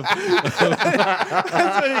shots.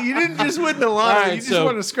 You didn't just win the lottery. You just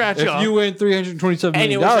want to scratch if off. you win $327 and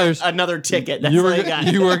million, it was another ticket. That's you all were I got.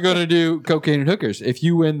 you are going to do cocaine and hookers. If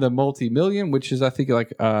you win the multi-million, which is I think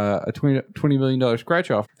like a $20 million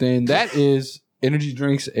scratch off, then that is energy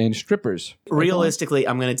drinks and strippers. Realistically,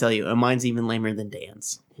 I'm going to tell you, and mine's even lamer than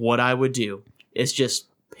Dan's. What I would do is just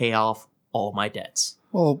pay off all my debts.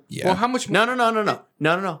 Well, yeah. Well, how much?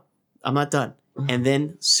 No. I'm not done. And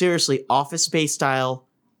then, seriously, Office Space style,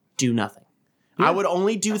 do nothing. I would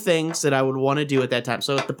only do things that I would want to do at that time.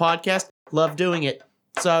 So at the podcast, love doing it.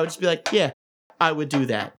 So I would just be like, yeah, I would do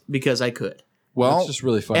that because I could. well, It's just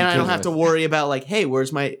really fun. And I don't have to worry about like, hey,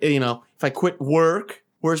 where's my, if I quit work,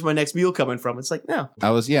 where's my next meal coming from? It's like, no. I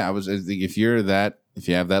was. If you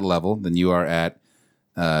have that level, then you are at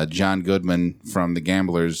John Goodman from The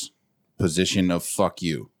Gamblers' position of "fuck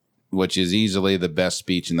you," which is easily the best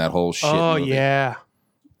speech in that whole shit. Oh movie. yeah.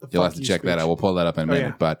 You'll have to check that out. We'll pull that up in a minute.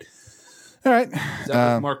 yeah. But all right, Is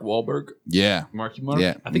that with Mark Wahlberg? yeah, Marky Mark?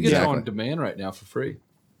 Yeah, I think it's exactly. on demand right now for free.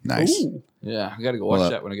 nice. Yeah, I got to go watch Well,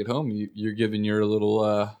 that when I get home. You're giving your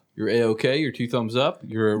little, your A-OK, your 2 thumbs up,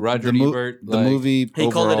 your Roger The Ebert. movie. He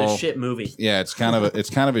called it a overall- shit movie. Yeah, it's kind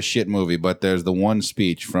of a shit movie, but there's the one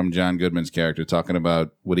speech from John Goodman's character talking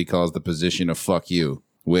about what he calls the position of "fuck you,"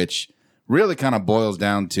 which really kind of boils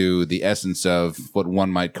down to the essence of what one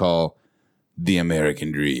might call the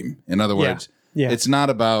American dream. In other words, Yeah. it's not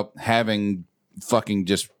about having fucking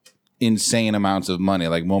just insane amounts of money,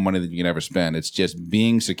 like more money than you can ever spend. It's just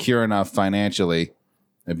being secure enough financially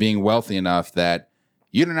and being wealthy enough that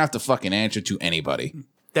you don't have to fucking answer to anybody.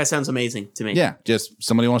 That sounds amazing to me. Yeah, just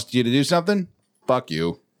somebody wants you to do something, fuck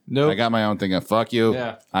you. Nope. I got my own thing. Fuck you.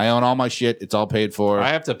 Yeah. I own all my shit. It's all paid for. I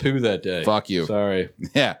have to poo that day. Fuck you. Sorry.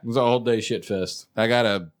 Yeah. It was a whole day shit fest. I got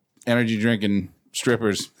a energy drinking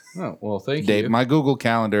strippers. Oh, well, thank Dave, you. my Google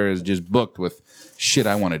Calendar is just booked with shit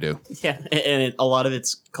I want to do. Yeah, and a lot of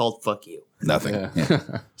it's called "fuck you." Nothing. Yeah.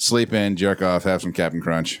 Yeah. Sleep in, jerk off, have some Captain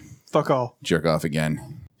Crunch, Fuck all. jerk off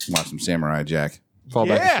again, watch some Samurai Jack. Fall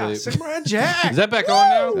Yeah, back to sleep. Samurai Jack. Is that back on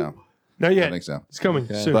now? No, Not I yet. think so. It's coming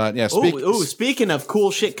soon. But yeah, Speaking of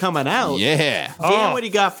cool shit coming out, yeah. Dan, Oh. what do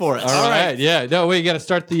you got for us? All right. Yeah. No, wait, you got to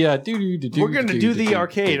start the We're gonna do the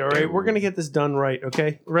arcade, all right? We're gonna get this done right,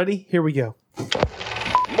 okay? Ready? Here we go.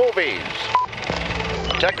 Movies.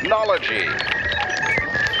 Technology.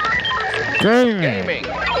 Gaming.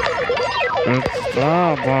 It's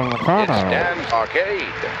Dan's Arcade.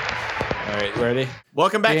 All right, ready?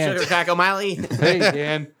 Welcome back, Dan. Sugar Crack O'Malley. Hey,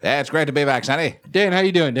 Dan. Yeah, it's great to be back, Sonny. Dan, how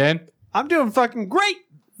you doing, Dan? I'm doing fucking great.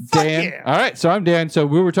 Fuck Dan. yeah. All right, so I'm Dan. So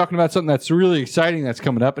we were talking about something that's really exciting that's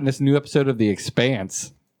coming up in this new episode of The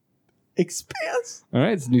Expanse. Expanse? All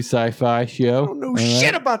right, it's a new sci-fi show. I don't know All right.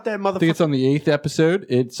 shit about that I think it's motherfucker. on the 8th episode.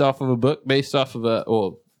 It's off of a book based off of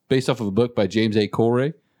a book by James A.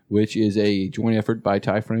 Corey, which is a joint effort by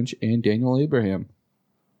Ty French and Daniel Abraham.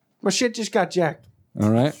 My shit just got jacked. All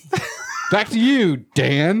right. Back to you,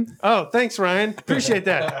 Dan. Oh, thanks, Ryan. Appreciate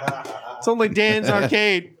that. It's only Dan's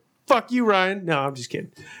Arcade. Fuck you, Ryan. No, I'm just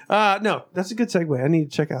kidding. No, that's a good segue. I need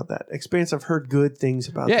to check out that Expanse. I've heard good things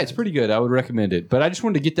about. Yeah, that. it's pretty good. I would recommend it. But I just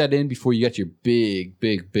wanted to get that in before you got your big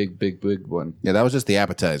one. Yeah, that was just the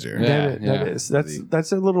appetizer. Yeah. That is.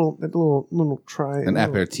 That's a little try. An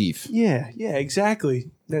aperitif. Yeah, exactly.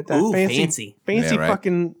 That Ooh, fancy Yeah, right.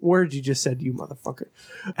 fucking word you just said, you motherfucker.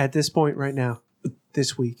 At this point right now,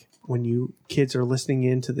 this week, when you kids are listening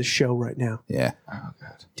in to the show right now, Yeah. Oh,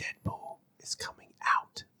 God. Deadpool is coming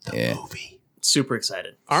out. The Yeah. movie. Super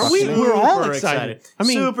excited. Aren't we? Super We're all excited. I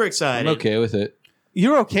mean, super excited. I'm okay with it.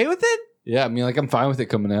 you're okay with it? Yeah, I mean, like, I'm fine with it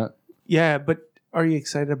coming out. Yeah, but are you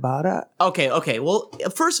excited about it? Okay. Well,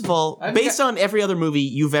 first of all, I think based on every other movie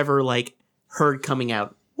you've ever like heard coming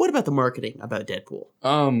out, what about the marketing about Deadpool?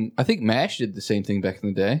 I think MASH did the same thing back in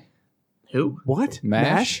the day. Who? What?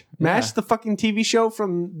 MASH? MASH, Yeah. the fucking TV show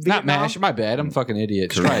from Not Vietnam? MASH. My bad. I'm a fucking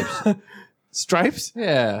idiot. Stripes. Stripes?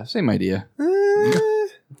 Yeah, same idea.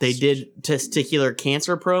 They did testicular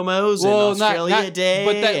cancer promos and Well, Australia Day,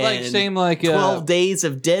 but that like and same like 12 days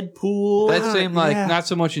of Deadpool. that same like yeah. not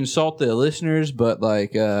so much insult the listeners, but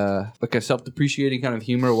like a self-depreciating kind of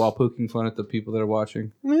humor while poking fun at the people that are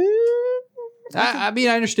watching. I mean,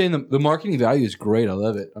 I understand the marketing value is great. I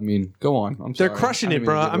love it. I mean, go on. I'm sorry. They're crushing I it, didn't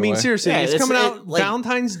bro. mean to give I mean, away. seriously, Yeah, it's it's- coming it, out like-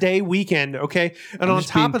 Valentine's Day weekend, okay? And I'm on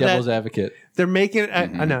just being top of devil's that, advocate. they're making. I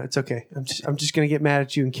know it's okay. I'm just gonna get mad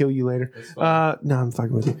at you and kill you later. No, I'm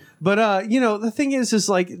fucking with you. But the thing is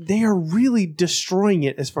like they are really destroying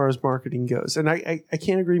it as far as marketing goes, and I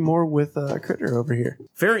can't agree more with Critter over here.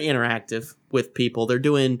 Very interactive with people. They're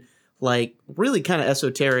doing like really kind of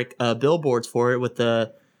esoteric billboards for it with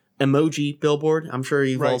the emoji billboard. I'm sure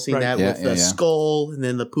you've all Right, seen right. that Yeah, with yeah, the yeah. skull and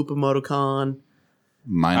then the poop emoticon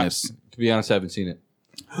Minus. To be honest, I haven't seen it.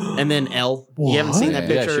 and then L. You haven't seen that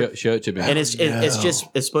Yeah, picture? show it to me. And it's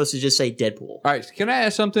supposed to just say Deadpool. All right, can I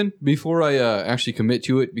ask something before I actually commit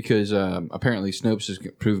to it? Because apparently Snopes has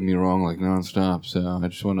proven me wrong like nonstop. So I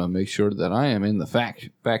just want to make sure that I am in the fact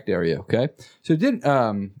area. Okay. So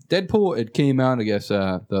Deadpool? It came out, I guess,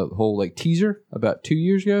 the whole like teaser about 3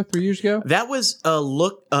 years ago. That was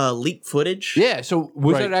leaked footage. Yeah. So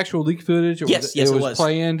was Right. that actual leak footage? Or Yes, it was.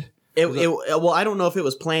 planned. Well, I don't know if it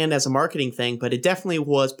was planned as a marketing thing, but it definitely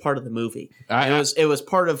was part of the movie. It was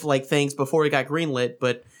part of like things before it got greenlit,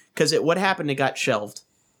 but because what happened, it got shelved.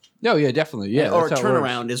 No, yeah, definitely, yeah. Or that's how it works.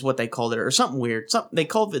 turnaround is what they called it, or something weird. They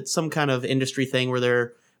called it some kind of industry thing where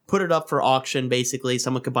they're put it up for auction. Basically,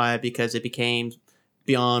 someone could buy it because it became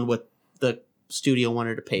beyond what the studio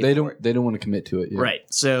wanted to pay. They for it. don't want to commit to it. Yeah. Right.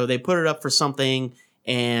 So they put it up for something,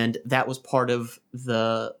 and that was part of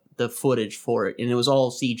the footage for it, and it was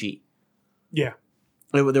all CG. Yeah.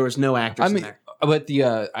 There was no actors in there. But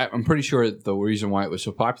I'm pretty sure the reason why it was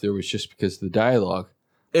so popular was just because of the dialogue.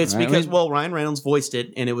 It's Right. because Ryan Reynolds voiced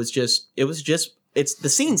it, and it's the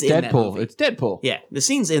scenes in that Deadpool. movie. It's Deadpool. Yeah, the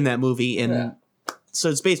scenes in that movie, and Yeah. so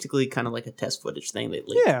it's basically kind of like a test footage thing they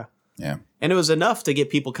leaked. Yeah. Yeah. And it was enough to get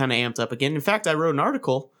people kind of amped up again. In fact, I wrote an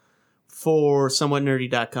article for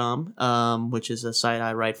somewhatnerdy.com, which is a site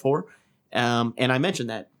I write for, and I mentioned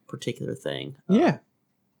that particular thing Yeah.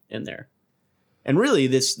 in there. And really,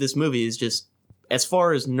 this movie is just, as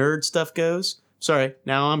far as nerd stuff goes. Sorry,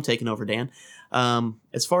 now I'm taking over, Dan.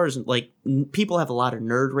 As far as like people have a lot of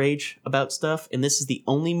nerd rage about stuff, and this is the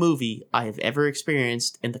only movie I have ever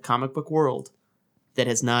experienced in the comic book world that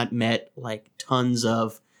has not met like tons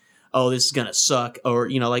of, oh, this is gonna suck, or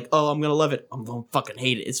like, oh, I'm gonna love it, I'm gonna fucking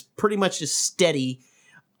hate it. It's pretty much just steady.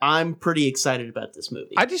 I'm pretty excited about this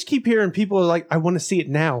movie. I just keep hearing people are like, I want to see it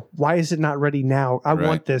now. Why is it not ready now? I Right.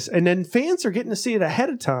 want this. And then fans are getting to see it ahead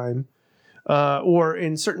of time, or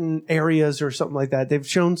in certain areas or something like that. They've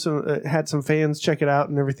shown had some fans check it out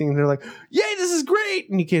and everything. And they're like, yay, this is great.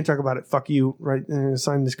 And you can't talk about it. Fuck you. Right.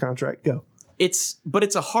 Sign this contract. Go. But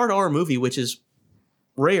it's a hard R movie, which is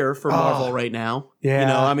rare for Marvel right now.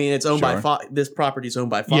 Yeah. I mean, it's owned by Sure. Fox. This property's owned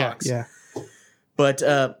by Fox. Yeah. But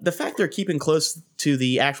the fact they're keeping close to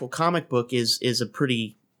the actual comic book is a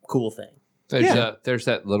pretty cool thing. There's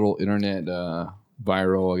that little internet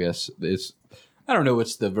viral, I guess. I don't know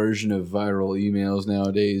what's the version of viral emails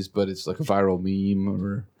nowadays, but it's like a viral meme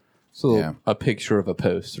or it's a picture of a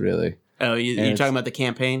post, really. Oh, you're it's- talking about the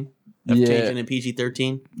campaign of Yeah. changing in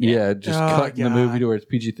PG-13? Yeah, just Oh, cutting the God. movie to where it's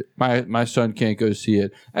PG. My son can't go see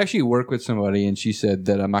it. I actually work with somebody, and she said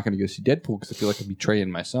that I'm not going to go see Deadpool because I feel like I'm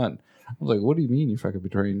betraying my son. I was like, "What do you mean you're fucking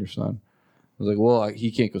betraying your son?" I was like, "Well,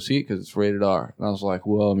 he can't go see it because it's rated R." And I was like,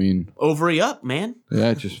 "Well, I mean, Ovary up, man.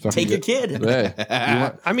 yeah, just fucking Take your kid. Hey, you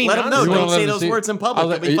want- I mean, Let him know. honestly, You wanna Don't let say him those see it? words in I public. was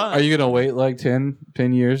It'll like, be are fine. you going to wait like 10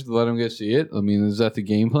 years to let him go see it? I mean, is that the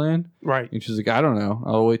game plan? right. And she's like, I don't know.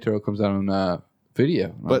 I'll wait till it comes out on video.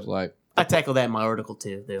 And I But- was like, I tackled that in my article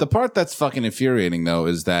too. The part that's fucking infuriating, though,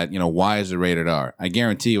 is that, why is it rated R? I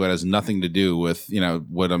guarantee you it has nothing to do with,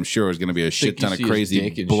 what I'm sure is going to be a shit ton of you see his crazy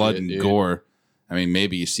dick and blood shit, and dude. gore. I mean,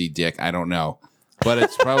 maybe you see dick. I don't know. But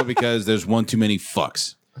it's probably because there's one too many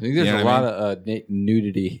fucks. I think there's You know a what lot I of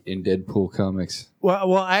nudity in Deadpool comics.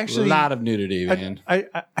 Well, A actually, lot of nudity, man.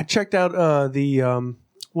 I checked out the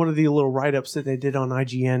one of the little write ups that they did on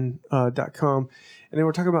IGN.com, and they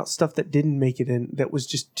were talking about stuff that didn't make it in that was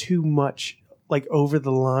just too much, like over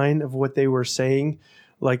the line of what they were saying.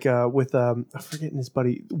 Like with I'm forgetting his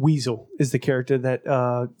buddy Weasel is the character that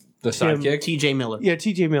The sidekick. T.J. Miller. yeah,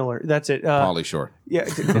 T.J. Miller. That's it. Pauly Shore. Yeah,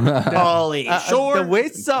 Ollie Shore. the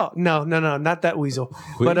Weasel. No, not that Weasel.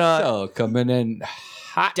 But so coming in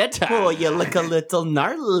hot. Deadpool, you look a little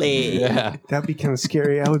gnarly. Yeah. that'd be kind of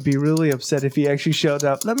scary. I would be really upset if he actually showed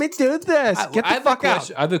up. Let me do this. Get the fuck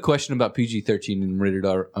out. I have a question about PG-13 and rated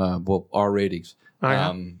R, R ratings.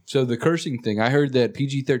 yeah? So the cursing thing, I heard that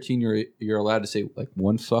PG-13 you're allowed to say like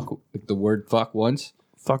one fuck, like the word fuck once,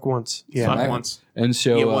 Fuck once. Yeah. Fuck Right. once. and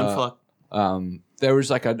so Yeah, one fuck. there was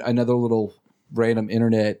like another little random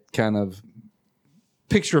internet kind of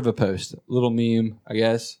picture of a post, little meme, I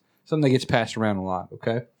guess, something that gets passed around a lot.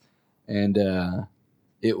 Okay, and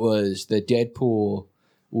it was that Deadpool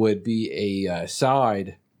would be a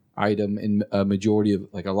side item in a majority of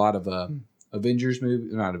like a lot of Avengers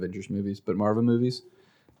movies, not Avengers movies, but Marvel movies,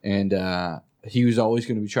 and he was always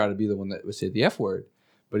going to try to be the one that would say the F word,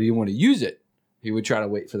 but he didn't want to use it. He would try to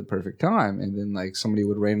wait for the perfect time, and then like somebody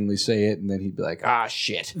would randomly say it, and then he'd be like, "Ah,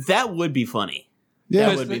 shit." That would be funny. Yeah.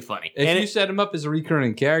 That would be funny. If And you it, set him up as a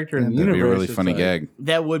recurring character in the That'd universe, be a really it's funny like- gag.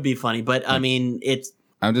 that would be funny. But I mean, it's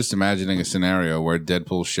I'm just imagining a scenario where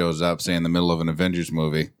Deadpool shows up, say, in the middle of an Avengers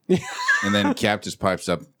movie, and then Cap just pipes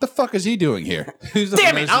up, "The fuck is he doing here?" Who's the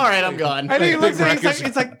damn it. person- All right, I'm gone. I think he looks at it,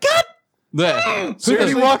 it's like, God! Yeah. And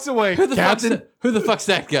he walks away. Who the fuck's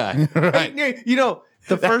that guy? Right. You know,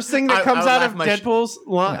 the first thing that I comes would out laugh of my Deadpool's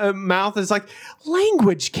mouth is like,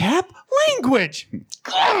 language, Cap, language.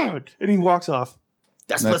 God. And he walks off.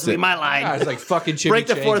 That's supposed to be it. my line. It's like fucking Break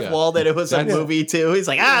the fourth Chimichanga. wall that it was a That's- movie too. He's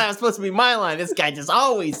like, that's supposed to be my line. This guy just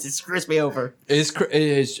always just screws me over. His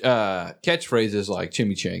catchphrase is like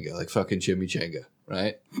chimichanga, like fucking chimichanga,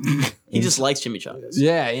 right? He just likes chimichangas.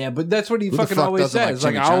 Yeah, but that's what he the fucking fuck always doesn't like says.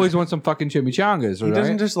 Like, I chimichanga? always want some fucking chimichangas, He right?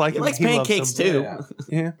 doesn't just like He them, likes loves pancakes them. too.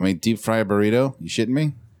 Yeah. I mean, deep fry a burrito? You shitting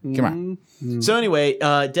me? Come on. So anyway,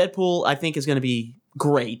 Deadpool I think is going to be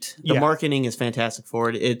great. The Yeah. marketing is fantastic for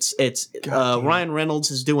it. It's Ryan Reynolds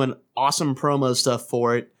is doing awesome promo stuff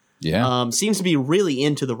for it. Yeah. Seems to be really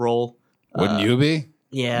into the role. Wouldn't you be?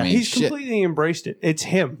 Yeah. I mean, He's shit. completely embraced it. It's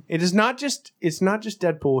him. It's not just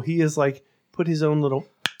Deadpool. He is like put his own little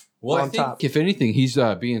Well, I on think top. if anything, he's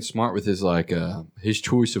being smart with his like his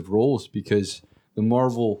choice of roles because the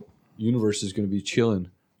Marvel universe is going to be chilling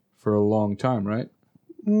for a long time, right?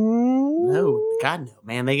 No, God no,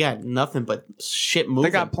 man. They got nothing but shit moving. They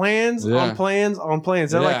got plans Yeah. on plans on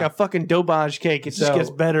plans. They're like Yeah. a fucking dobage cake. It just So- gets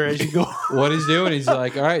better as you go. What he's doing, he's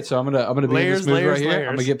like, all right, so I'm gonna be in Layers, this movie layers, right here. layers.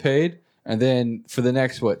 I'm gonna get paid, and then for the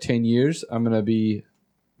next 10 years, I'm gonna be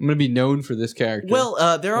known for this character. well,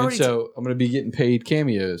 they're and already so I'm gonna be getting paid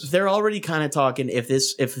cameos. they're already kind of talking if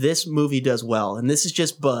this movie does well, and this is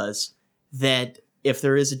just buzz, that if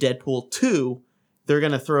there is a Deadpool 2, they're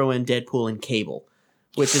going to throw in Deadpool and Cable,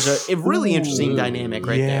 which is a really interesting Ooh.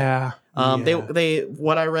 there. yeah. Yeah. They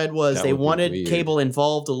what I read was That they would be wanted weird. Cable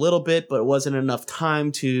involved a little bit, but it wasn't enough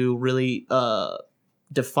time to really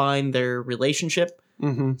define their relationship.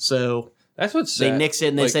 Mm-hmm. So That's what's they sad. nixed it,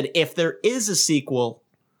 and they Like, said if there is a sequel,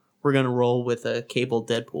 we're going to roll with a Cable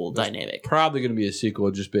Deadpool dynamic. probably gonna be a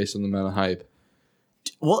sequel just based on the amount of hype.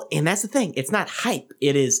 Well, and that's the thing. It's not hype.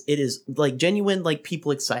 It is like genuine, like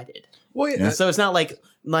people excited. Well, Yeah. So it's not like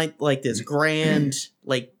this grand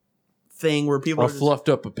like thing where people a are just, fluffed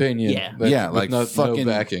up opinion. Yeah. but Yeah, with like no fucking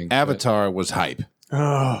backing. but- Avatar was hype.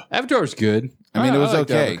 Avatar was good. I mean, it was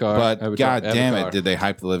liked okay, Avatar. but Avatar- god damn Avatar. it, did they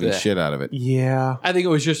hype the living Yeah. shit out of it? Yeah. I think it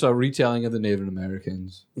was just a retelling of the Native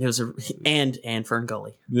Americans. it was and Fern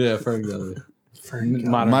Gully. Yeah, Fern Gully.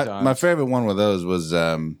 Modern My times. favorite one of those was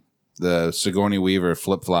the Sigourney Weaver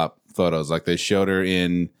flip flop photos. Like they showed her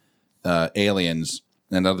in Aliens,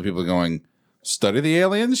 and other people going, "Study the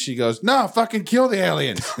aliens." She goes, "No, fucking kill the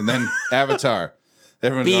aliens." And then Avatar,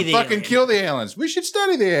 everyone's Be going, the "Fucking alien." kill the aliens. We should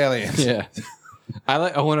study the aliens." Yeah.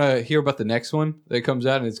 I want to hear about the next one that comes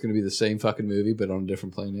out, and it's going to be the same fucking movie, but on a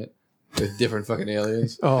different planet with different fucking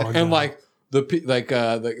aliens. Oh, and no. like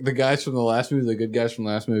the guys from the last movie, the good guys from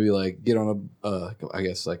the last movie, like get on I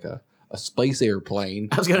guess like a space airplane.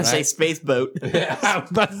 I was gonna say right? space boat. Yeah, I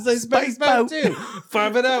was about to say space boat too.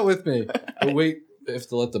 Farm it out with me. But wait have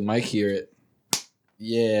to let the mic hear it.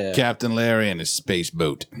 Yeah. Captain Larry and his space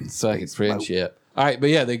boat. Second French, yeah. All right, but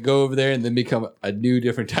yeah, they go over there and then become a new,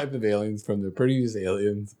 different type of aliens from the previous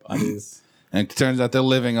aliens' bodies. And it turns out they're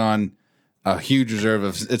living on a huge reserve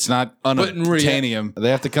of. It's not unobtainium. They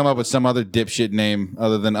have to come up with some other dipshit name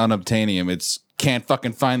other than unobtainium. It's can't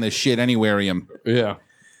fucking find this shit anywhereium. Yeah.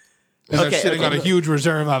 And they're sitting on a huge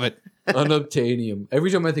reserve of it. Unobtainium.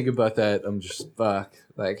 Every time I think about that, I'm just fuck.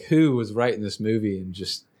 Like, who was writing this movie and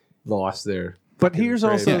just lost their. But here's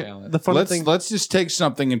also talent. the fun thing. Let's just take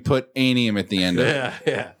something and put anium at the end of it.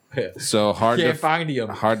 Yeah. So hard Can't to find him.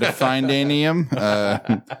 hard to find anium.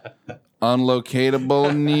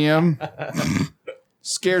 Unlocatable neum.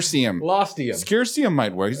 Scarcium. Lostium. Scarcium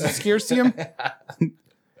might work. Is it scarcium?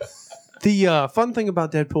 The fun thing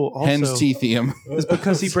about Deadpool also Hen's teethium. is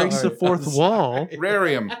because he breaks the fourth wall.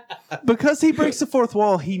 Rarium. Because he breaks the fourth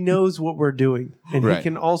wall, he knows what we're doing. And Right. he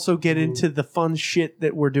can also get into the fun shit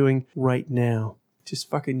that we're doing right now.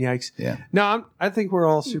 Just fucking yikes. Yeah. No, I think we're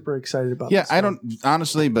all super excited about Yeah, this. I don't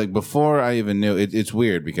honestly, like before I even knew it's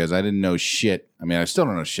weird because I didn't know shit. I mean, I still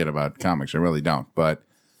don't know shit about comics. I really don't. But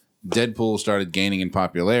Deadpool started gaining in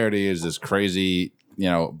popularity as this crazy,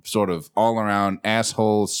 sort of all around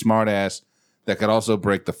asshole, smart ass that could also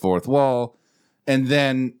break the fourth wall. And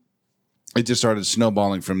then it just started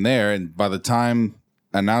snowballing from there. And by the time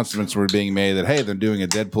announcements were being made that, hey, they're doing a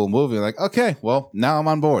Deadpool movie, like, okay, well, now I'm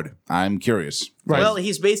on board. I'm curious. Well,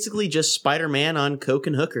 he's basically just Spider-Man on coke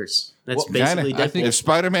and hookers. That's basically Kinda. Deadpool. If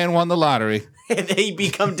Spider-Man won the lottery, And they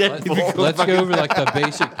become Deadpool. Let's go over like the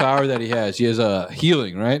basic power that he has. He has a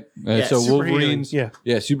healing, right? Yeah, so super Wolverine's,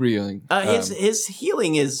 healing, super healing. His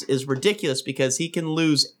healing is ridiculous because he can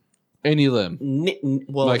lose Any limb,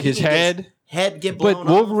 like he his can get head. Head get blown But off.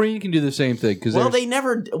 Wolverine can do the same thing because They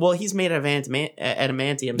never. Well, he's made of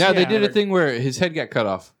adamantium. now so they did a never- thing where his head got cut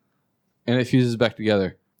off, and it fuses back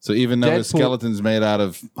together. so even though his Deadpool- skeleton's made out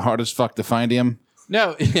of hard as fuck to find him,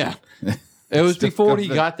 No, yeah, it was before he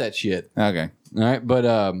difficult. got that shit. okay. All right, but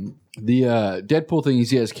the Deadpool thing is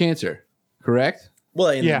he has cancer, correct? Well,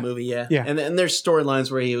 in Yeah. the movie, yeah. Yeah. And there's storylines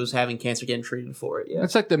where he was having cancer, getting treated for it. Yeah.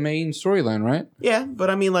 That's like the main storyline, right? Yeah, but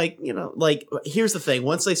I mean, here's the thing.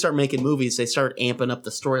 Once they start making movies, they start amping up the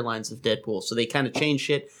storylines of Deadpool. So they kind of change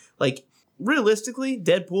shit. Like, realistically,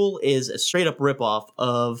 Deadpool is a straight up ripoff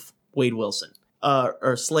of Wade Wilson.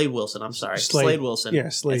 Or Slade Wilson, I'm sorry. Slade Wilson. Yeah,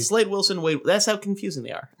 Slade. It's Slade Wilson, Wade. That's how confusing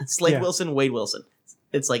they are. Slade Yeah. Wilson, Wade Wilson.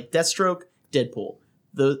 It's like Deathstroke, Deadpool.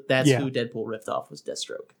 That's Yeah. who Deadpool ripped off, was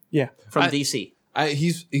Deathstroke. Yeah. From DC.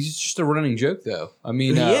 He's just a running joke, though. I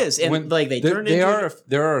mean, He is, and, like, they turned into-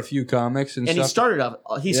 there are a few comics and And stuff.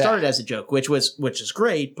 he started as a joke, which is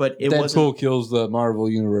great, but it wasn't. Deadpool kills the Marvel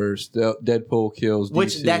universe. Deadpool kills DC.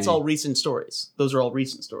 Which that's all recent stories. Those are all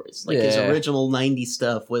recent stories. Like his Yeah. original '90s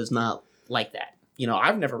stuff was not like that.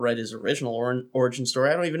 I've never read his original origin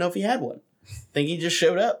story. I don't even know if he had one. I think he just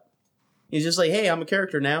showed up. He's just like, "Hey, I'm a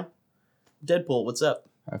character now. Deadpool, what's up?"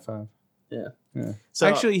 High five. Yeah. So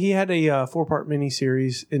Actually, he had a 4-part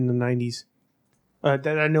miniseries in the 90s that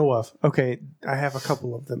I know of. Okay, I have a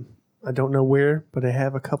couple of them. I don't know where, but I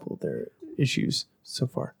have a couple of their issues so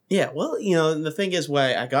far. yeah. Well, and the thing is,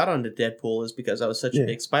 why I got onto Deadpool is because I was such a Yeah.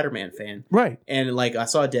 big Spider-Man fan. Right. And I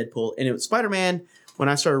saw Deadpool, and it was Spider-Man. When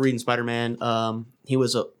I started reading Spider-Man, he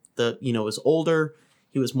was was older.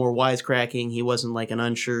 He was more wisecracking. He wasn't like an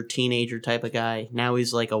unsure teenager type of guy. Now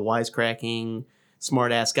he's like a wisecracking,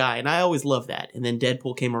 smart ass guy, and I always loved that. And then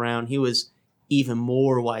Deadpool came around. He was even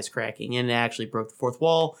more wisecracking, and actually broke the fourth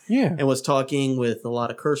wall Yeah. and was talking with a lot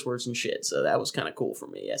of curse words and shit. So that was kind of cool for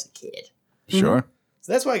me as a kid. Sure.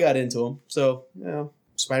 So that's why I got into him. So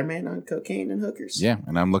Spider-Man on cocaine and hookers. Yeah,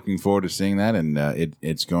 and I'm looking forward to seeing that. And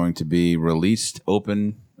it's going to be released,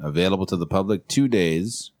 open, available to the public 2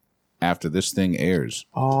 days after this thing airs.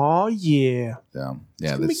 Oh, yeah. So,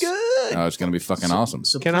 yeah, It's gonna be good. Oh, it's going to be fucking awesome.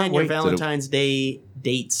 So Cannot plan your wait. Valentine's Day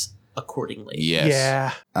dates accordingly. Yes.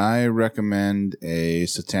 Yeah. I recommend a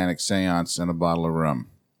satanic seance and a bottle of rum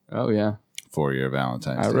Oh yeah. for your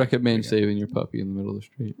Valentine's I Day. recommend saving your puppy in the middle of the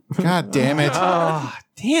street. God damn it. Oh,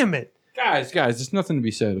 damn it. guys, there's nothing to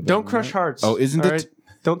be said about Don't it, crush right? hearts. Oh, isn't all it?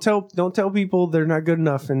 Don't tell people they're not good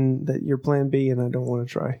enough and that you're plan B and I don't want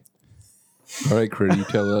to try. All right, Critter, you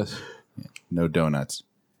tell us. No donuts.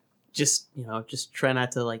 Just try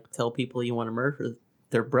not to tell people you want to murder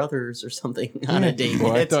their brothers or something on a date.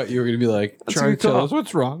 Well, I It's- thought you were going to be like, That's try a to good tell call. us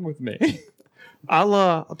what's wrong with me.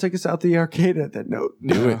 I'll take us out to the arcade at that note.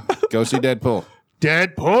 Do it. Go see Deadpool.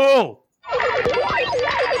 Deadpool.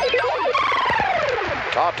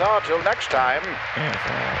 Ta-ta till next time,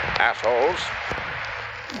 assholes.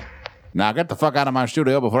 Now get the fuck out of my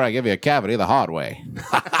studio before I give you a cavity the hard way.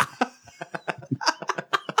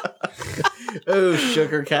 Oh,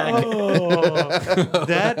 sugar cock. Oh,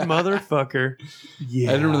 that motherfucker. Yeah.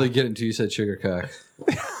 I didn't really get it until you said sugar cock.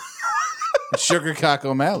 Sugar Cock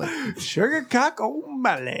O'Malley Sugar cock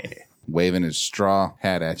O'Malley. waving his straw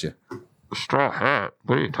hat at you. Straw hat?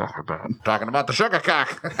 What are you talking about? Talking about the sugar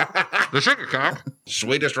cock. The sugar cock?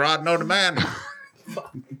 Sweetest rod known to man.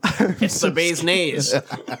 It's the bee's knees.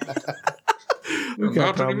 We've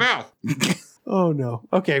got Melt in your problems. mouth. Oh no.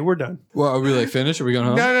 Okay, we're done. Well, are we like finished? Are we going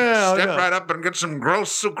home? No. Step right up and get some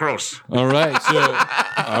gross sucrose. All right.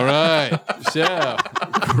 So,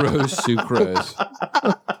 gross sucrose.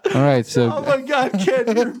 All right. Oh So my God,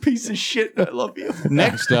 Ken, you're a piece of shit. I love you.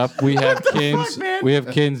 next up, we have Ken's. man? We have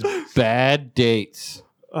Ken's bad dates,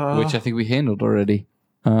 which I think we handled already.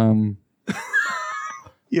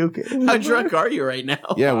 You okay? How drunk are you right now?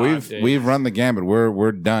 Yeah, dude. we've run the gambit.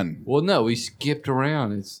 We're done. Well, no, we skipped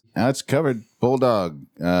around. It's Now it's covered. Bulldog,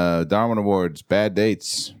 Darwin Awards, Bad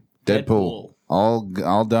Dates, Deadpool.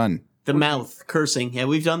 All done. The mouth cursing. Yeah,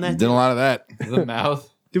 we've done that. Did a lot of that. the mouth.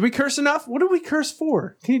 Did we curse enough? What did we curse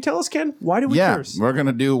for? Can you tell us, Ken? Why did we Yeah, curse? we're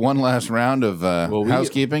gonna do one last round of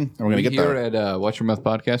housekeeping. And we're gonna We get here there. at Watch Your Mouth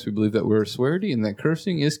Podcast, we believe that we're swearty and that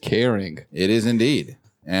cursing is caring. It is indeed.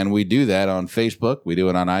 And we do that on Facebook. We do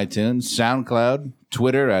it on iTunes, SoundCloud,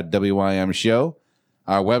 Twitter at WYM Show,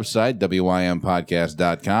 our website,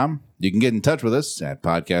 WYMPodcast.com. You can get in touch with us at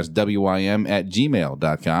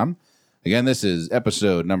podcastwym@gmail.com. Again, this is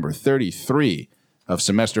episode number 33 of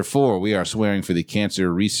semester 4. We are swearing for the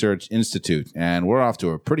Cancer Research Institute. And we're off to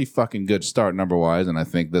a pretty fucking good start number-wise, and I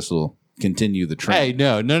think this will continue the trend. Hey,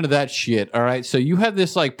 no, none of that shit. All right. So you have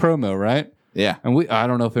this like promo, right? Yeah. And I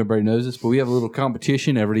don't know if everybody knows this, but we have a little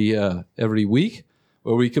competition every week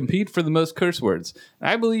where we compete for the most curse words. And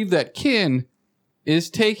I believe that Ken is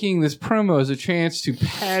taking this promo as a chance to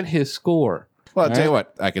pad his score. Well, I'll tell you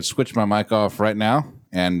what. I could switch my mic off right now.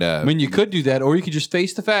 And I mean, you could do that, or you could just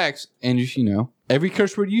face the facts and just, every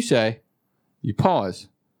curse word you say, you pause.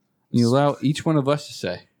 And you allow each one of us to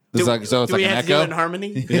say. it's like, so it's Do like we an have to do echo. it in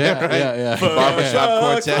harmony? Yeah. Barbershop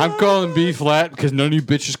quartet. I'm calling B flat because none of you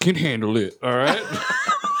bitches can handle it. All right.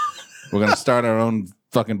 We're gonna start our own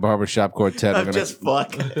fucking barbershop quartet. We're I'm gonna just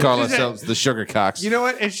fuck. call ourselves the Sugar Cocks. You know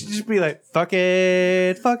what? It should just be like, fuck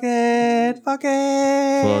it, fuck it, fuck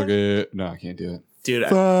it. Fuck it. No, I can't do it. Dude,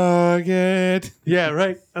 Fuck it. Yeah,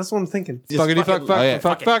 right. That's what I'm thinking. Fuckity fuck, Oh, yeah.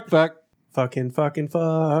 fuck, fuck, fuck. Fucking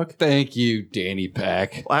fuck. Thank you, Danny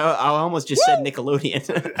Pack. I almost just said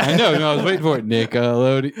Nickelodeon. I know. No, I was waiting for it.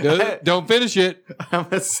 Nickelodeon. No, don't finish it. I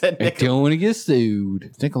almost said I Nickelodeon. don't want to get sued.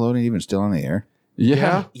 Is Nickelodeon even still on the air?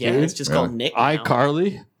 Yeah. Yeah, it's just called Nick. now.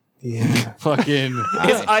 iCarly. Yeah. Fucking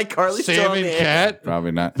Is iCarly still Sam on and the air? Cat.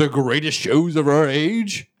 Probably not. The greatest shows of our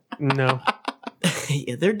age. No.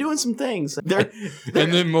 Yeah, they're doing some things. They're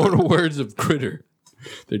And then Mortal Words of Critter.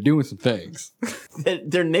 They're doing some things.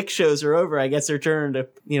 their Nick shows are over. I guess they're turning to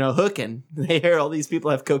hooking. They hear all these people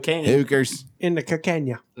have cocaine. Hookers. In the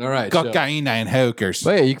cacana. All right. Cocaine and hookers.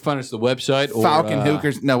 Well, yeah, you can find us at the website. Or, Falcon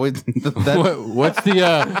hookers. No, that, What's the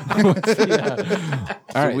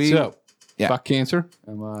all right, we- so yeah. fuck cancer.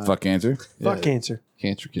 fuck cancer. Fuck cancer.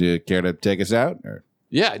 Cancer. Do you care to take us out? Or?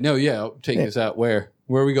 Yeah, I'll take us out. Where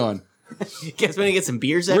are we going? Guess when you get some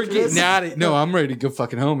beers after We're getting this? out of No, I'm ready to go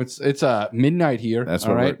fucking home. It's midnight here. That's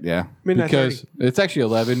all what right. yeah. Midnight Because 30. it's actually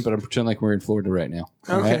 11, but I'm pretending like we're in Florida right now.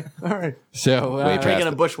 All Okay. right? All right. So Way Drinking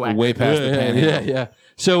past a bushwhacker. Way past the panhandle. yeah.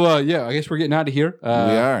 So I guess we're getting out of here. We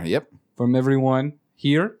are. Yep. From everyone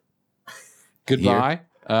here. Goodbye.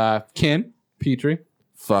 Ken Petrie.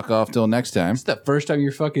 Fuck off till next time. It's the first time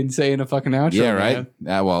you're fucking saying a fucking outro. Yeah, man.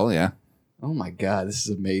 right? Well, yeah. Oh my god, this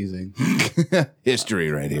is amazing.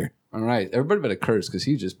 History right here. All right, everybody better curse because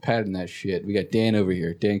he's just patting that shit. We got Dan over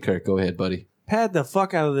here. Dan Kirk, go ahead, buddy. Pad the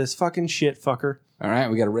fuck out of this fucking shit, fucker. All right,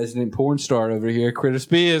 we got a resident porn star over here, Critter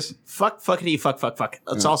Spears. Fuckity fuck.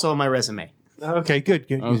 It's also on my resume. Okay, good.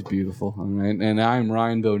 That was beautiful. All right, and I'm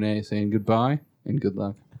Ryan Bonet saying goodbye and good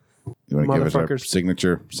luck. You want to give us our Motherfuckers.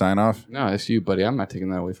 signature sign off? No, it's you, buddy. I'm not taking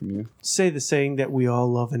that away from you. Say the saying that we all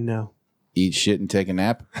love and know. Eat shit and take a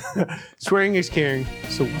nap? Swearing is caring,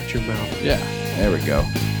 so watch your mouth. Yeah. There we go.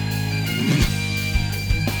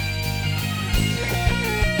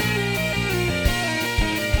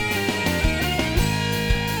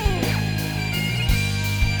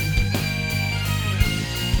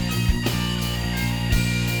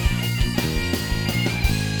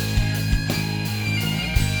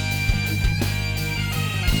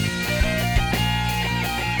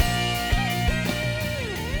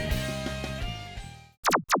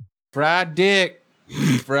 Fried dick.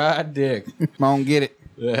 Fried dick. Come on, get it.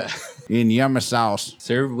 Yeah. in yummy sauce.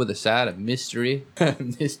 Served with a side of mystery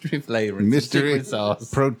flavor. Mystery Secret sauce.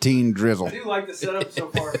 protein drizzle. I do like the setup so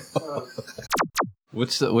far.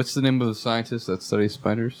 What's the name of the scientist that studies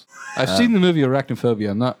spiders? I've seen the movie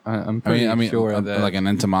Arachnophobia. I'm pretty sure of that. like an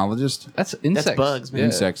entomologist. That's insects. That's bugs, man. Yeah.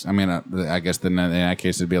 Insects. I mean, I guess then in that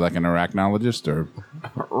case it'd be like an arachnologist, or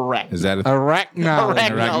is that a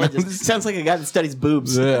Arachnologist. Sounds like a guy that studies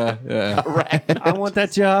boobs. Yeah. I want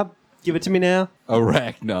that job. Give it to me now.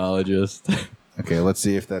 Arachnologist. Okay, let's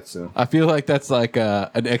see if that's I feel like that's like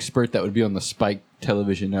an expert that would be on the Spike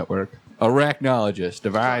television network. Arachnologist,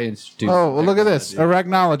 Devine Institute. Oh, well, look at this.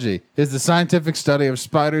 Arachnology is the scientific study of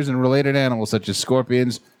spiders and related animals such as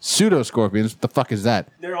scorpions, pseudoscorpions. What the fuck is that?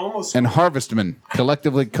 They're almost. And harvestmen,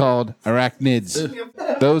 collectively called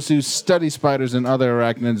arachnids. Those who study spiders and other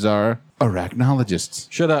arachnids are arachnologists.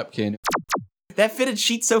 Shut up, Ken. That fitted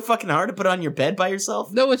sheet's so fucking hard to put on your bed by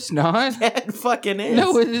yourself. No, it's not. It fucking is.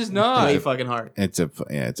 No, it is not. Way fucking hard. It's a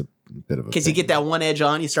bit of a. Because you get that one edge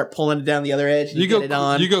on, you start pulling it down the other edge. You get it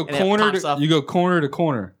on. You go and it corner pops off. to. You go corner to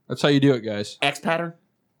corner. That's how you do it, guys. X pattern?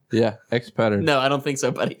 Yeah, X pattern. No, I don't think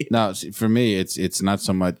so, buddy. No, see, for me, it's not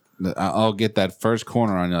so much. I'll get that first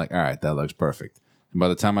corner on. You're like, all right, that looks perfect. And by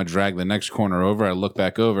the time I drag the next corner over, I look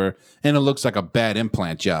back over, and it looks like a bad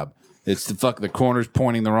implant job. It's the corner's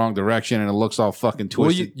pointing the wrong direction, and it looks all fucking Well,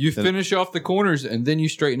 twisted. you finish off the corners and then you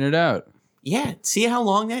straighten it out. Yeah, see how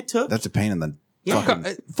long that took? That's a pain in the. Yeah.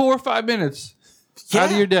 fucking- 4 or 5 minutes Yeah. out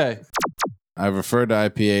of your day. I've referred to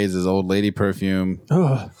IPAs as old lady perfume,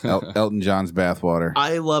 Elton John's bathwater.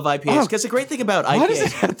 I love IPAs. Because the great thing about Why does it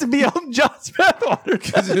IPAs, have to be Elton John's bathwater?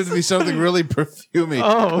 Because it would be something really perfumey,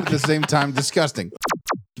 at the same time disgusting.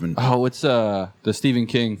 Oh, it's the Stephen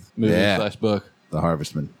King movie Yeah. / book. The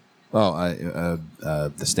Harvestman. Oh,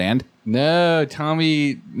 The Stand? No,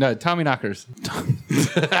 Tommy Knockers.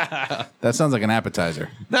 That sounds like an appetizer.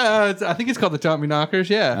 No, I think it's called the Tommy Knockers.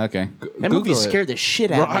 Yeah. Okay. that movie scared the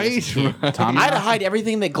shit out of me. as a kid. Tommy, I had to hide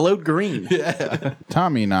everything that glowed green.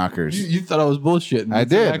 Tommy Knockers. You thought I was bullshitting. I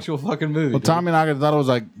It's an did. actual fucking movie. Well, dude. Tommy Knockers thought it was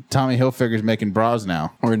like Tommy Hilfiger's making bras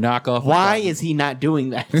now. or knockoff. Why is he not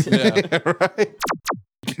doing that?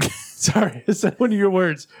 Sorry, I said one of your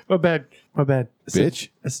words. My bad. I said-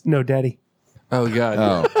 Bitch. No, daddy. Oh god.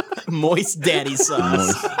 Oh, Moist daddy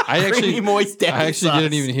sauce. I actually Creamy moist daddy I actually sauce.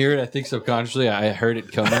 didn't even hear it. I think subconsciously I heard it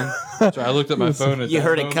coming. So I looked at my phone. At You that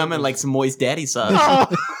heard it moment. coming like some moist daddy sauce.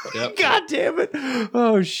 Yep. God damn it.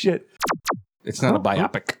 Oh, shit. It's not a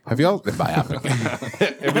biopic. have y'all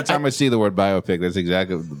biopic? Every time I see the word biopic, that's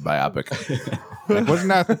exactly the biopic. Like,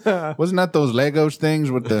 wasn't that those Legos things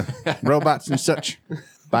with the robots and such?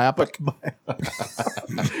 Biopic.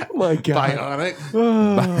 Oh, my God.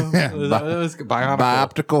 Bionic. Yeah, It was bionic.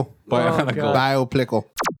 Bioptical. Bionicle. Bioplical.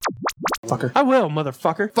 Fucker. I will,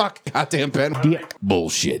 motherfucker. Fuck. Goddamn pen.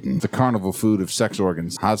 Bullshitting. The carnival food of sex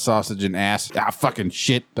organs. Hot sausage and ass. Ah, fucking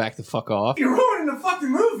shit. Back the fuck off. You're ruining the fucking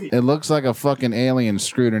movie. It looks like a fucking alien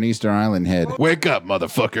screwed an Easter Island head. Wake up,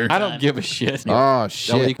 motherfucker. I don't give a shit. Oh,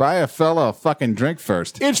 shit. Buy a fella a fucking drink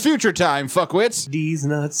first. It's future time, fuckwits. These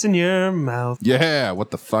nuts in your mouth. Yeah,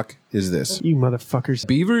 what the fuck is this? You motherfuckers.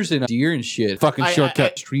 Beavers and deer and shit. Fucking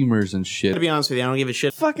shortcut. Streamers and shit. To be honest with you, I don't give a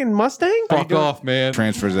shit. Fucking Mustang? Fuck off, man.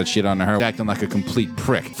 Transfers that shit onto her, acting like a complete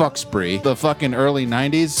prick. Fuck spree. The fucking early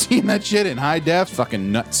 90s, seeing that shit in high def,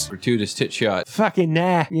 fucking nuts. Gratuitous tit shot. Fucking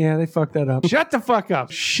nah. Yeah, they fucked that up. Shut the fuck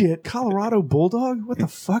up. Shit. Colorado Bulldog? What the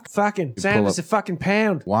fuck? Fucking Sanders a fucking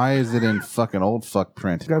pound. Why is it in fucking old fuck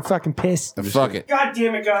print? Go fucking piss. Fuck it. God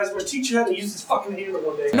damn it, guys. I'm gonna teach you how to use this fucking hammer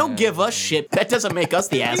one day. Don't give us shit. That doesn't make us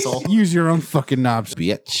the asshole. Use your own fucking knobs,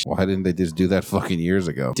 bitch. Why didn't they just do that fucking years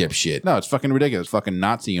ago? Dipshit. No, it's fucking ridiculous. Fucking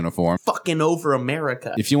Nazi uniform. Fucking over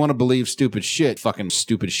America. If you want to believe stupid shit, fucking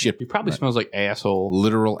stupid shit. He probably smells like asshole.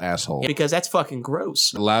 Literal asshole. Because that's fucking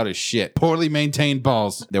gross. Loud as shit. Poorly maintained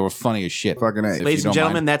balls. They were funny as shit. Fucking A. Ladies and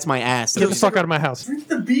gentlemen, that's my ass. Get the fuck out of my house. Drink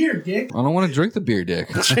the beer, dick. I don't want to drink the beer dick.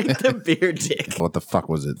 Drink the beer dick. What the fuck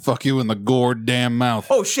was it? Fuck you in the gourd damn mouth.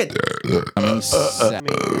 Oh shit.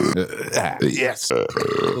 Yes.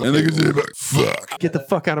 And they can say, fuck. Get the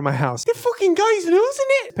fuck out of my house. The fucking guy's losing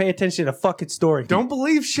it. Pay attention to fucking story. Don't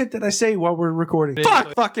believe shit that I say while we're recording.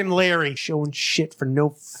 Fuck fucking Larry. Showing shit for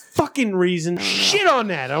no fucking reason. Shit on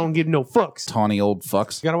that. I don't give no fucks. Tawny old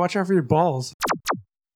fucks. You gotta watch out for your balls.